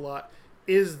Marcus a lot,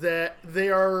 is that they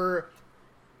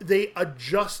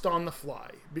adjust on the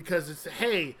fly because it's,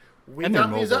 hey, we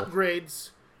got these upgrades.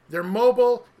 They're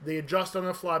mobile. They adjust on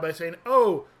the fly by saying,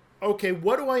 oh, okay,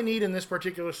 what do I need in this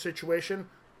particular situation?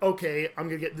 Okay, I'm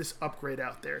going to get this upgrade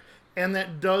out there. And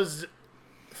that does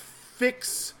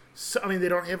fix... I mean, they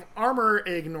don't have armor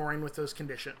ignoring with those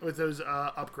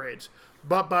upgrades.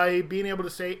 But by being able to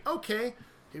say, okay,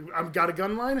 I've got a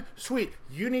gun line. Sweet,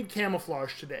 you need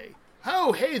camouflage today.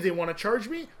 Oh, hey, they want to charge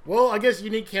me? Well, I guess you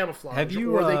need camouflage.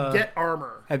 Or they get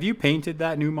armor. Have you painted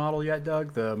that new model yet,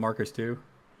 Doug? The Marcus 2?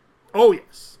 Oh,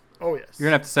 yes. You're going to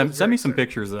have to send me some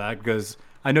pictures of that because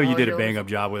I know you did a bang-up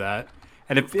job with that.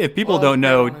 And if people don't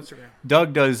know,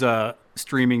 Doug does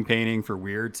streaming painting for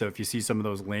Weird. So if you see some of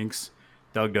those links,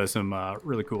 Doug does some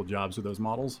really cool jobs with those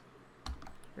models.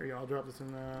 Here you go. I'll drop this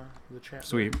in the chat.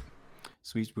 Sweet.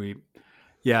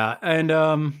 Yeah, and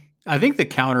I think the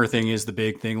counter thing is the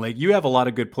big thing. Like, you have a lot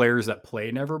of good players that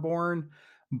play Neverborn,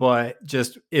 but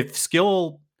just if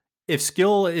skill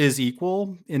is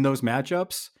equal in those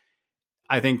matchups,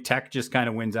 I think tech just kind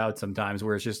of wins out sometimes,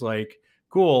 where it's just like,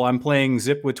 cool, I'm playing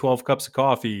Zip with 12 cups of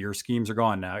coffee. Your schemes are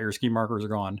gone now. Your scheme markers are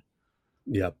gone.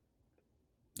 Yep.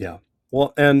 Yeah.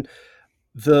 Well, and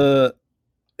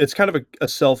it's kind of a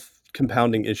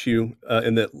self-compounding issue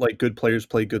in that, like, good players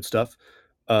play good stuff.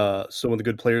 So when the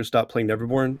good players stop playing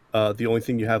Neverborn, the only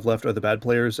thing you have left are the bad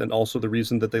players, and also the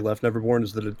reason that they left Neverborn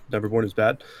is that Neverborn is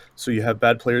bad. So you have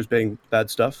bad players playing bad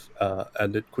stuff,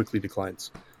 and it quickly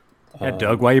declines. Yeah,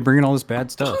 Doug, why are you bringing all this bad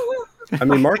stuff? I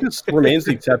mean, Marcus remains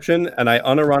the exception, and I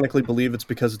unironically believe it's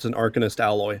because it's an Arcanist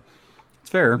alloy. It's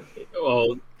fair.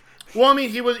 Well, Well, I mean,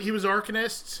 he was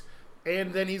Arcanist,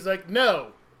 and then he's like,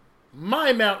 no,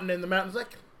 my mountain, and the mountain's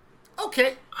like,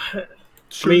 okay.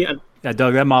 Sure. I mean, yeah,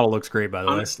 Doug, that model looks great, by the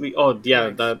honestly, way. Oh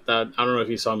yeah, that I don't know if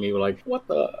you saw me like what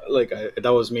the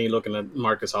that was me looking at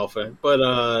Marcus Alpha.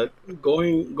 But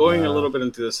going a little bit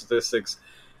into the statistics,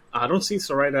 I don't see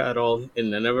Zoraida at all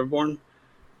in the Neverborn,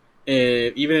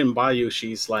 and even in Bayou,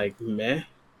 she's like meh.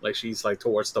 Like she's like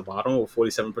towards the bottom with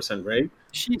 47% rate.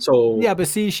 Yeah, but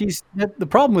see, the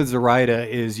problem with Zoraida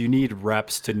is you need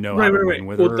reps to know how to win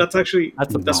with her. Well, that's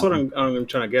what I'm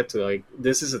trying to get to. Like,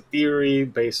 this is a theory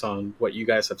based on what you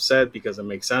guys have said because it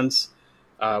makes sense.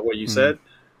 What you said,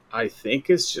 I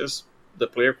think it's just the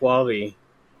player quality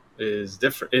is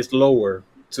different. It's lower.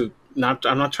 I'm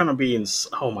not trying to be in.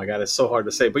 Oh my god, it's so hard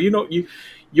to say. But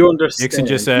you understand. Nixon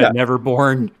just said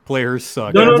Neverborn players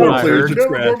suck. No.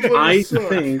 I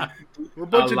think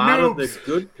a lot of the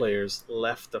good players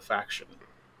left the faction.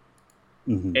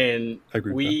 Mm-hmm. And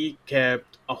we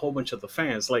kept a whole bunch of the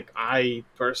fans. Like, I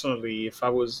personally, if I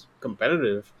was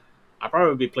competitive, I'd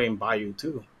probably be playing Bayou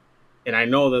too. And I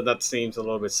know that seems a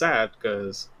little bit sad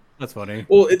because... That's funny.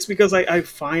 Well, it's because I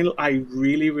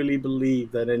really, really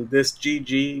believe that in this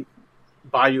GG,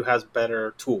 Bayou has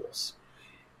better tools.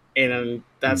 And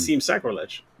that seems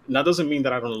sacrilege. And that doesn't mean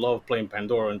that I don't love playing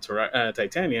Pandora and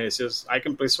Titania. It's just I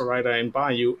can play Zoraida and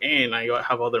Bayou, and I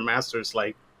have other masters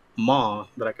like Ma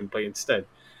that I can play instead.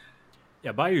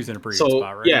 Yeah, Bayou's in a pretty good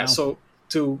spot right now. Yeah, so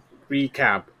to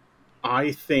recap,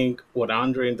 I think what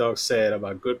Andre and Doug said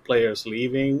about good players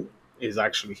leaving is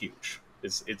actually huge.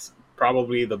 It's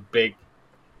probably the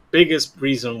biggest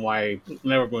reason why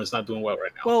Neverborn is not doing well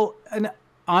right now. Well, and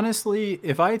honestly,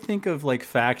 if I think of like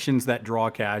factions that draw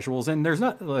casuals, and there's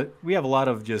not, we have a lot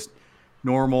of just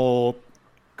normal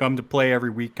come to play every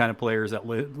week kind of players that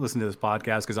listen to this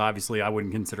podcast, because obviously I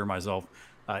wouldn't consider myself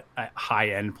a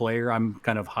high-end player. I'm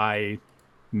kind of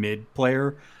high-mid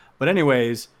player. But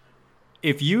anyways,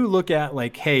 if you look at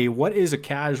like, hey, what is a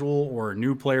casual or a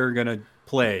new player going to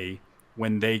play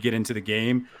when they get into the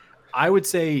game? I would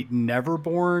say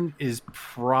Neverborn is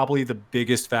probably the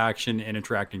biggest faction in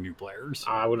attracting new players.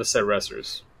 I would have said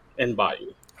Resers and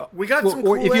Bayou. We got some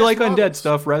cool if you like models. undead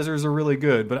stuff, Resers are really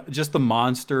good, but just the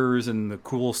monsters and the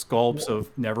cool sculpts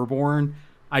of Neverborn,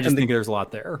 I just think there's a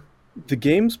lot there. The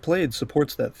games played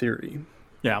supports that theory.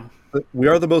 Yeah. But we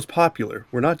are the most popular.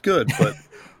 We're not good, but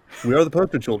we are the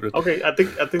poster children. Okay, I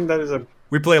think that is a...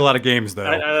 We play a lot of games, though.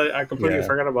 I completely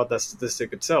forgot about that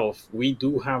statistic itself. We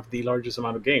do have the largest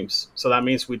amount of games. So that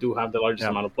means we do have the largest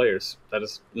amount of players. That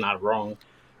is not wrong.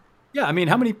 Yeah, I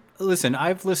mean, listen,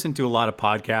 I've listened to a lot of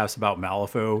podcasts about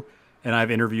Malifaux, and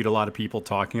I've interviewed a lot of people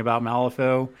talking about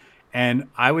Malifaux. And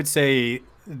I would say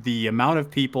the amount of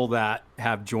people that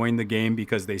have joined the game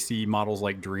because they see models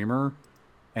like Dreamer,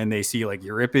 and they see like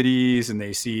Euripides, and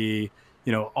they see,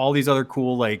 all these other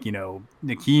cool, like,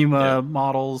 Nikima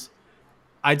models,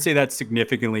 I'd say that's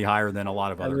significantly higher than a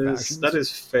lot of other factions. That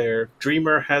is fair.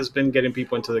 Dreamer has been getting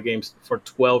people into the games for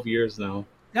 12 years now.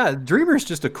 Yeah, Dreamer is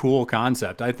just a cool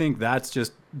concept. I think that's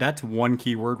one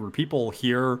key word where people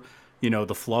hear,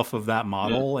 the fluff of that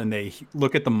model and they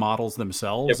look at the models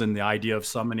themselves and the idea of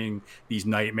summoning these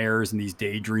nightmares and these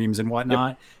daydreams and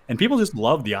whatnot. And people just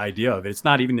love the idea of it. It's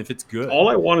not even if it's good. All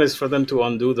I want is for them to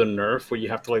undo the nerf where you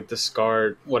have to like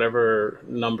discard whatever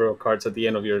number of cards at the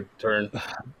end of your turn.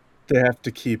 They have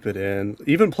to keep it in.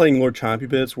 Even playing Lord Chompy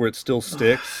Bits where it still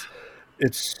sticks,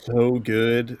 it's so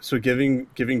good. So giving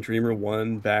Dreamer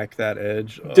 1 back that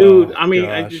edge. Dude, I mean,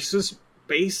 it's just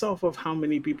based off of how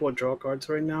many people draw cards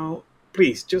right now.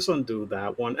 Please, just undo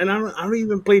that one. And I don't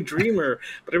even play Dreamer,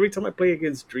 but every time I play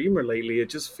against Dreamer lately, it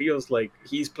just feels like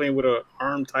he's playing with an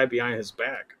arm tied behind his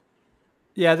back.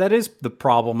 Yeah, that is the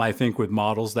problem, I think, with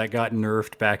models that got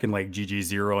nerfed back in like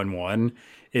GG0 and 1,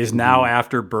 is now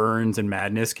after Burns and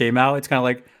Madness came out, it's kind of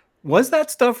like, was that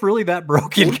stuff really that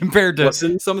broken compared to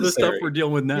some of the stuff we're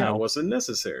dealing with now? Yeah, it wasn't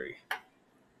necessary.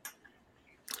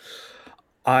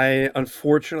 I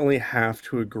unfortunately have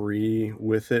to agree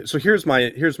with it. So here's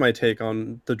my take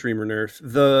on the Dreamer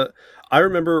nerf. I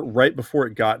remember right before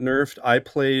it got nerfed, I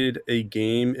played a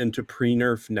game into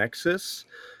pre-nerf Nexus.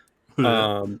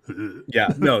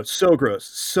 It's so gross,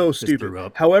 so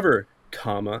stupid. However,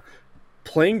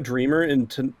 playing Dreamer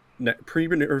into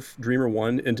pre-nerf Dreamer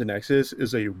 1 into Nexus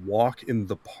is a walk in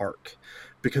the park.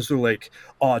 Because they're like,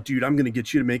 oh, dude, I'm going to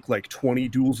get you to make like 20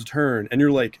 duels a turn. And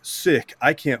you're like, sick,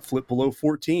 I can't flip below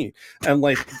 14. And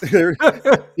like, there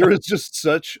is just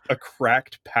such a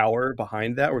cracked power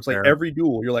behind that where it's like every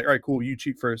duel, you're like, all right, cool, you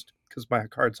cheat first because my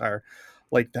card's higher.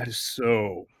 Like, that is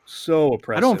so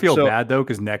oppressive. I don't feel bad, though,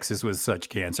 because Nexus was such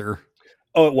cancer.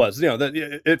 Oh, it was.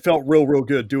 That it felt real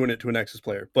good doing it to a Nexus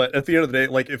player. But at the end of the day,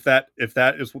 like if that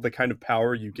is the kind of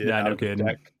power you get out no of the kidding.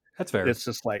 deck, That's fair. it's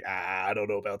just like I don't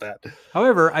know about that.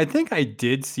 However, I think I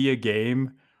did see a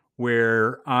game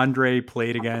where Andre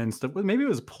played against, maybe it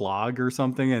was Plog or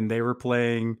something, and they were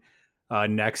playing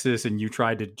Nexus, and you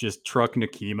tried to just truck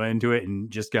Nakima into it and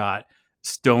just got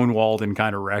stonewalled and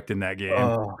kind of wrecked in that game.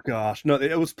 Oh gosh, no,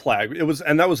 it was Plague.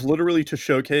 And that was literally to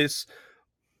showcase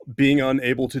being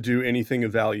unable to do anything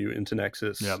of value into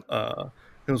Nexus. Yep.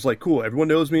 It was like, cool, everyone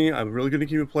knows me. I'm a really good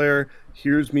Nakima player.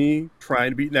 Here's me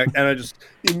trying to beat Nexus, and I just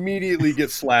immediately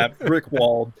get slapped, brick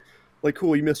walled. Like,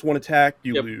 cool, you missed one attack,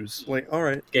 you lose. Like, all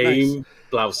right, Game nice.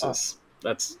 blouses.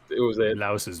 It was it.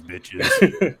 Blouses, bitches.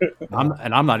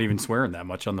 I'm not even swearing that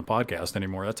much on the podcast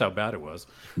anymore. That's how bad it was.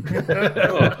 Well,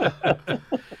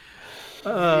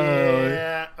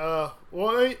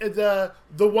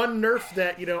 the one nerf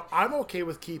that I'm okay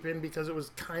with keeping because it was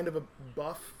kind of a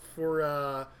buff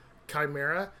for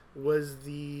Chimera was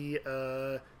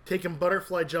the taking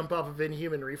butterfly jump off of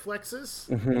inhuman reflexes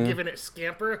and giving it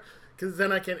scamper, because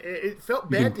then I can. It felt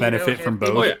bad. You can benefit from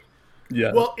both.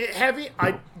 Yeah. Well,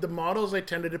 the models I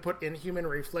tended to put inhuman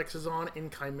reflexes on in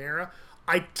Chimera,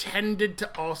 I tended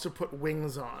to also put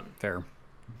wings on. Fair.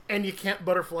 And you can't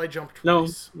butterfly jump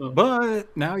twice. No.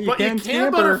 But now you can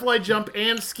scamper. Butterfly jump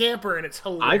and scamper, and it's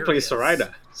hilarious. I play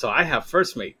Zoraida, so I have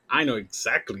first mate. I know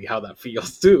exactly how that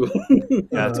feels too.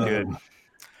 That's good.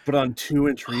 But on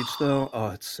 2-inch reach though,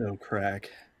 it's so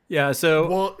crack. Yeah. So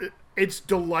well, it's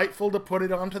delightful to put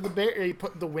it onto the bear. You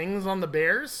put the wings on the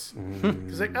bears.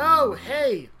 It's like, oh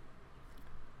hey.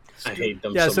 I hate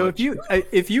them. Yeah, so much.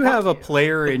 if you have a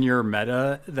player in your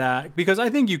meta that, because I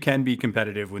think you can be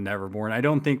competitive with Neverborn. I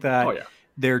don't think that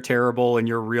they're terrible and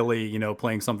you're really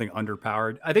playing something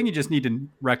underpowered. I think you just need to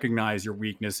recognize your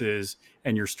weaknesses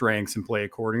and your strengths and play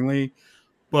accordingly.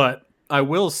 But I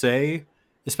will say,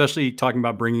 especially talking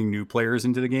about bringing new players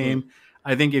into the game,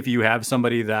 I think if you have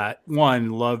somebody that one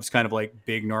loves kind of like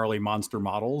big gnarly monster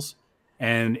models,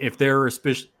 and if they're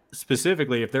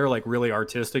specifically if they're like really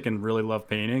artistic and really love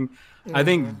painting, I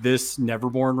think this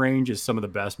Neverborn range is some of the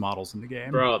best models in the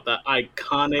game. Bro, the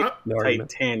iconic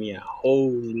Titania.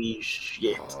 Holy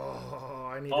shit.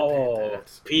 I need to paint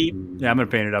that. Pete. Yeah, I'm going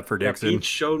to paint it up for Dixon. Pete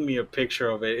showed me a picture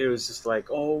of it. It was just like,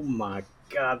 oh my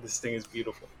God, this thing is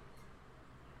beautiful.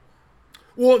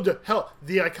 Well, hell,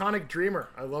 the iconic Dreamer.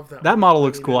 I love that. That model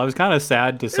looks cool. I was kind of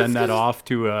sad to send that off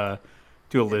to a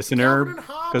listener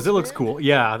because it looks cool.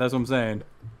 Yeah, that's what I'm saying.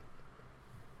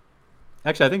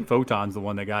 Actually, I think Photon's the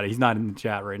one that got it. He's not in the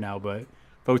chat right now, but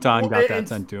Photon got that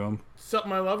sent to him.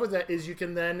 Something I love with that is you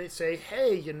can then say,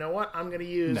 hey, you know what? I'm going to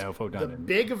use the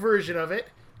big version of it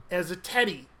as a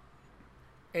teddy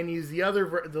and use the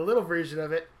little version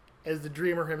of it as the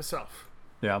Dreamer himself.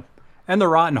 Yeah. And the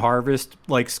Rotten Harvest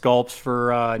like sculpts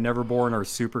for Neverborn are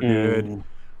super good.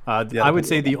 I would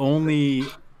say the only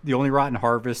Rotten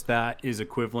Harvest that is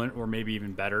equivalent or maybe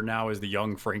even better now is the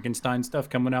Young Frankenstein stuff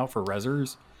coming out for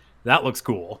Rezzers. That looks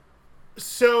cool.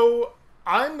 So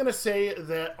I'm going to say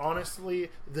that, honestly,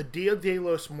 the Dia de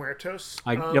los Muertos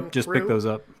just picked those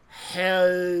up.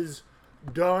 Has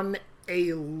done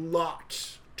a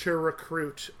lot to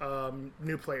recruit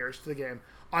new players to the game.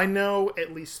 I know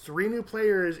at least 3 new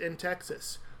players in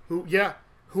Texas who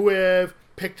have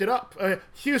picked it up.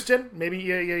 Houston, maybe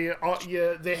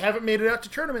they haven't made it out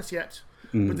to tournaments yet,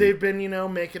 but they've been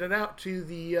making it out to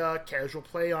the casual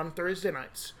play on Thursday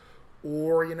nights.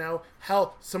 Or,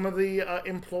 hell, some of the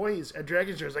employees at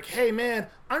Dragon's Den is like, hey, man,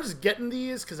 I'm just getting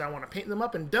these because I want to paint them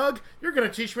up. And, Doug, you're going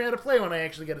to teach me how to play when I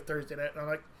actually get a Thursday night. And I'm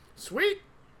like, sweet.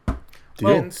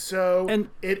 And so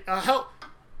it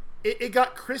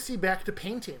got Chrissy back to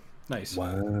painting. Nice.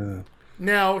 Wow.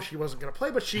 Now, she wasn't going to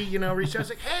play, but she, reached out and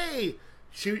like, hey,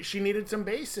 she needed some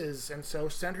bases. And so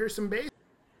sent her some bases.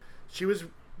 She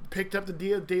picked up the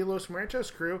Dia de los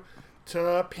Muertos crew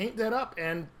to paint that up.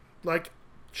 And, like,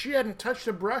 she hadn't touched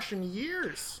a brush in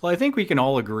years. Well, I think we can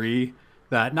all agree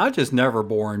that not just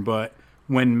Neverborn, but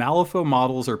when Malifaux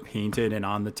models are painted and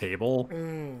on the table,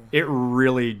 it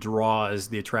really draws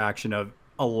the attraction of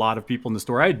a lot of people in the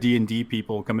store. I had D&D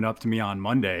people coming up to me on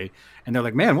Monday, and they're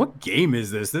like, man, what game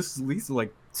is this? These are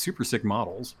like super sick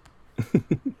models.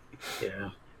 Yeah.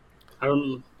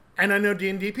 And I know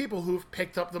D&D people who've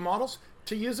picked up the models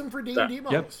to use them for D&D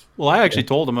models. Yep. Well, I actually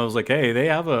told them, I was like, hey, they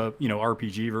have a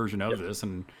RPG version of this.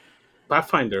 And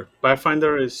Pathfinder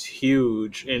is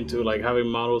huge into like having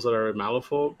models that are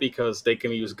Malifaux because they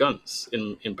can use guns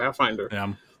in Pathfinder.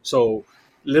 Yeah. So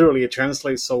literally it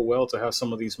translates so well to have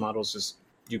some of these models just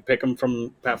you pick them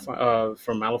from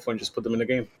Malifaux and just put them in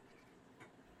the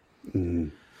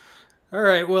game. All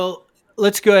right. Well,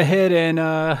 let's go ahead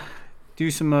and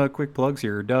do some quick plugs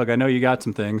here. Doug, I know you got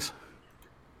some things.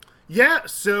 Yeah,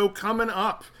 so coming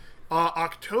up,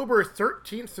 October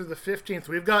 13th through the 15th,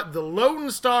 we've got the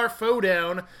Lone Star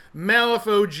Fodown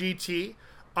Malifaux GT.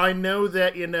 I know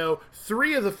that,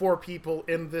 3 of the 4 people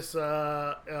in this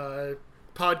podcast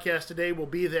today will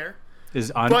be there. Is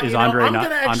Andre not going?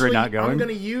 I'm going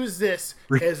to use this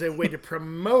as a way to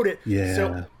promote it. Yeah.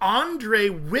 So Andre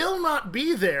will not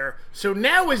be there. So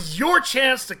now is your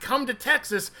chance to come to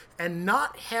Texas and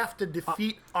not have to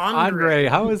defeat Andre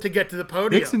to get to the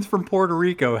podium. Nixon's from Puerto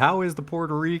Rico. How is the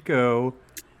Puerto Rico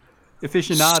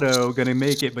aficionado going to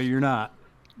make it, but you're not?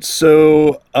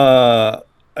 So, a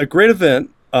great event.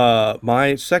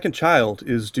 My second child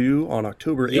is due on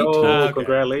October 18th. Oh,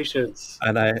 congratulations.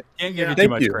 And I can't give you too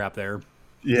much crap there.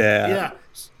 Yeah.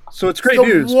 So it's great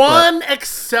news. One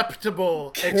acceptable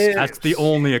excuse. That's the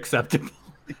only acceptable.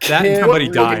 That and somebody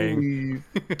dying.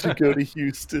 To go to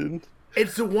Houston.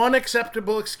 It's the one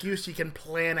acceptable excuse you can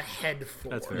plan ahead for.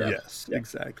 That's fair. Yes,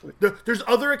 exactly. There's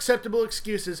other acceptable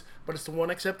excuses, but it's the one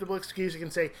acceptable excuse you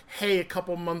can say, hey, a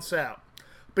couple months out.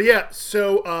 But yeah,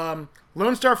 so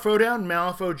Lone Star Fodown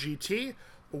Malifaux GT,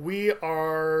 we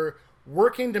are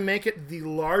working to make it the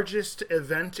largest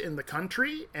event in the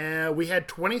country. We had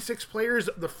 26 players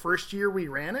the first year we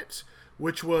ran it,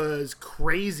 which was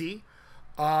crazy.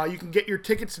 You can get your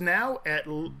tickets now at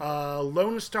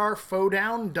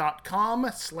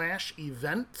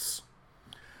lonestarfodown.com/events.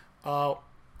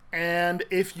 And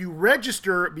if you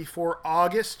register before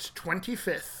August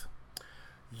 25th,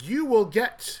 you will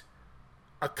get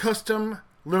a custom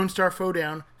Lone Star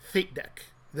Fodown Fate deck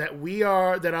that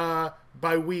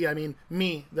by we, I mean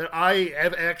me, that I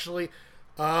have actually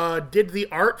did the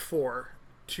art for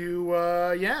to,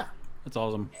 That's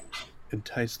awesome.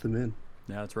 Entice them in.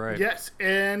 Yeah, that's right. Yes,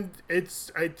 and it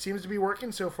seems to be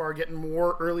working so far, getting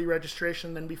more early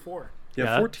registration than before.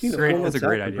 Yeah, 14 that's a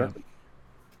great idea.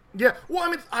 Yeah, well, I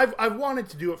mean, I've wanted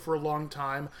to do it for a long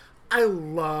time. I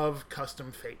love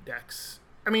custom Fate decks.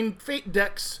 I mean, Fate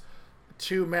decks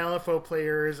to Malifaux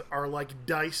players are like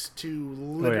dice to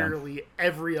literally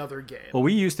every other game. Well,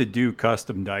 we used to do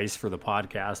custom dice for the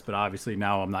podcast, but obviously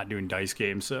now I'm not doing dice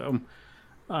games, so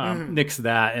nix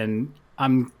that. And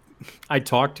I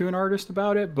talked to an artist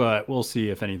about it, but we'll see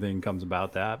if anything comes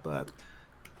about that. But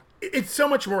it's so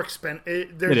much more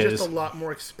expensive. There's just a lot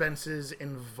more expenses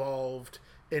involved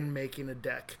in making a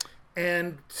deck.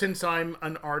 And since I'm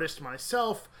an artist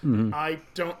myself, I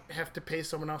don't have to pay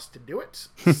someone else to do it.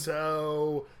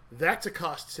 So that's a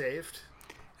cost saved.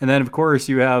 And then, of course,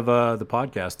 you have the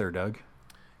podcast there, Doug.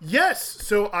 Yes.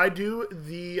 So I do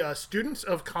the Students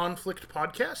of Conflict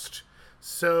podcast.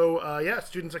 So,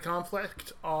 Students of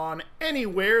Conflict on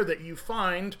anywhere that you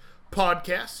find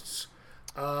podcasts.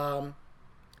 And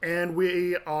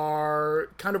we are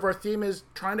our theme is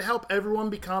trying to help everyone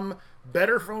become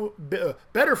better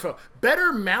Malifaux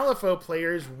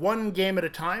players one game at a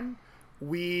time.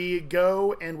 We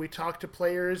go and we talk to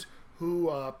players who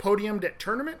podiumed at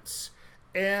tournaments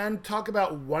and talk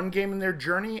about one game in their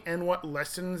journey and what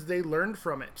lessons they learned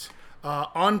from it.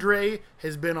 Andre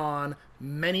has been on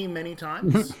many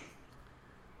times.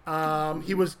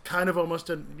 He was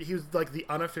he was like the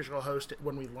unofficial host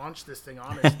when we launched this thing,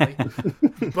 honestly.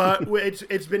 But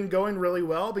it's been going really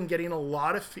well. Been getting a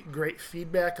lot of great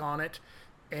feedback on it,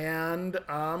 and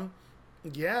I've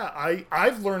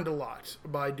learned a lot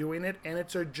by doing it, and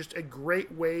it's just a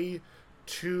great way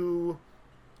to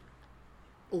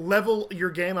level your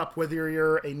game up, whether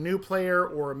you're a new player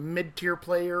or a mid-tier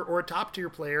player or a top-tier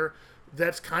player.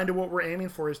 That's kind of what we're aiming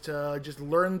for, is to just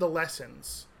learn the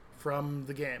lessons from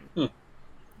the game.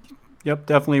 Yep,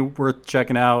 definitely worth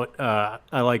checking out.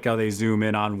 I like how they zoom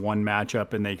in on one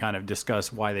matchup and they kind of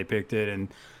discuss why they picked it and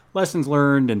lessons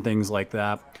learned and things like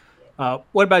that.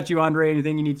 What about you, Andre?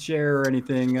 Anything you need to share or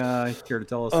anything care to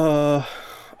tell us?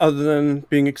 Other than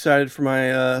being excited for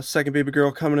my second baby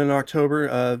girl coming in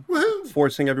October,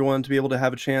 forcing everyone to be able to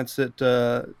have a chance at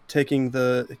taking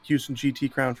the Houston GT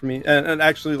crown from me. And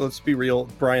actually, let's be real,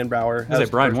 Brian Bauer.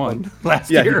 Brian won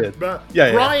last year. He did.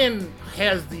 Brian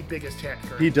has the biggest hat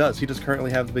currently. He does. He does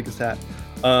currently have the biggest hat.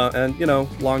 And,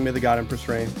 long may the God Empress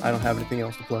reign. I don't have anything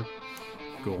else to plug.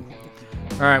 Cool.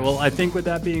 All right, well, I think with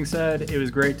that being said, it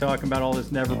was great talking about all this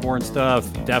Neverborn stuff.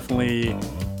 Definitely...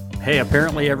 Hey,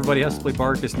 apparently everybody has to play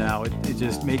Barkus now. It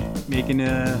just making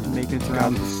its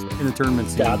rounds in the tournament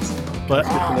scene. But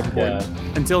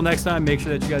until next time, make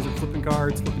sure that you guys are flipping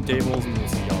cards, flipping tables, and we'll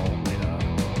see